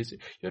 and if it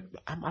receives,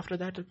 after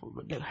that,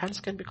 your hands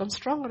can become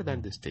stronger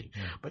than this thing.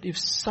 But if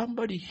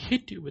somebody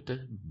hit you with a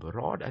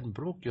rod and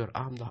broke your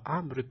arm, the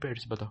arm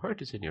repairs, but the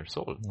hurt is in your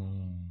soul.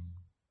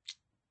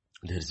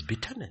 There is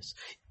bitterness.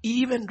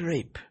 Even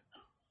rape,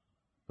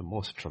 the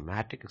most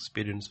traumatic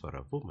experience for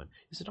a woman,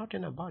 is not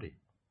in her body.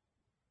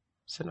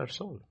 It's in her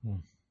soul.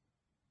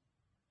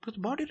 But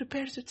the body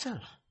repairs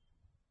itself.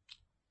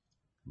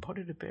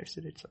 Body repairs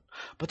it itself.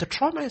 But the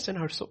trauma is in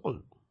her soul.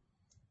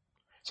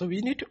 So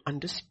we need to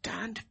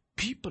understand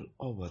people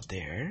over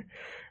there.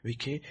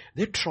 Okay,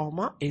 their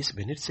trauma is,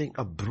 when it's saying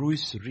a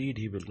bruised reed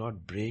he will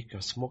not break,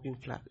 a smoking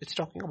flax, it's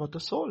talking about the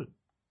soul.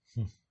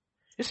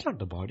 It's not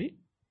the body.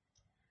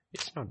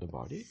 It's not the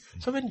body.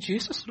 So when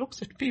Jesus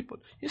looks at people,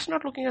 he's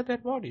not looking at their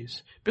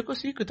bodies.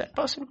 Because that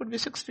person could be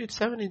 6 feet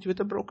 7 inches with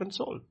a broken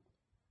soul.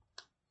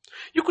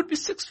 You could be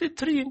 6 feet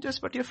 3 inches,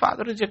 but your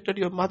father rejected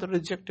you, your mother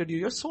rejected you,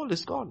 your soul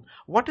is gone.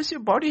 What does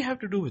your body have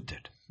to do with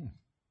it?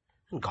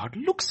 And God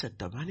looks at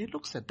them, and he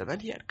looks at them,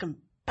 and he had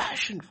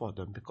compassion for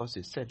them because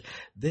he said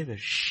they were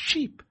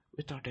sheep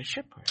without a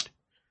shepherd.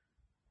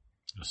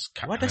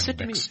 What does it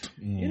mean?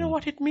 You know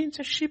what it means,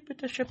 a sheep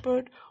with a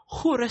shepherd?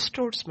 Who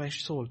restores my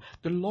soul?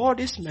 The Lord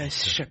is my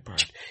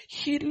shepherd.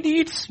 He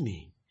leads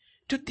me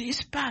to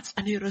these paths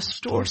and he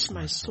restores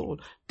my soul.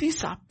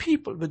 These are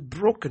people with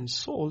broken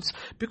souls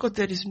because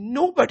there is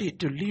nobody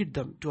to lead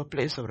them to a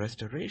place of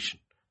restoration.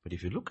 But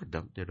if you look at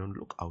them, they don't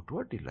look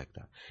outwardly like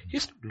that.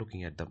 He's not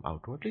looking at them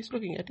outwardly, he's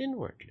looking at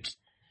inwardly.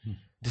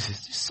 This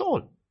is the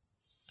soul.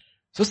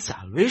 So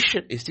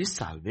salvation is the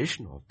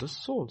salvation of the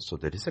soul. So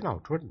there is an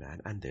outward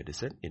man and there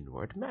is an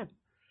inward man.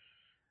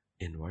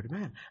 Inward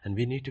man. And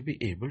we need to be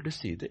able to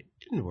see the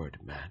inward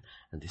man.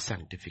 And the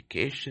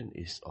sanctification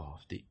is of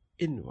the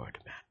inward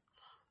man.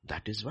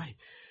 That is why.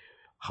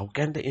 How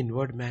can the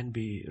inward man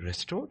be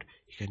restored?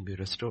 He can be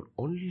restored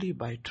only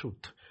by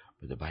truth.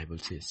 But the Bible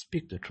says,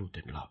 speak the truth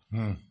in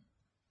love.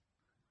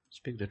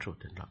 Speak the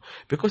truth in love.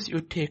 Because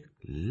you take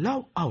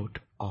love out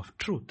of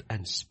truth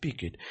and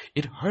speak it,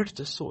 it hurts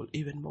the soul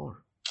even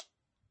more.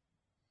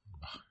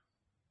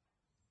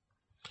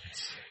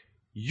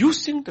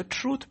 Using the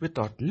truth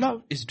without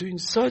love is doing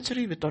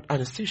surgery without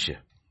anesthesia.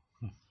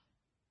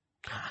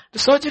 The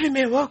surgery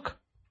may work.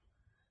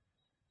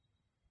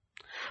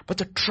 But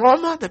the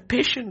trauma the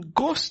patient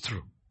goes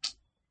through,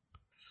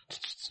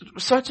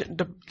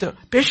 the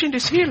patient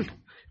is healed,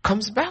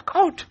 comes back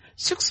out.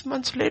 6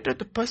 months later,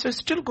 the person is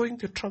still going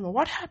through trauma.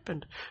 What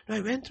happened?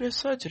 I went through a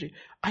surgery.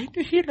 I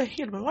healed,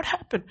 but what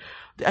happened?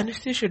 The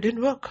anesthesia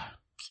didn't work.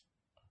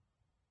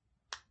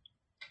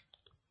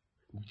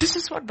 This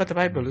is what the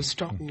Bible is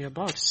talking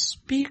about.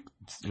 Speak,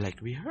 like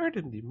we heard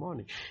in the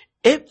morning.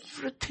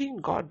 Everything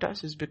God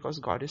does is because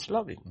God is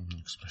loving.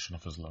 Expression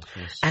of his love,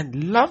 yes.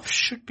 And love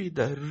should be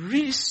the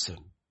reason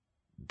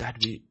that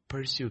we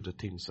pursue the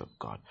things of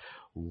God.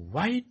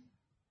 Why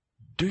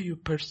do you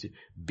pursue?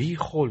 Be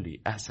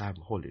holy as I am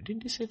holy.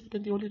 Didn't he say that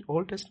in the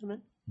Old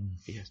Testament?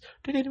 Yes.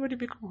 Did anybody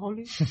become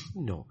holy?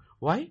 No.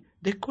 Why?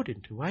 They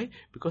couldn't. Why?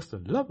 Because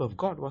the love of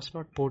God was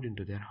not poured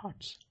into their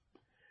hearts.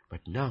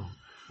 But now,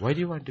 why do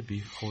you want to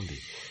be holy?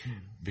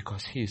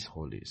 Because he is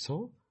holy.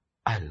 So,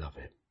 I love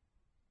him.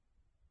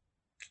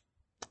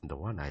 The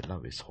one I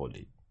love is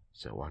holy.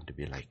 So I want to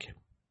be like him.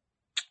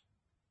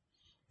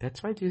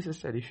 That's why Jesus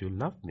said, if you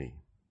love me,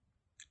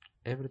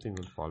 everything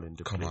will fall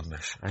into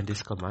place. And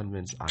his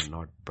commandments are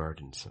not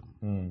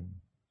burdensome.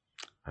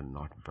 Are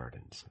not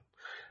burdensome.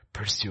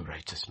 Pursue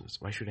righteousness.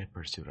 Why should I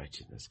pursue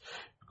righteousness?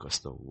 Because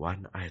the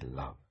one I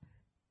love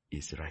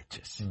is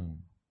righteous.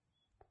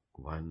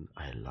 One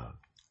I love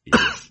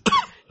is,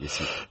 you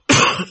see,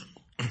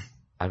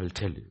 I will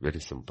tell you, very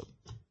simple.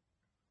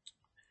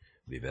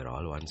 We were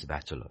all once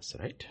bachelors,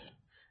 right?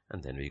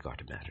 And then we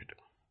got married.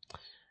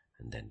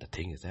 And then the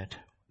thing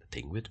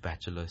with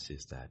bachelors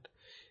is that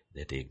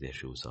they take their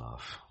shoes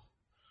off.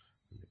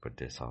 They put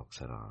their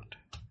socks around.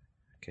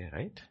 Okay,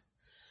 right?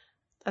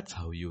 That's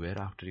how you were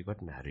after you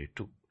got married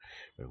too.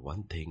 But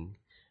one thing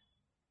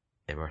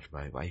about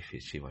my wife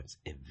is she wants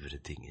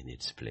everything in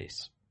its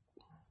place.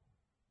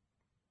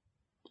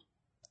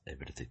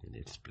 Everything in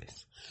its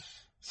place.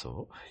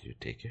 So, you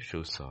take your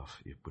shoes off,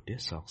 you put your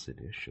socks in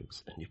your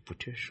shoes, and you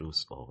put your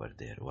shoes over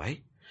there.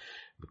 Why?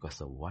 Because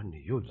the one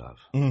you love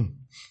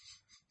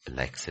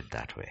likes it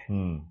that way.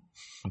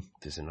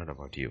 This is not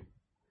about you.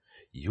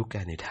 You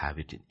can have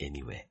it in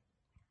any way.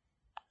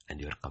 And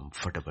you are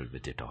comfortable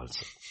with it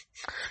also.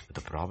 But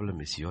the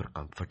problem is your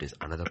comfort is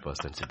another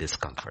person's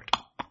discomfort.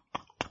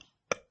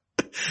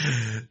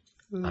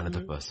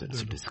 Another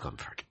person's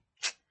discomfort.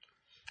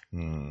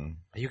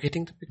 Are you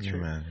getting the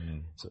picture?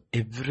 So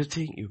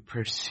everything you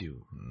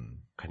pursue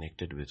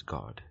connected with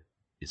God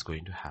is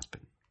going to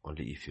happen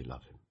only if you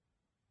love Him.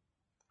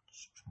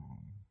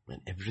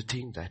 And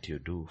everything that you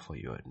do for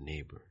your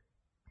neighbor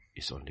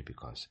is only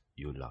because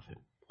you love him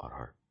or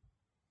her.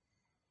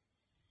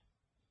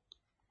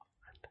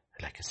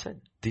 And like I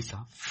said, these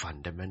are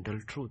fundamental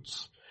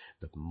truths.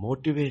 The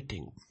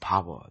motivating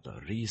power, the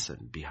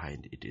reason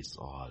behind it is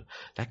all.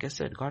 Like I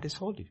said, God is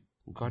holy.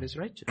 God is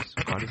righteous.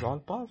 God is all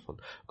powerful.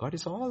 God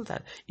is all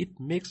that. It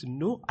makes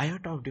no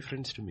iota of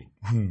difference to me.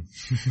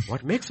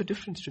 What makes a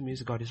difference to me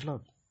is God is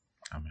love.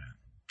 Amen.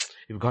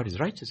 If God is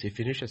righteous, He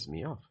finishes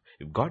me off.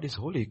 If God is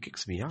holy, He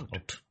kicks me out.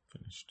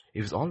 Finished.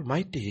 If He's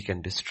almighty, He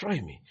can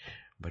destroy me.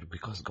 But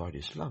because God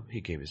is love,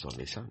 He gave His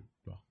only Son.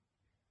 Wow.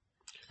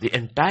 The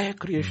entire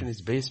creation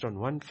is based on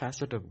one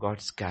facet of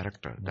God's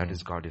character. That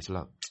is, God is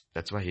love.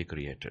 That's why He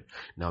created.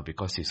 Now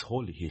because He's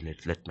holy, He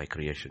let my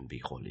creation be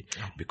holy.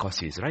 Because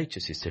He is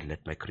righteous, He said,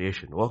 let my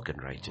creation work in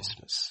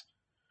righteousness.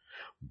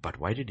 But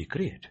why did He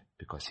create?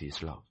 Because He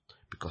is love.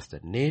 Because the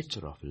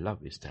nature of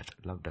love is that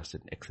love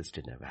doesn't exist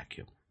in a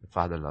vacuum. The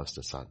Father loves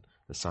the Son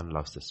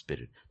loves the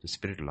Spirit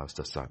loves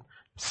the Son,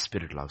 the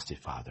Spirit loves the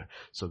Father.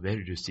 So where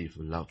do you see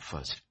love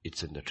first?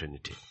 It's in the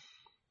Trinity.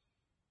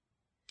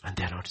 And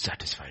they're not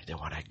satisfied. They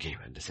want to give.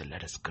 And they say,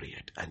 let us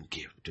create and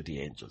give to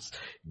the angels.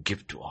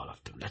 Give to all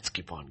of them. Let's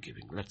keep on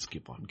giving. Let's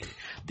keep on giving.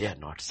 They are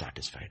not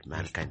satisfied.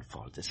 Mankind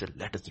falls. They say,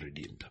 let us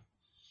redeem them.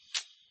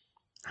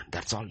 And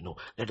that's all. No,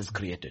 let us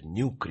create a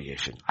new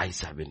creation.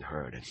 Eyes have been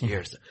heard and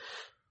ears.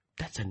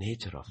 That's the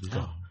nature of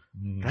love.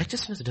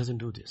 Righteousness doesn't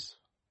do this.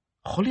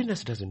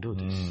 Holiness doesn't do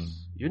this.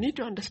 You need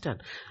to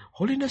understand.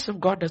 Holiness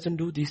of God doesn't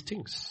do these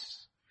things.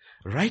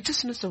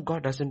 Righteousness of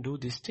God doesn't do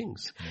these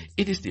things.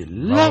 It is the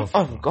love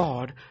of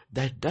God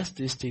that does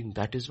this thing.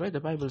 That is why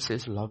the Bible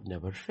says love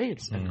never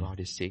fails. And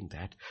God is saying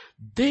that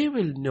they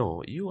will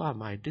know you are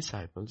my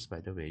disciples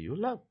by the way you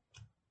love.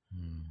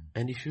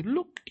 And if you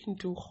look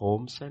into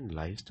homes and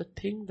lives, the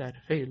thing that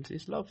fails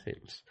is love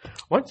fails.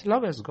 Once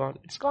love has gone,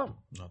 it's gone.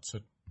 That's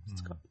it.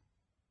 It's gone.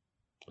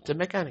 It's a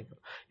mechanical.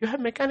 You have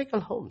mechanical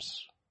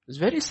homes. It's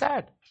very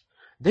sad.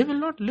 They will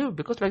not live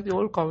because like the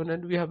old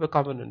covenant, we have a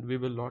covenant, we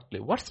will not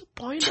live. What's the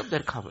point of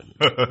their covenant?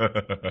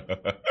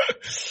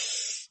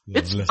 It's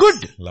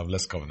good.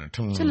 Loveless covenant.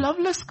 It's a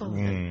loveless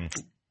covenant.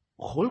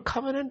 Whole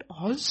covenant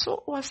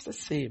also was the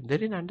same. They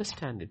didn't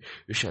understand it.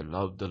 You shall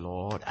love the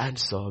Lord and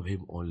serve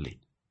Him only.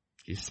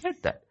 He said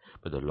that.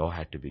 But the law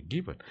had to be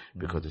given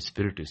because the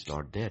Spirit is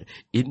not there.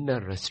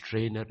 Inner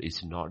restrainer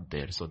is not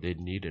there. So they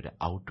needed an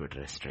outward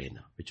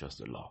restrainer, which was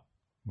the law.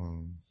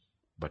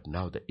 But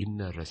now the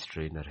inner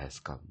restrainer has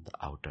come.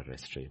 The outer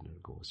restrainer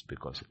goes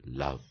because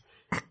love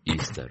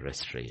is the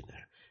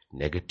restrainer.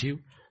 Negative,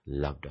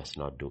 love does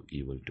not do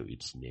evil to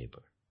its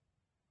neighbor.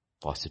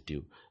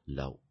 Positive,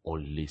 love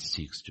only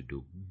seeks to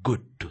do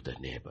good to the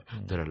neighbor.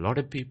 There are a lot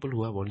of people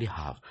who have only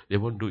half. They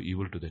won't do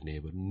evil to the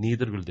neighbor.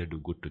 Neither will they do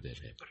good to their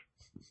neighbor.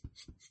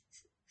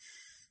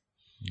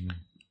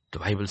 The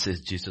Bible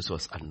says Jesus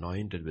was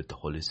anointed with the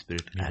Holy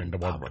Spirit and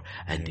power.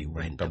 And he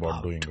went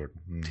about doing good.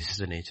 This is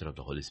the nature of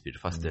the Holy Spirit.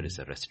 First there is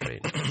a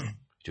restraint.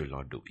 You will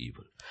not do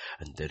evil.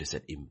 And there is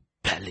an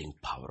impelling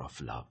power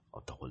of love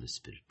of the Holy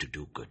Spirit to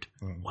do good.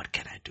 What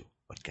can I do?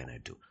 What can I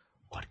do?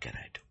 What can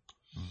I do?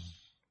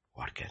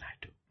 What can I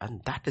do?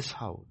 And that is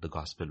how the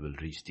gospel will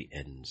reach the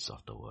ends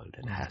of the world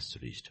and has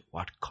reached.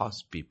 What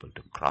caused people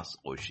to cross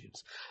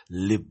oceans,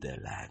 live their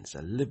lands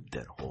and live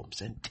their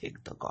homes and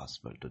take the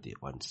gospel to the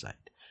one side.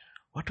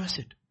 What was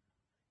it?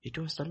 It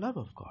was the love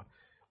of God.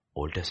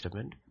 Old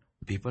Testament,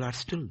 people are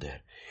still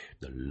there.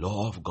 The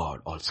law of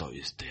God also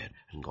is there.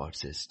 And God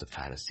says to the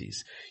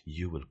Pharisees,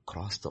 you will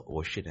cross the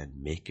ocean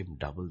and make him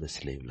double the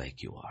slave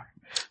like you are.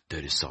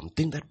 There is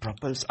something that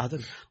propels other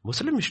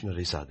Muslim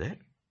missionaries are there.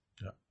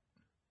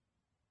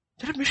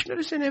 There are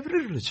missionaries in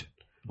every religion.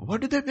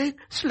 What do they make?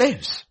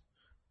 Slaves.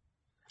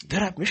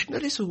 There are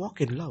missionaries who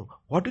walk in love.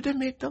 What do they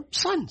make them?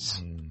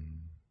 Sons.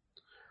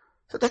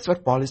 So that's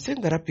what Paul is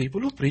saying. There are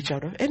people who preach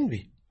out of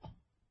envy.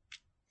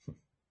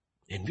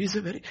 Envy is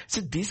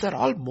these are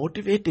all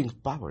motivating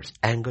powers.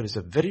 Anger is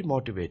a very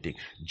motivating.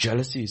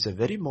 Jealousy is a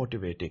very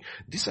motivating.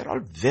 These are all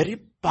very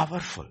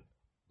powerful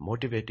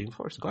motivating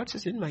force. God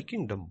says, in my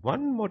kingdom,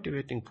 one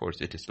motivating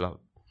force, it is love.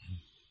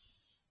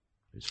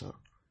 It's love.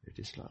 It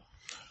is love.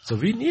 So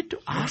we need to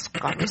ask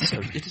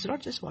ourselves, it is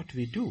not just what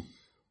we do.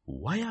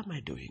 Why am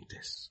I doing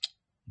this?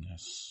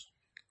 Yes.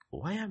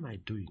 Why am I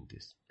doing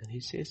this? And he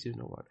says, you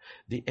know what?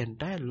 The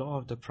entire law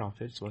of the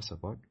prophets was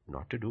about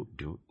not to do,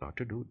 not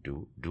to do,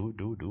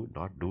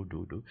 not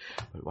do.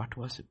 But what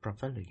was it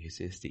propelling? He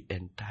says the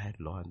entire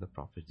law and the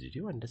prophets. Did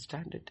you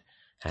understand it?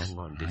 Hang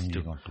on this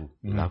too.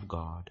 Love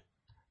God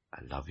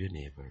and love your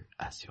neighbor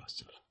as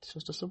yourself. It's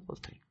just a simple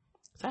thing.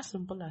 It's as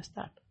simple as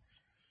that.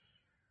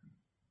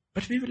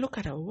 But we will look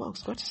at our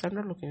works. God says, I'm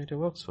not looking at your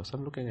works first.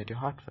 I'm looking at your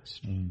heart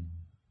first.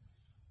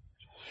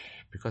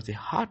 Because the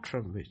heart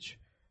from which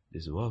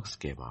these works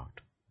came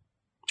out,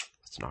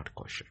 it's not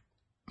kosher.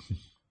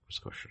 It's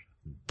kosher.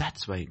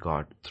 That's why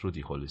God, through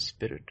the Holy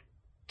Spirit,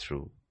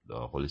 through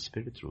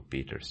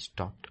Peter,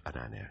 stopped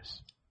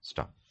Ananias.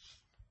 Stop.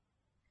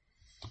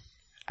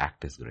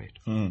 Act is great.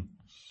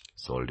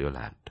 Sold your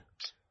land,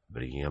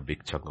 bringing a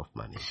big chunk of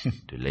money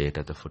to lay it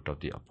at the foot of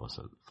the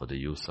apostle for the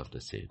use of the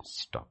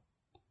saints. Stop.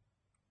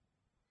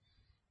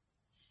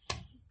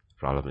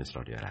 Problem is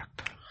not your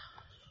act.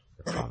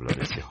 The problem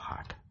is your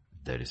heart.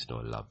 There is no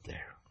love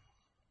there.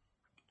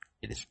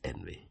 It is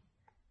envy.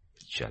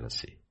 It's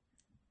jealousy.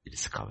 It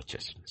is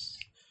covetousness.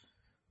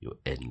 You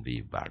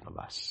envy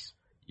Barnabas.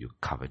 You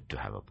covet to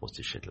have a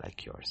position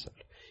like yourself.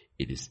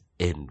 It is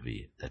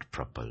envy that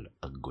propelled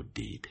a good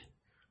deed.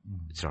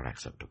 It's not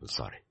acceptable.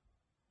 Sorry.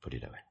 Put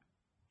it away.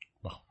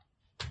 Wow.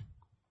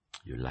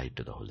 You lied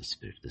to the Holy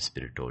Spirit. The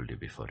Spirit told you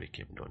before He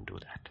came, don't do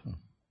that.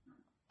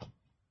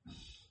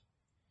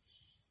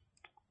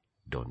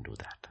 Don't do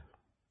that.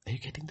 Are you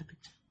getting the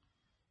picture?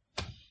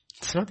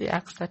 It's not the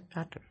acts that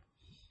matter.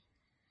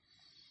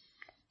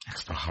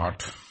 Acts The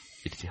heart.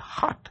 It is the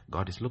heart.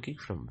 God is looking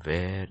from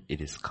where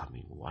it is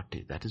coming.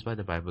 That is why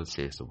the Bible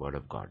says the word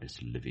of God is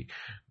living,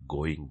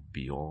 going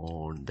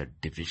beyond the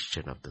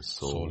division of the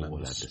soul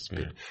and the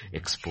spirit,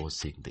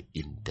 exposing the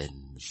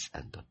intents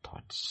and the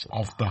thoughts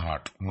of the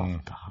heart.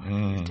 Of the heart,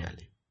 I tell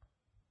you.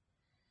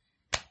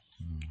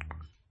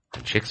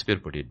 And Shakespeare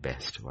put it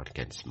best, one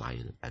can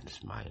smile and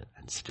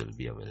still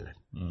be a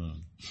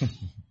villain.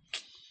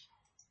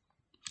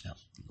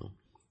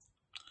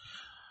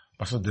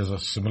 Pastor, there's a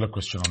similar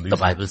question on these. The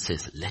Bible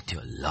says, let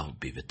your love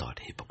be without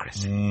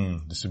hypocrisy.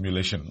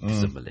 Dissimulation.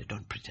 Dissimulate.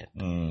 Don't pretend.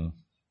 Don't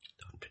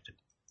pretend.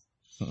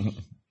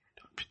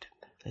 Don't pretend.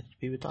 Let it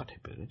be without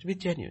hypocrisy. Let it be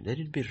genuine. Let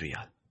it be real.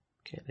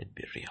 Okay, let it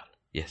be real.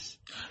 Yes.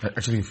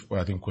 Actually,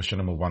 I think question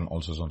number 1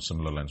 also is on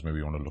similar lines. Maybe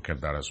you want to look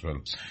at that as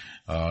well.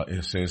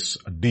 It says,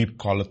 deep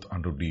calleth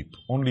unto deep.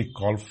 Only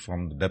call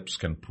from the depths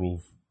can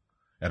prove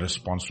a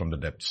response from the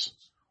depths.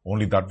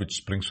 Only that which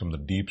springs from the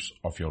deeps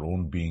of your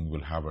own being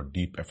will have a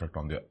deep effect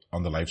on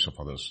the lives of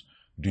others.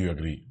 Do you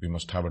agree? We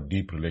must have a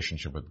deep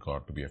relationship with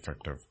God to be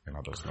effective in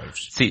others'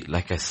 lives. See,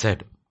 like I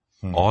said,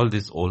 all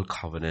these old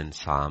covenant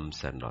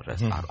psalms and the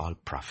rest are all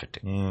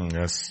prophetic.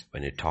 Yes.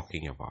 When you're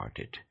talking about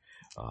it.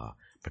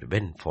 But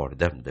when for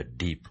them the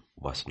deep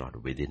was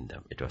not within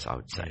them, it was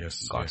outside.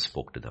 Yes, God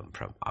spoke to them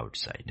from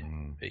outside.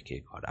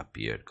 Okay, God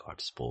appeared,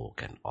 God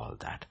spoke and all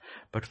that.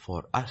 But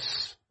for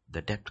us,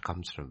 the depth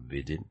comes from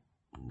within,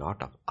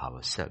 not of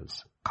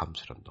ourselves, comes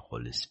from the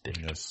Holy Spirit.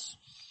 Yes.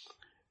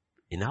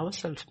 In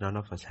ourselves, none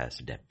of us has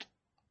depth.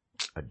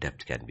 A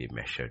depth can be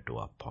measured to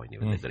a point.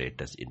 Even the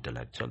greatest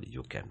intellectual,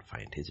 you can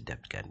find his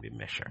depth can be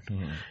measured.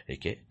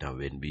 Okay. Now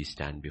when we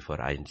stand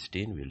before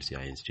Einstein, we'll say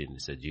Einstein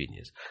is a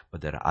genius.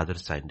 But there are other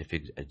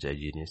scientific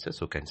geniuses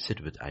who can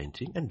sit with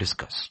Einstein and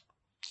discuss.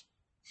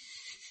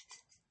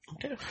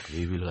 Okay.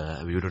 We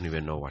don't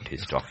even know what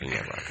he's talking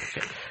about.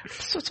 Okay.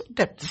 So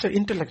depth. So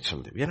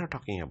intellectual. We are not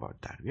talking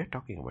about that. We are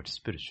talking about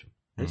spiritual.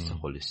 It's the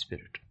Holy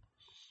Spirit.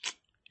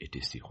 It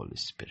is the Holy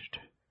Spirit.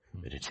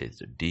 When it says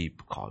the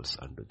deep calls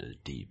unto the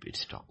deep,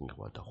 it's talking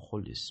about the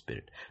Holy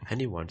Spirit. And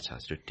He wants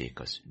us to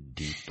take us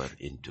deeper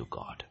into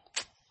God.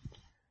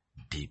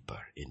 Deeper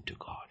into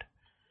God.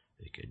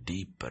 Like a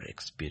deeper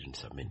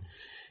experience. I mean,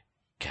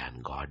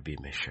 can God be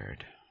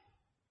measured?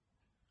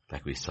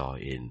 Like we saw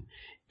in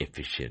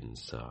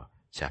Ephesians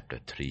chapter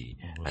 3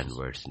 and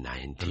verse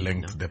 19. The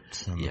length,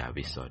 depth. Yeah,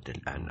 we saw that.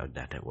 And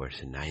that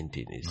verse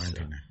 19 is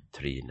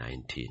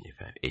 3:19,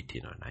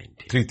 18 or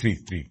 19.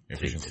 3.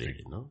 Ephesians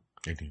 3. No?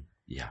 18.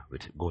 Yeah,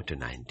 go to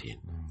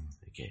 19.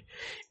 Okay.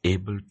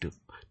 Able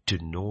to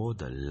know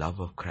the love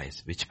of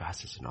Christ, which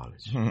passes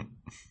knowledge.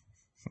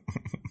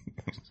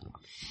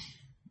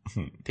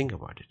 Think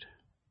about it.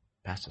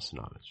 Passes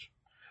knowledge.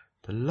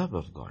 The love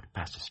of God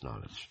passes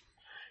knowledge.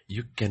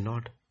 You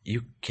cannot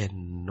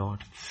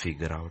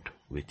figure out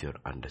with your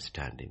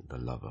understanding the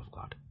love of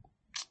God.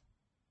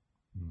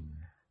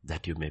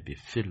 that you may be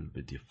filled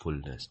with the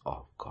fullness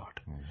of God.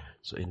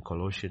 So in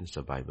Colossians,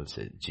 the Bible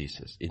says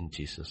in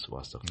Jesus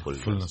was the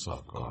fullness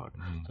of God.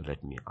 So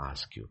let me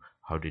ask you,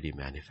 how did he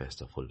manifest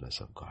the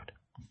fullness of God?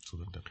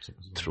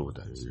 Through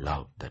the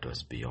love that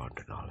was beyond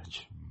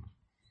knowledge.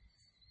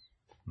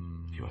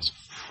 He was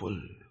full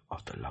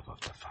of the love of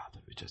the Father,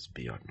 which is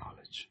beyond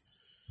knowledge.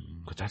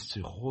 Because that's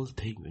the whole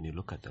thing. When you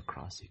look at the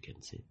cross, you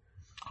can say,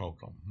 who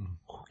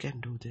can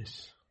do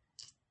this?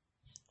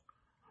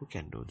 Who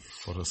can do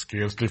this?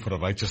 Scarcely for a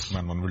righteous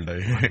man, one will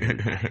die.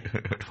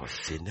 But for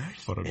sinners,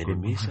 for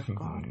enemies of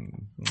God,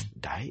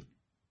 die.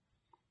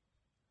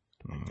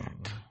 Like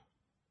that.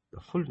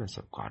 The fullness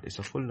of God is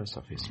the fullness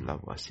of His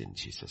love was in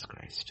Jesus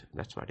Christ.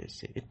 That's what I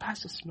say. It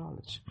passes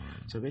knowledge.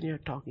 So when you're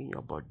talking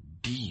about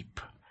deep,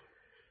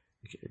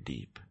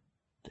 the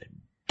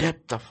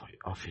depth of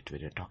it,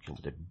 when you're talking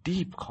about the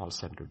deep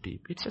calls unto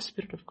deep, it's the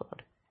Spirit of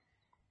God.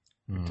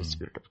 It's the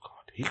Spirit of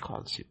God. He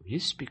calls you. He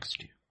speaks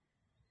to you.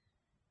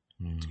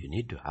 You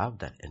need to have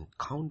that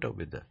encounter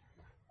with the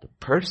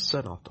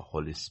person of the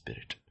Holy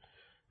Spirit.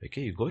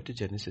 Okay, you go to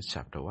Genesis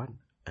chapter 1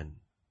 and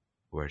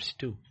verse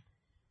 2.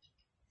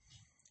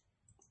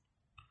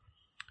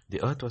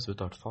 The earth was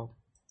without form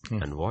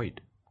and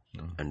void,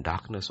 and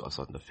darkness was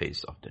on the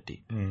face of the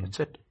deep. That's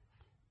it.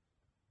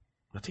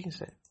 Nothing is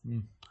there.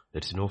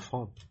 There is no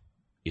form.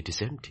 It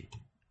is empty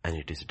and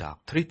it is dark.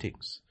 3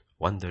 things.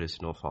 1, there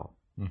is no form.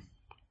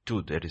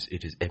 2,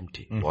 it is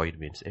empty. Void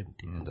means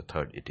empty. And the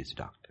 3rd, it is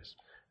darkness.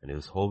 And it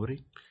was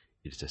hovering.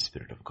 It is the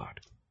Spirit of God.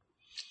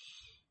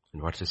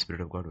 And what's the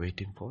Spirit of God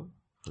waiting for?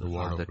 For the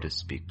Father to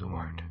speak the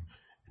word.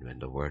 And when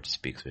the word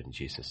speaks, when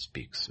Jesus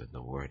speaks, when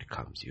the word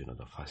comes,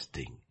 the first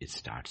thing, it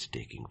starts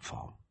taking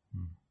form.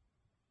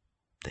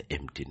 The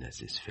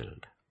emptiness is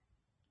filled.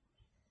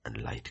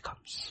 And light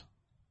comes.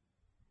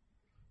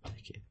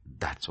 Okay.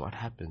 That's what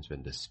happens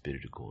when the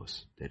Spirit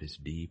goes. There is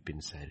deep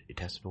inside. It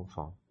has no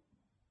form.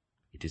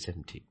 It is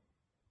empty.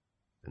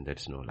 And there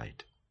is no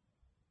light.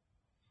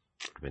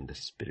 When the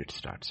Spirit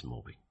starts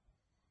moving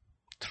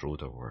through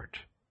the word,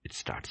 it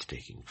starts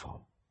taking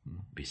form.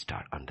 We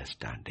start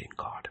understanding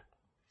God.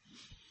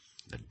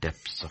 The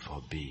depths of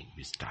our being,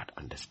 we start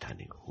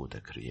understanding who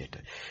the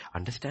Creator.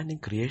 Understanding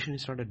creation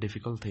is not a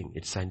difficult thing.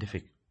 It's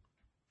scientific.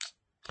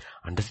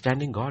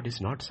 Understanding God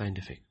is not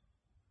scientific.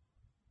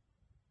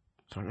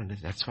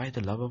 That's why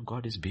the love of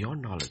God is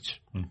beyond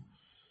knowledge.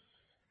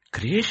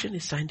 Creation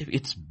is scientific.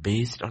 It's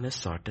based on a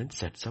certain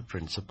sets of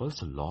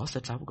principles, laws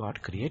that have God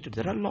created.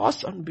 There are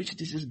laws on which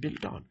this is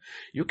built on.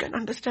 You can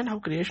understand how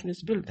creation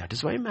is built. That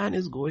is why man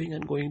is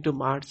going to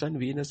Mars and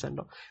Venus and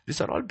all. These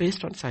are all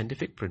based on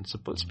scientific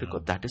principles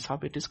because that is how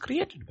it is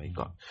created by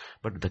God.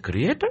 But the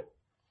Creator,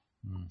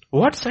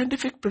 what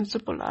scientific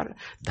principle are?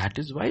 That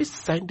is why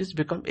scientists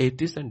become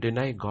atheists and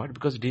deny God,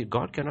 because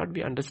God cannot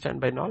be understood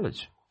by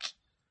knowledge,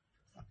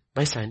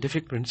 by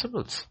scientific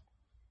principles.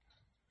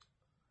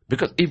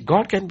 Because if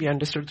God can be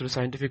understood through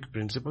scientific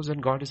principles, then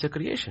God is a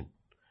creation.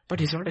 But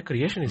He's not a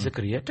creation, He's a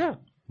creator.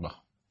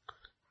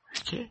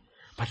 Okay.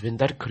 But when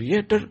that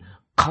Creator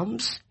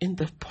comes in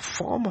the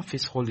form of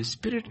His Holy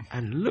Spirit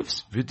and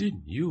lives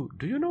within you,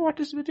 do you know what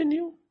is within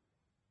you?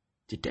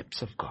 The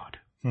depths of God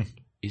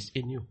is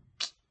in you.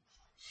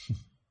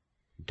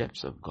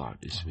 Depths of God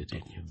is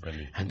within you.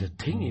 And the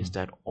thing is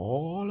that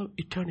all of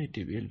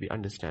eternity will be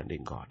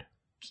understanding God.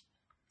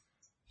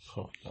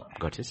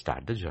 God says,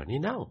 start the journey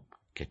now.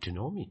 Get to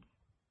know me.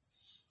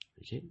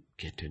 Okay?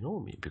 Get to know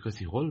me. Because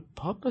the whole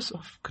purpose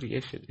of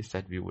creation is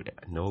that we would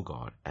know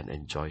God and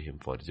enjoy Him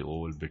for the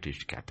old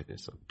British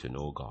catechism. To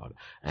know God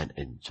and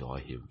enjoy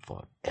Him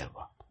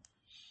forever.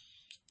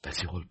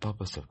 That's the whole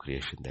purpose of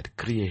creation. That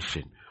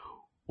creation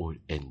would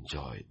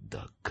enjoy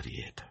the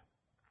Creator.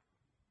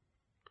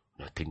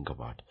 Now think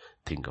about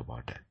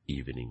an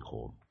evening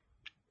home.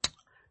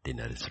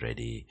 Dinner is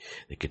ready,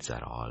 the kids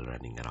are all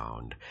running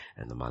around,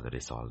 and the mother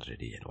is all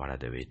ready. And what are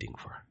they waiting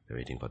for? They're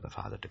waiting for the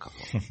father to come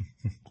home.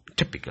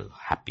 Typical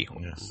happy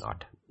home,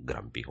 not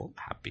grumpy home,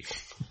 happy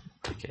home.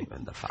 Okay,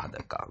 when the father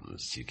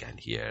comes, you can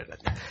hear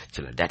that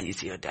children,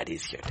 daddy's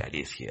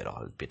here,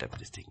 all bit up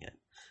this thing. And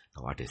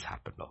what has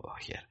happened over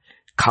here?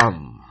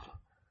 Come.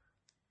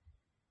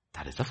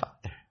 That is the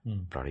father.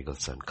 Prodigal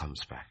son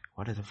comes back.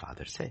 What does the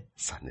father say?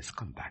 Son is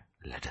come back.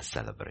 Let us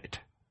celebrate.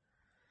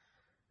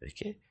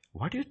 Okay.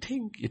 What do you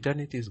think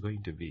eternity is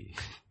going to be?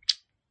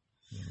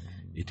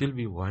 It will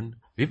be one.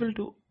 We will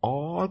do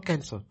all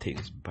kinds of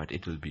things, but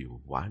it will be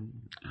one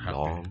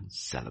long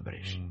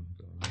celebration.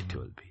 It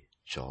will be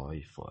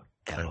joy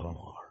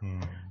forevermore.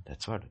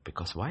 That's what.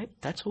 Because why?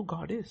 That's who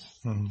God is.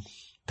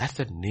 That's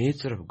the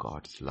nature of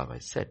God's love. I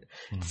said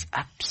it's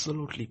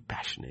absolutely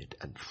passionate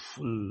and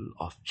full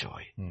of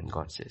joy. And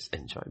God says,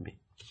 enjoy me.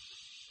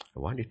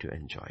 I want you to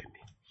enjoy me.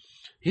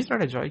 He's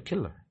not a joy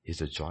killer. He's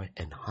a joy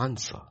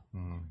enhancer.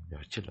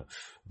 Your children.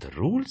 The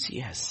rules He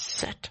has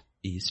set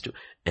is to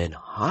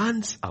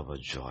enhance our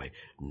joy,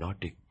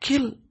 not to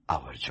kill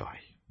our joy.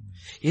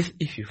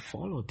 If you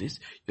follow this,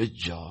 your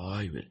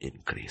joy will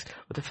increase.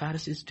 But the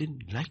Pharisees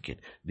didn't like it.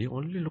 They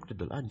only looked at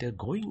the law and they're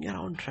going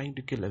around trying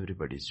to kill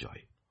everybody's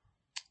joy.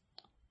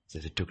 So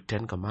they took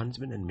 10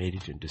 commandments and made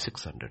it into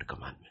 600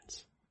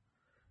 commandments.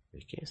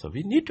 Okay, so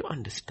we need to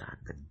understand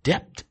that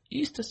depth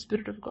is the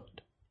Spirit of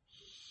God.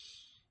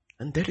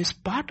 And there is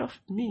part of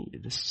me,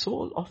 the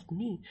soul of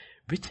me,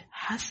 which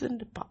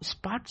hasn't,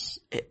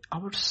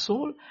 our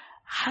soul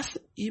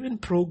hasn't even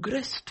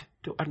progressed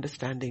to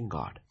understanding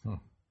God.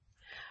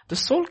 The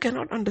soul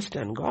cannot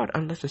understand God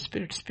unless the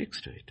Spirit speaks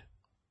to it.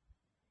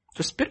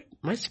 The Spirit,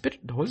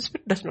 the Holy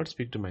Spirit does not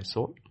speak to my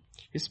soul.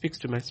 He speaks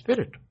to my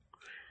spirit.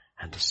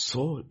 And the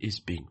soul is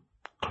being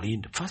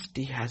cleaned. First,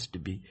 he has to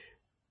be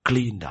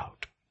cleaned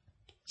out,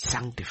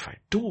 sanctified.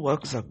 Two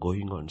works are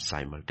going on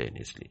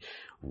simultaneously.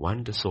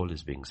 One, the soul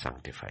is being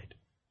sanctified.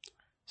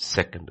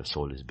 Second, the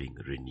soul is being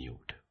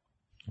renewed.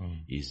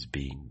 Is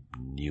being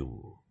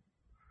new.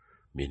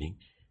 Meaning,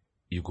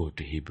 you go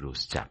to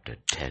Hebrews chapter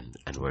 10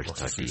 and verse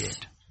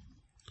 38.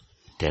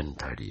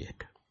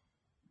 10:38.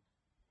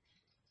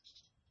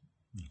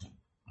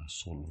 My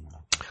soul.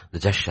 The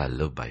just shall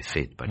live by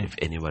faith, but if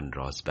anyone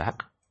draws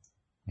back,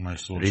 my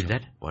soul read shall,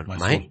 that. What?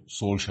 My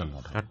soul shall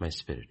not. Not my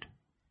spirit.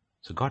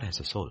 So God has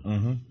a soul.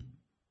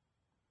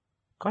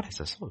 God has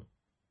a soul.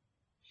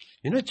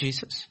 You know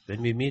Jesus,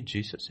 when we meet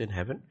Jesus in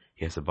heaven,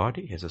 he has a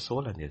body, he has a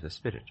soul, and he has a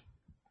spirit.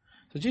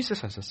 So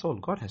Jesus has a soul,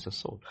 God has a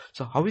soul.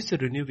 So how is he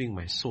renewing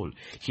my soul?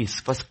 He is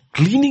first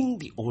cleaning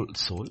the old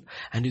soul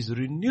and is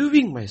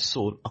renewing my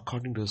soul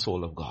according to the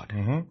soul of God.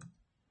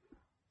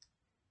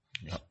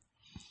 Yeah.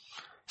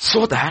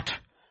 So that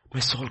my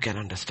soul can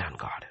understand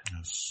God.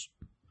 Yes.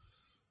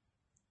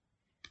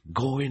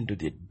 Go into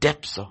the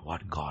depths of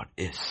what God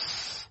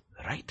is.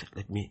 Right?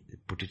 Let me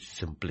put it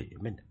simply.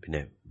 I mean, in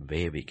a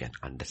way we can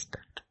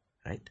understand.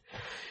 Right?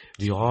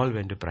 We all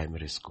went to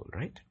primary school,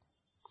 right?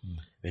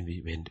 When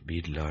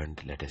we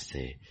learned, let us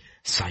say,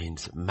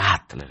 science,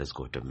 math, let us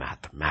go to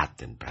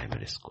math in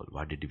primary school.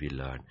 What did we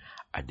learn?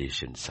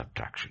 Addition,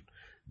 subtraction.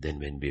 Then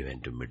when we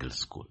went to middle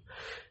school,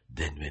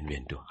 then when we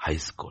went to high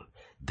school,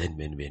 then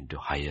when we went to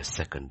higher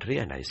secondary,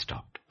 and I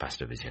stopped.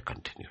 Pastor Vijay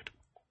continued.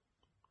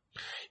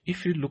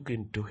 If you look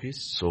into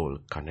his soul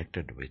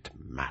connected with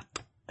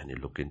math, and you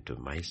look into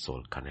my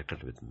soul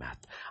connected with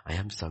math, I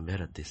am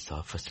somewhere at the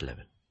surface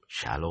level,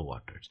 shallow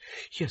waters.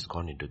 He has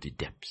gone into the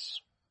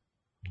depths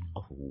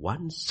of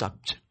one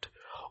subject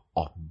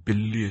of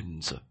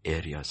billions of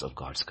areas of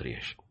God's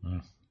creation.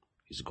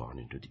 He's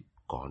gone,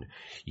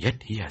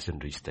 yet he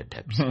hasn't reached the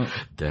depths.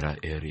 There are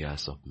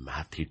areas of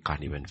math he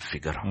can't even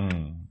figure out.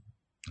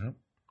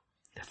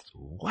 That's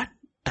one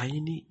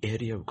tiny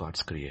area of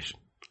God's creation.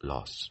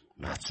 Laws.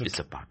 Math is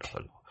a part of a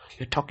law.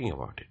 We're talking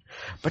about it.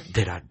 But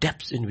there are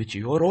depths in which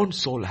your own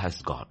soul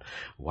has gone.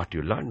 What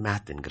you learn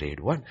math in grade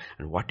 1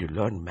 and what you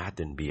learn math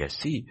in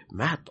BSc,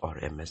 math or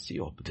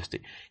MSc or this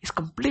thing is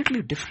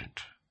completely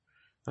different.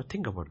 Now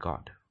think about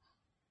God,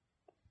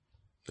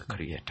 the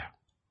Creator,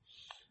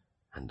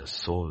 and the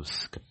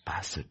soul's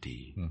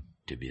capacity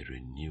to be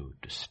renewed,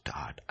 to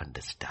start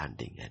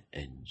understanding and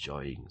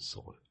enjoying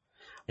soul,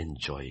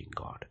 enjoying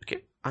God.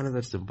 Okay,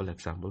 another simple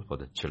example for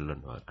the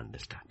children who are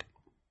understanding.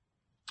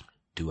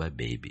 To a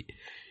baby,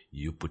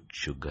 you put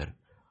sugar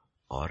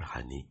or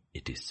honey,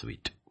 it is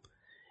sweet.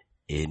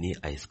 Any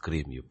ice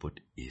cream you put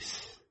is.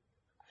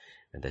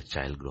 When the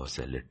child grows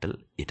a little,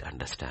 it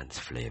understands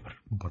flavor.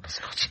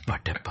 Butterscotch.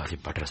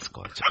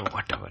 Butterscotch, or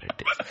whatever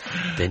it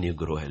is. Then you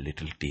grow a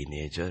little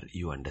teenager,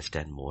 you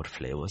understand more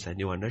flavors and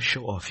you want to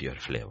show off your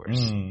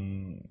flavors.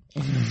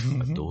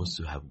 But those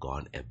who have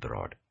gone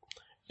abroad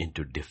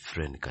into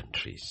different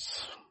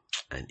countries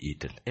and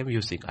eaten, I'm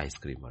using ice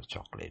cream or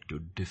chocolate, to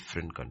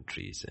different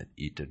countries and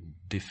eaten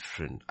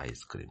different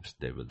ice creams,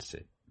 they will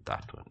say,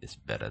 that one is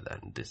better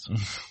than this one.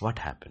 What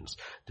happens?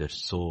 Their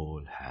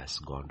soul has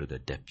gone to the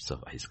depths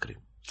of ice cream.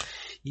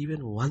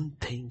 Even one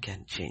thing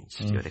can change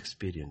your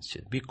experience.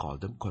 We call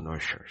them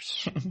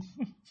connoisseurs.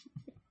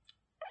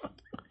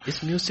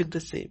 Is music the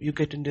same? You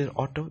get in the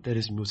auto, there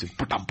is music.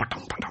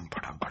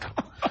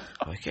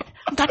 Okay.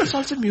 That is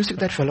also music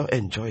that fellow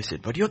enjoys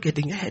it. But you're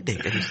getting a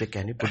headache and you say,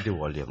 can you put the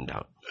volume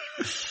down?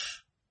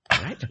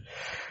 Right?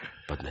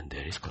 But then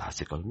there is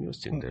classical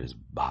music. There is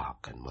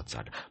Bach and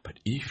Mozart. But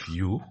if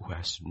you, who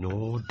has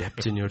no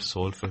depth in your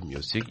soul for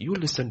music, you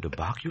listen to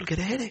Bach, you'll get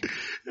a headache.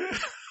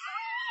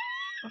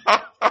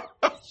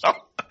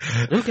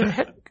 You'll get a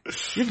headache.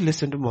 You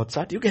listen to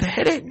Mozart, you get a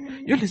headache.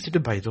 You listen to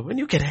Beethoven,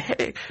 you get a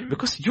headache.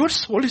 Because your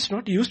soul is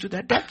not used to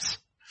that depths.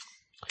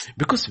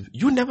 Because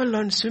you never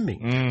learned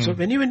swimming. So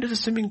when you went to the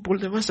swimming pool,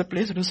 there was a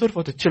place reserved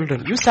for the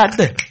children. You sat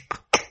there.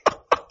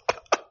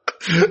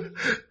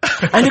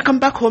 And you come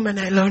back home and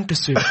I learned to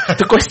swim.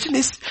 The question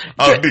is,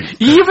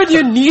 even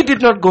your knee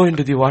did not go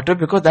into the water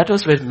because that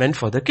was meant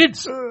for the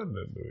kids.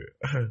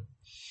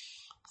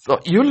 So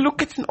you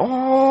look at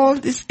all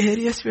these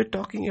areas we're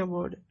talking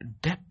about,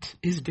 depth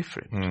is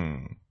different.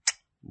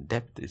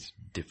 Depth is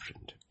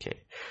different.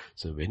 Okay.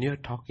 So when you're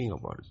talking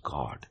about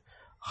God,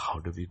 how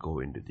do we go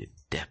into the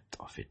depth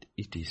of it?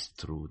 It is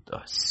through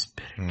the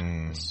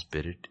Spirit. The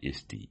Spirit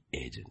is the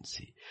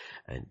agency.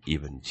 And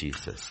even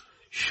Jesus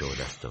showed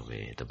us the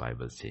way. The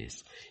Bible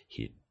says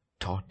he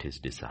taught his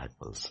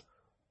disciples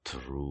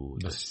through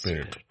the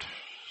Spirit.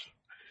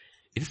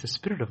 It is the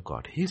Spirit of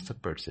God. He is the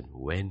person.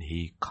 When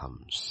He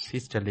comes,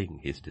 He's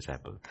telling His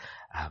disciples,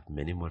 I have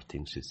many more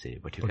things to say,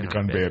 but you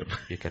cannot bear.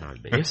 You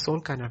cannot bear. Your soul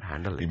cannot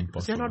handle it.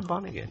 Because you're not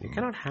born again. You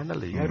cannot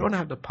handle it. You don't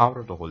have the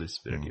power of the Holy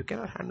Spirit. You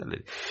cannot handle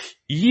it.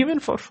 Even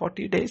for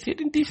 40 days, He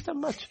didn't teach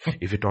them much.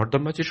 If He taught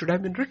them much, it should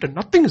have been written.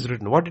 Nothing is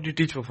written. What did He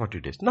teach for 40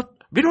 days?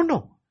 We don't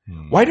know.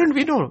 Why don't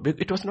we know?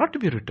 It was not to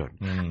be written.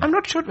 I'm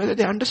not sure whether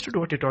they understood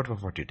what He taught for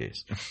 40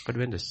 days. But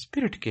when the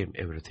Spirit came,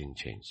 everything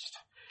changed.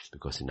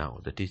 Because now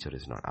the teacher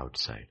is not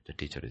outside. The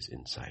teacher is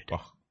inside.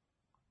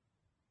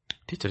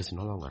 Teacher is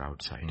no longer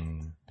outside.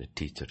 The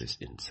teacher is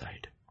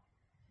inside.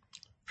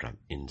 From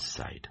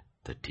inside,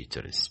 the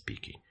teacher is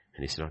speaking.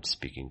 And He's not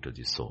speaking to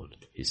the soul.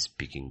 He's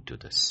speaking to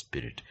the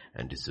Spirit.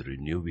 And is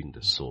renewing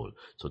the soul.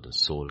 So the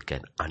soul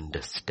can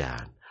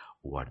understand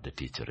what the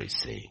teacher is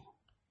saying.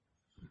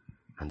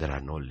 And there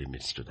are no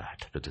limits to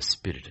that. To the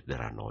Spirit,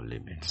 there are no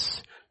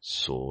limits.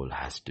 Soul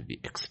has to be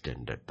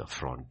extended. The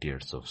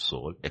frontiers of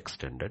soul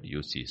extended.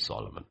 You see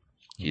Solomon.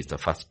 He's the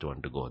first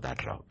one to go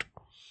that route.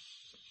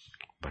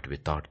 But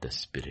without the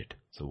Spirit,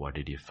 so what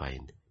did you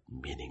find?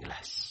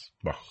 Meaningless.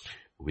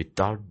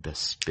 Without the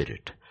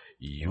Spirit,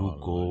 you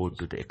go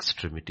to the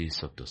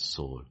extremities of the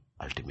soul.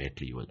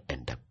 Ultimately, you will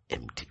end up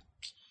empty.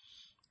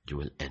 You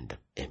will end up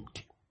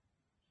empty.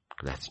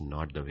 That's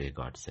not the way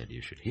God said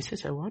you should. He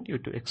says, I want you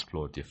to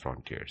explore the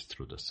frontiers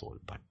through the soul,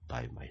 but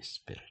by my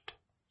Spirit,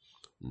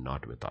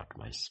 not without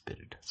my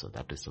Spirit. So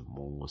that is the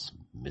most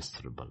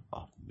miserable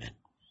of men.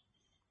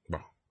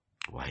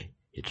 Why?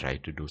 He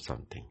tried to do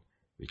something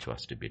which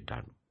was to be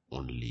done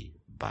only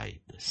by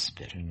the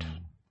Spirit.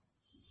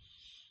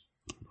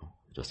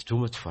 It was too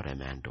much for a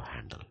man to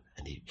handle.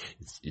 And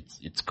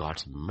it's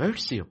God's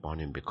mercy upon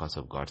him because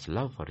of God's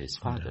love for his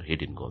father. He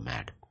didn't go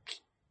mad.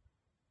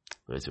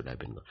 Where should I have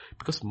been?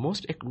 Because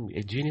most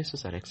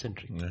geniuses are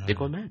eccentric. They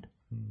go mad.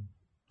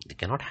 They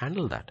cannot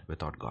handle that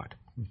without God.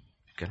 You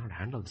cannot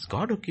handle this.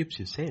 God who keeps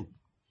you sane.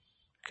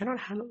 You cannot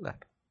handle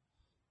that.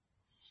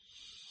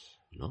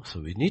 So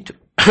we need to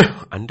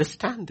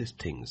understand these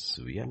things.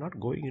 We are not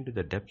going into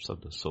the depths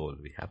of the soul.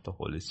 We have the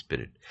Holy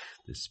Spirit.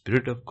 The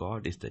Spirit of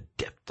God is the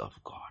depth of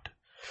God.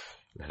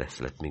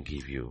 Let me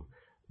give you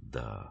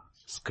the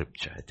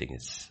scripture. I think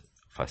it's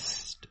 1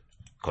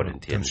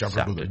 Corinthians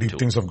chapter 2. The deep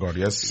things of God,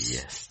 yes?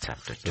 Yes,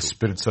 chapter 2. The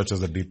Spirit searches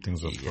the deep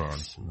things of God.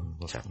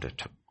 Chapter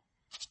 2.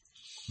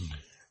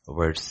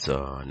 Verse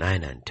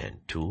 9 and 10.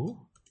 2,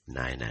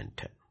 9 and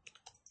 10.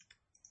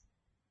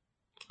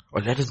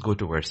 Well, let us go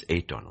to verse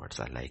 8 onwards.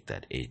 I like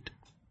that, 8.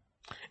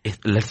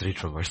 Let's read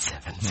from verse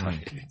 7.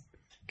 Sorry.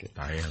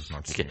 I have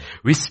not seen it.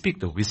 We speak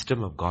the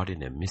wisdom of God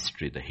in a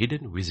mystery, the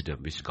hidden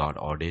wisdom which God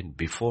ordained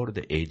before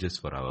the ages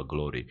for our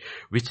glory,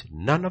 which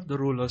none of the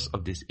rulers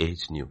of this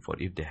age knew, for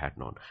if they had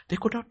known, they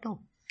could not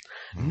know.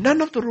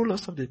 None of the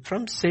rulers of this,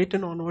 from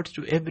Satan onwards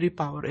to every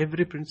power,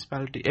 every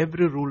principality,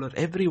 every ruler,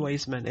 every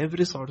wise man,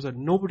 every sorcerer,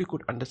 nobody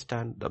could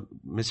understand the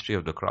mystery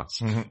of the cross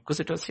because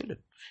it was hidden.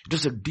 It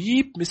was a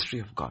deep mystery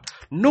of God.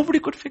 Nobody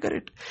could figure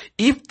it.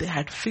 If they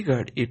had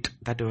figured it,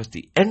 that it was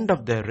the end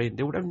of their reign,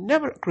 they would have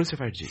never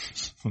crucified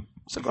Jesus.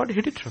 So God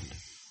hid it from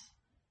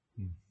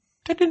them.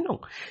 They didn't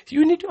know.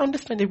 You need to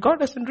understand, if God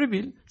doesn't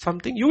reveal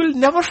something, you will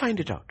never find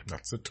it out.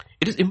 That's it.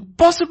 It is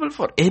impossible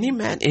for any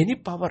man, any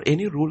power,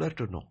 any ruler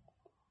to know.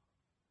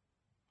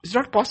 It's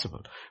not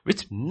possible.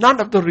 Which none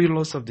of the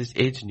rulers of this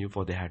age knew,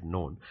 for they had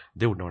known,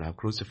 they would not have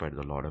crucified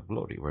the Lord of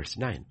glory. Verse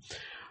 9.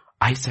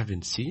 Eyes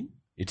haven't seen,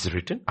 it's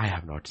written, I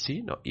have not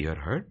seen, nor ear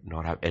heard,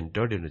 nor have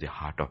entered into the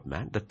heart of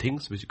man, the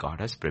things which God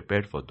has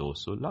prepared for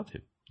those who love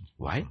Him.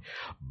 Why?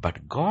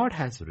 But God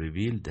has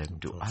revealed them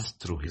to us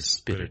through His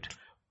Spirit.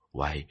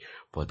 Why?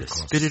 For the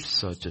Spirit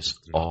searches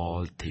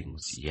all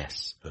things,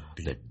 yes,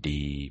 the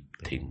deep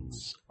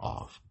things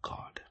of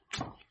God.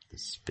 The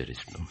Spirit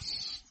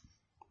knows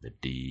the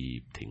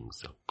deep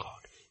things of God.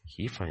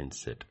 He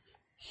finds it.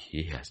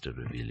 He has to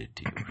reveal it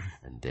to you.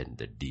 And then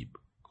the deep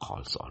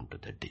calls on to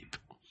the deep.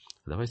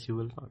 Otherwise you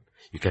will not.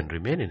 You can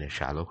remain in a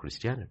shallow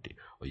Christianity,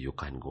 or you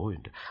can go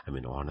into,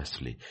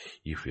 honestly,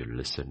 if you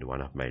listen to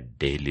one of my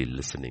daily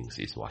listenings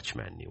is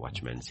Watchman.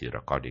 Watchman see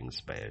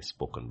recordings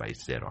spoken by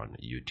Sarah on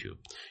YouTube.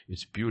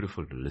 It's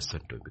beautiful to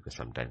listen to, because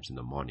sometimes in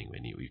the morning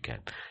when you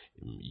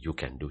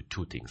can do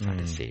two things at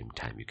the same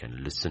time. You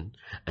can listen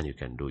and you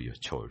can do your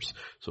chores.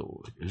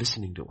 So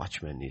listening to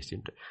Watchman is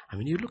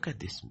you look at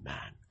this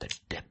man, the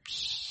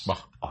depths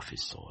of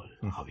his soul,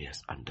 how he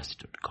has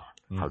understood God.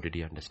 How did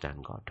he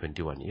understand God?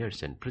 21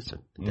 years in prison,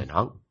 then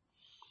hung.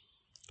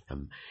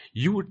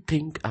 You would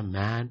think a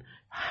man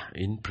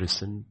in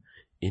prison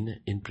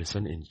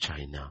in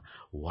China,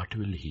 what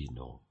will he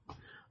know?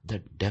 The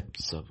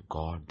depths of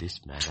God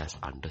this man has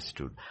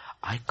understood.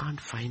 I can't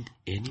find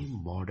any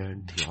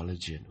modern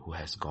theologian who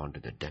has gone to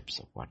the depths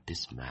of what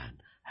this man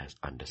has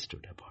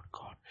understood about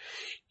God.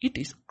 It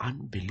is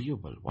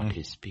unbelievable what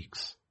he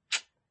speaks.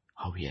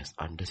 How he has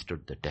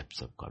understood the depths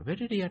of God. Where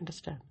did he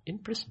understand? In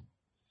prison.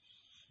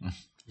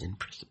 In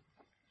prison.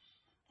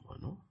 Oh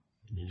no.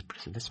 In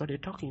prison. That's what you're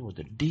talking about.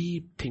 The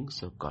deep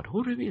things of God.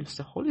 Who reveals?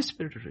 The Holy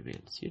Spirit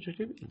reveals. He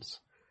reveals.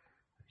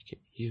 Okay,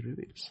 he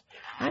reveals.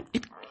 And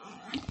it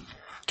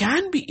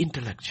can be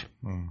intellectual.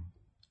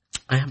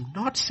 I am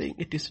not saying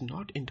it is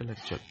not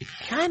intellectual. It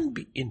can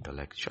be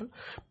intellectual.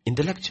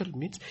 Intellectual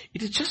means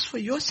it is just for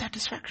your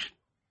satisfaction.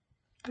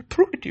 I'll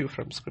prove it to you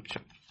from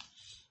scripture.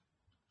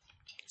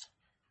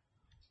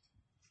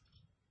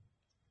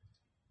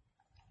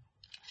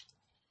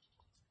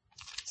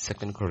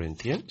 2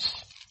 Corinthians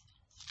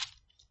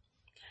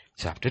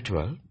chapter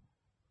 12.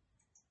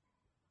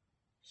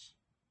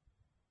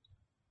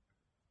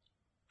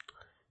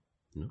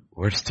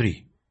 Verse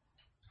 3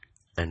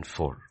 and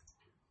 4.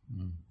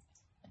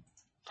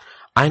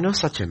 I know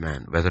such a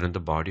man, whether in the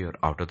body or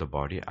out of the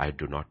body, I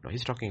do not know.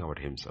 He's talking about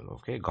himself,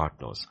 okay? God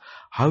knows.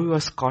 How he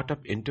was caught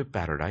up into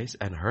paradise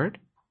and heard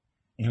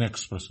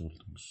inexpressible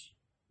things,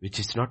 which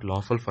is not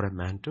lawful for a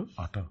man to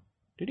utter.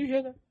 Did you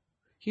hear that?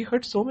 He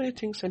heard so many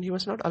things and he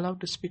was not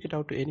allowed to speak it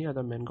out to any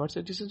other man. God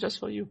said, this is just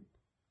for you.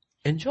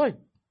 Enjoy.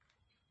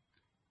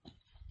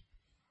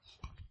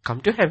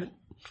 Come to heaven.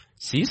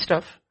 See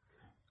stuff.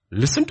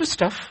 Listen to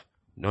stuff.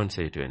 Don't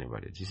say it to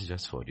anybody. This is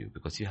just for you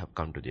because you have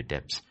come to the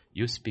depths.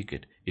 You speak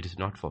it. It is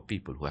not for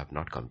people who have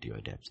not come to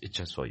your depths. It's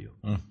just for you.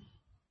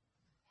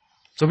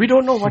 So we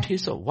don't know what he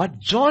saw. What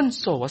John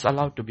saw was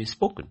allowed to be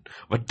spoken.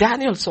 What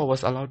Daniel saw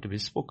was allowed to be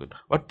spoken.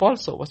 What Paul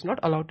saw was not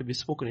allowed to be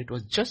spoken. It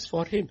was just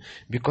for him.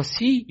 Because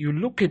he, you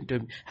look into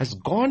him, has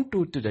gone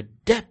to the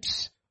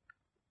depths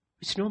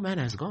which no man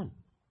has gone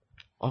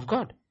of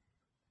God.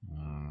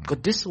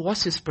 Because this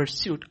was his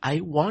pursuit.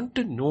 I want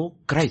to know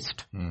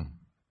Christ.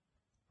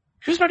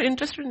 He was not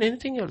interested in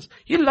anything else.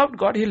 He loved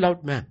God, he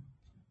loved man.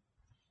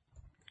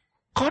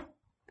 Caught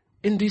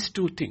in these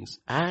two things.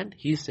 And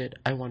he said,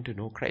 I want to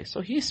know Christ. So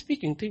he's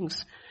speaking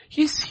things.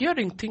 He's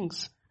hearing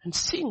things and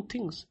seeing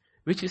things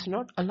which is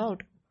not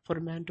allowed for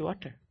a man to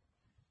utter.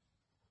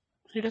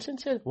 He doesn't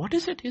say, what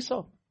is it he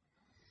saw?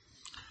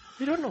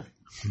 We don't know.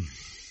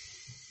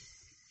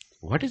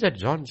 What is that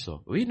John saw?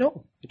 We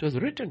know. It was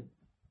written.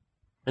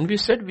 And we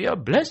said we are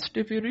blessed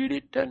if we read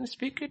it and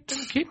speak it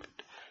and keep it.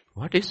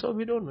 What he saw,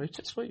 we don't know. It's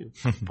just for you,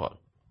 Paul.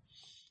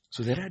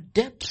 So there are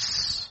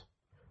depths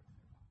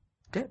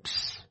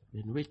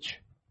in which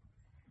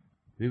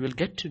we will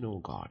get to know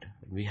God.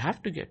 We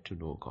have to get to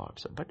know God.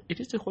 So, but it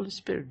is the Holy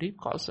Spirit. Deep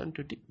calls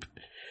unto deep.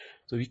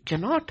 So we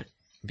cannot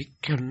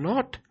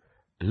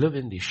live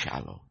in the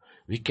shallow.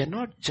 We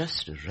cannot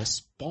just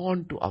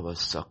respond to our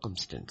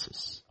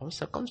circumstances. Our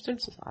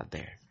circumstances are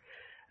there.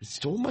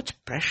 So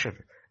much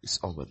pressure is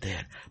over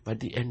there. But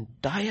the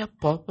entire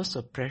purpose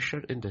of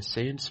pressure in the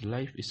saint's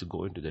life is to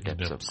go into the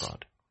depths of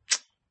God.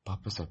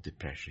 Purpose of the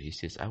pressure. He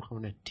says, I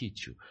want to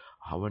teach you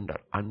how under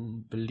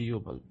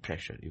unbelievable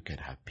pressure you can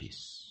have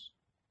peace.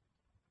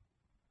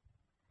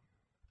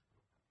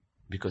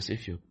 Because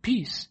if your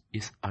peace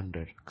is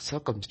under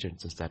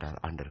circumstances that are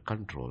under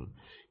control,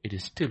 it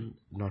is still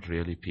not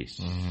really peace.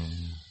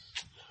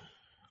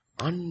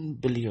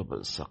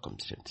 Unbelievable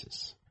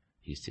circumstances.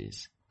 He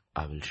says,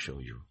 I will show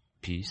you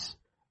peace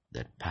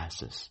that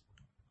passes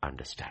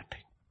understanding.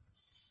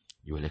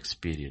 You will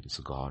experience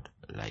God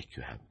like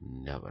you have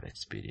never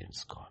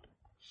experienced God.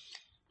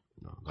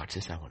 No, God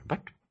says, I want,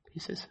 but he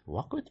says,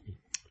 walk with me.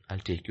 I'll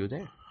take you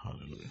there.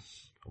 Hallelujah.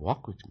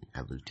 Walk with me.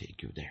 I will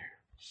take you there.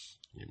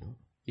 You know.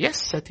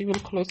 Yes, I think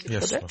we'll close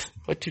it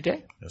for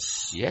today.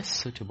 Yes,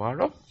 so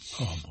tomorrow,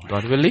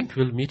 God willing,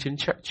 we'll meet in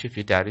church if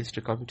he tarries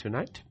to come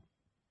tonight.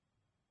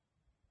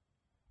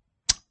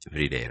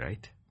 Every day,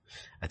 right?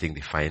 I think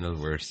the final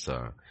verse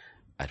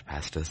at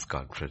pastor's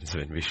conference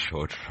when we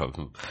showed from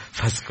 1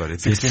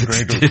 Corinthians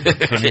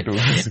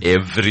 16:22,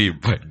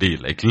 everybody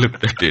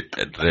looked at it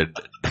and read.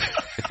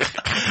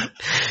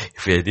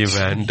 If any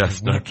man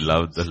does not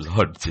love the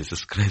Lord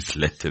Jesus Christ,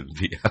 let him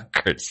be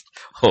accursed.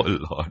 Oh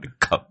Lord,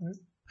 come.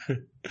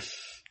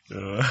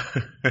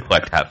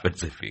 What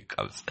happens if he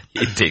comes?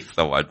 He takes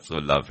the ones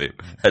who love him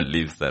and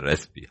leaves the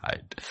rest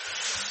behind.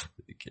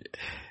 Okay.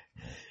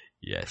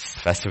 Yes,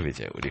 Pastor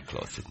Vijay, would you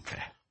close in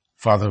prayer?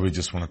 Father, we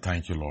just want to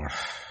thank you, Lord.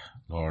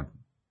 Lord,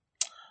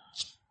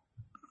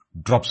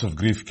 drops of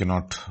grief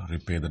cannot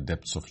repay the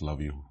depths of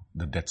love you,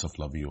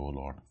 O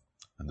Lord.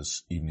 And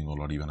this evening, O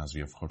Lord, even as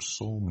we have heard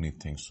so many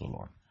things, O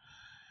Lord,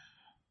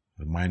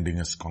 reminding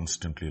us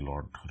constantly,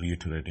 Lord,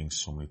 reiterating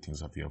so many things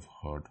that we have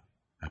heard.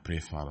 I pray,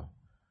 Father,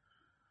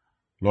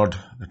 Lord,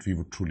 that we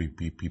would truly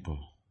be people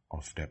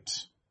of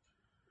depths,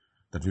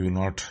 that we will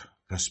not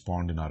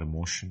respond in our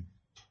emotion,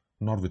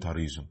 not with our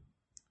reason,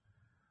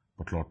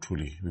 but Lord,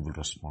 truly we will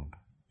respond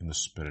in the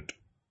Spirit.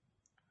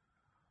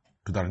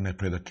 To that end, I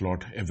pray that,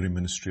 Lord, every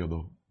ministry of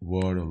the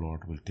Word, O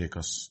Lord, will take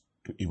us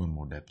to even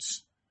more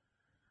depths.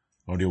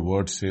 Lord, your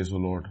Word says, O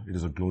Lord, it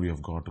is the glory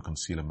of God to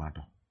conceal a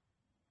matter,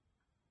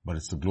 but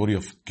it's the glory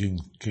of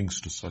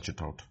kings to search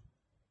it out.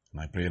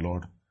 And I pray,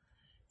 Lord,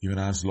 even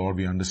as, Lord,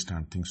 we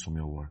understand things from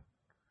your Word,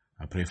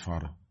 I pray,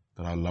 Father,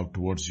 that our love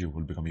towards you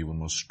will become even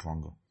more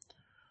stronger,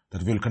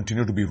 that we will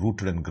continue to be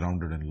rooted and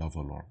grounded in love,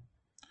 O Lord,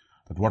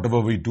 that whatever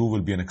we do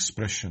will be an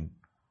expression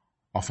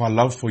of our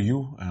love for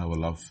you and our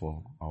love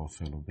for our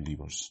fellow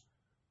believers,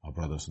 our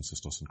brothers and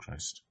sisters in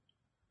Christ.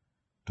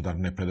 To that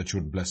end, I pray that you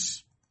would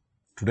bless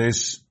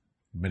today's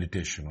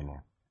meditation, O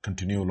Lord.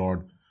 Continue,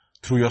 Lord,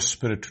 through your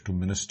Spirit to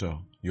minister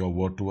your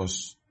word to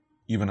us,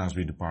 even as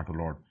we depart, O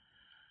Lord.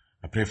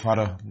 I pray,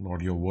 Father,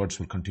 Lord, your words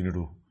will continue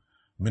to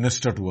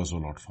minister to us, O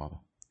Lord, Father.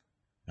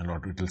 And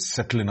Lord, it will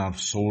settle in our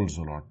souls,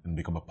 O Lord, and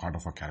become a part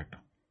of our character.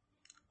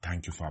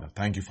 Thank you, Father.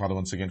 Thank you, Father,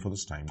 once again for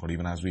this time. God,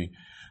 even as we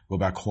go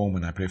back home,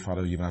 and I pray,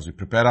 Father, even as we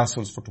prepare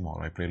ourselves for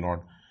tomorrow, I pray,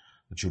 Lord,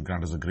 that you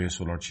grant us the grace,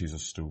 O Lord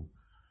Jesus, to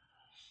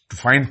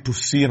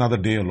see another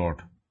day, O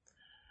Lord.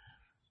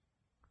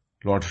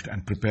 Lord,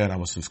 and prepare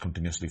ourselves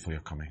continuously for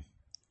your coming.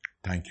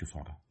 Thank you,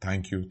 Father.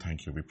 Thank you.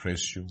 Thank you. We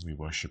praise you. We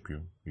worship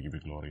you. We give you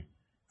glory.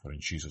 For in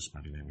Jesus'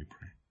 mighty name we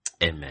pray.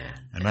 Amen.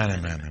 Amen,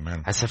 amen,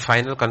 amen. As a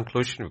final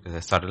conclusion, because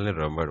I suddenly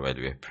remembered while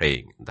we were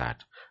praying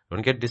that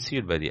don't get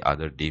deceived by the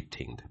other deep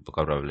thing. The book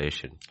of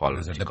Revelation, Paul,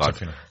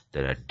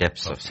 there are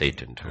depths of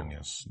Satan too.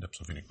 Yes,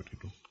 depths of iniquity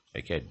too.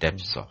 Okay,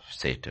 depths of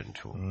Satan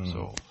too.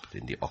 So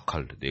in the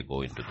occult, they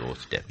go into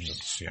those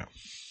depths. Yeah.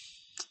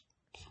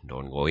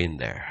 Don't go in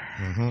there.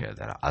 Okay,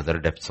 there are other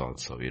depths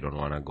also. We don't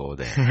want to go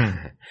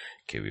there.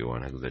 Okay, we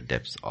want to go to the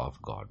depths of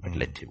God, but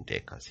let Him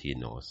take us. He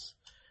knows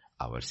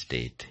our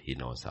state. He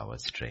knows our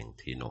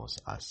strength. He knows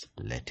us.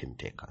 Let Him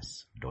take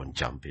us. Don't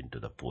jump into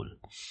the pool.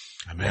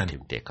 Amen. Let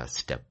Him take us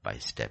step by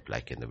step,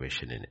 like in the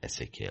vision in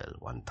Ezekiel,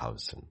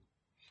 1,000,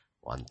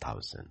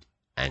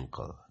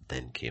 ankle,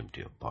 then came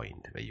to a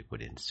point where you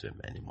couldn't swim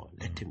anymore.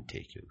 Let Him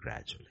take you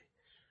gradually.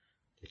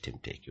 Let Him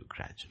take you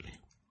gradually.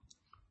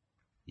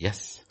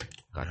 Yes.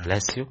 God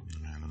bless you.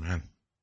 Amen. Amen.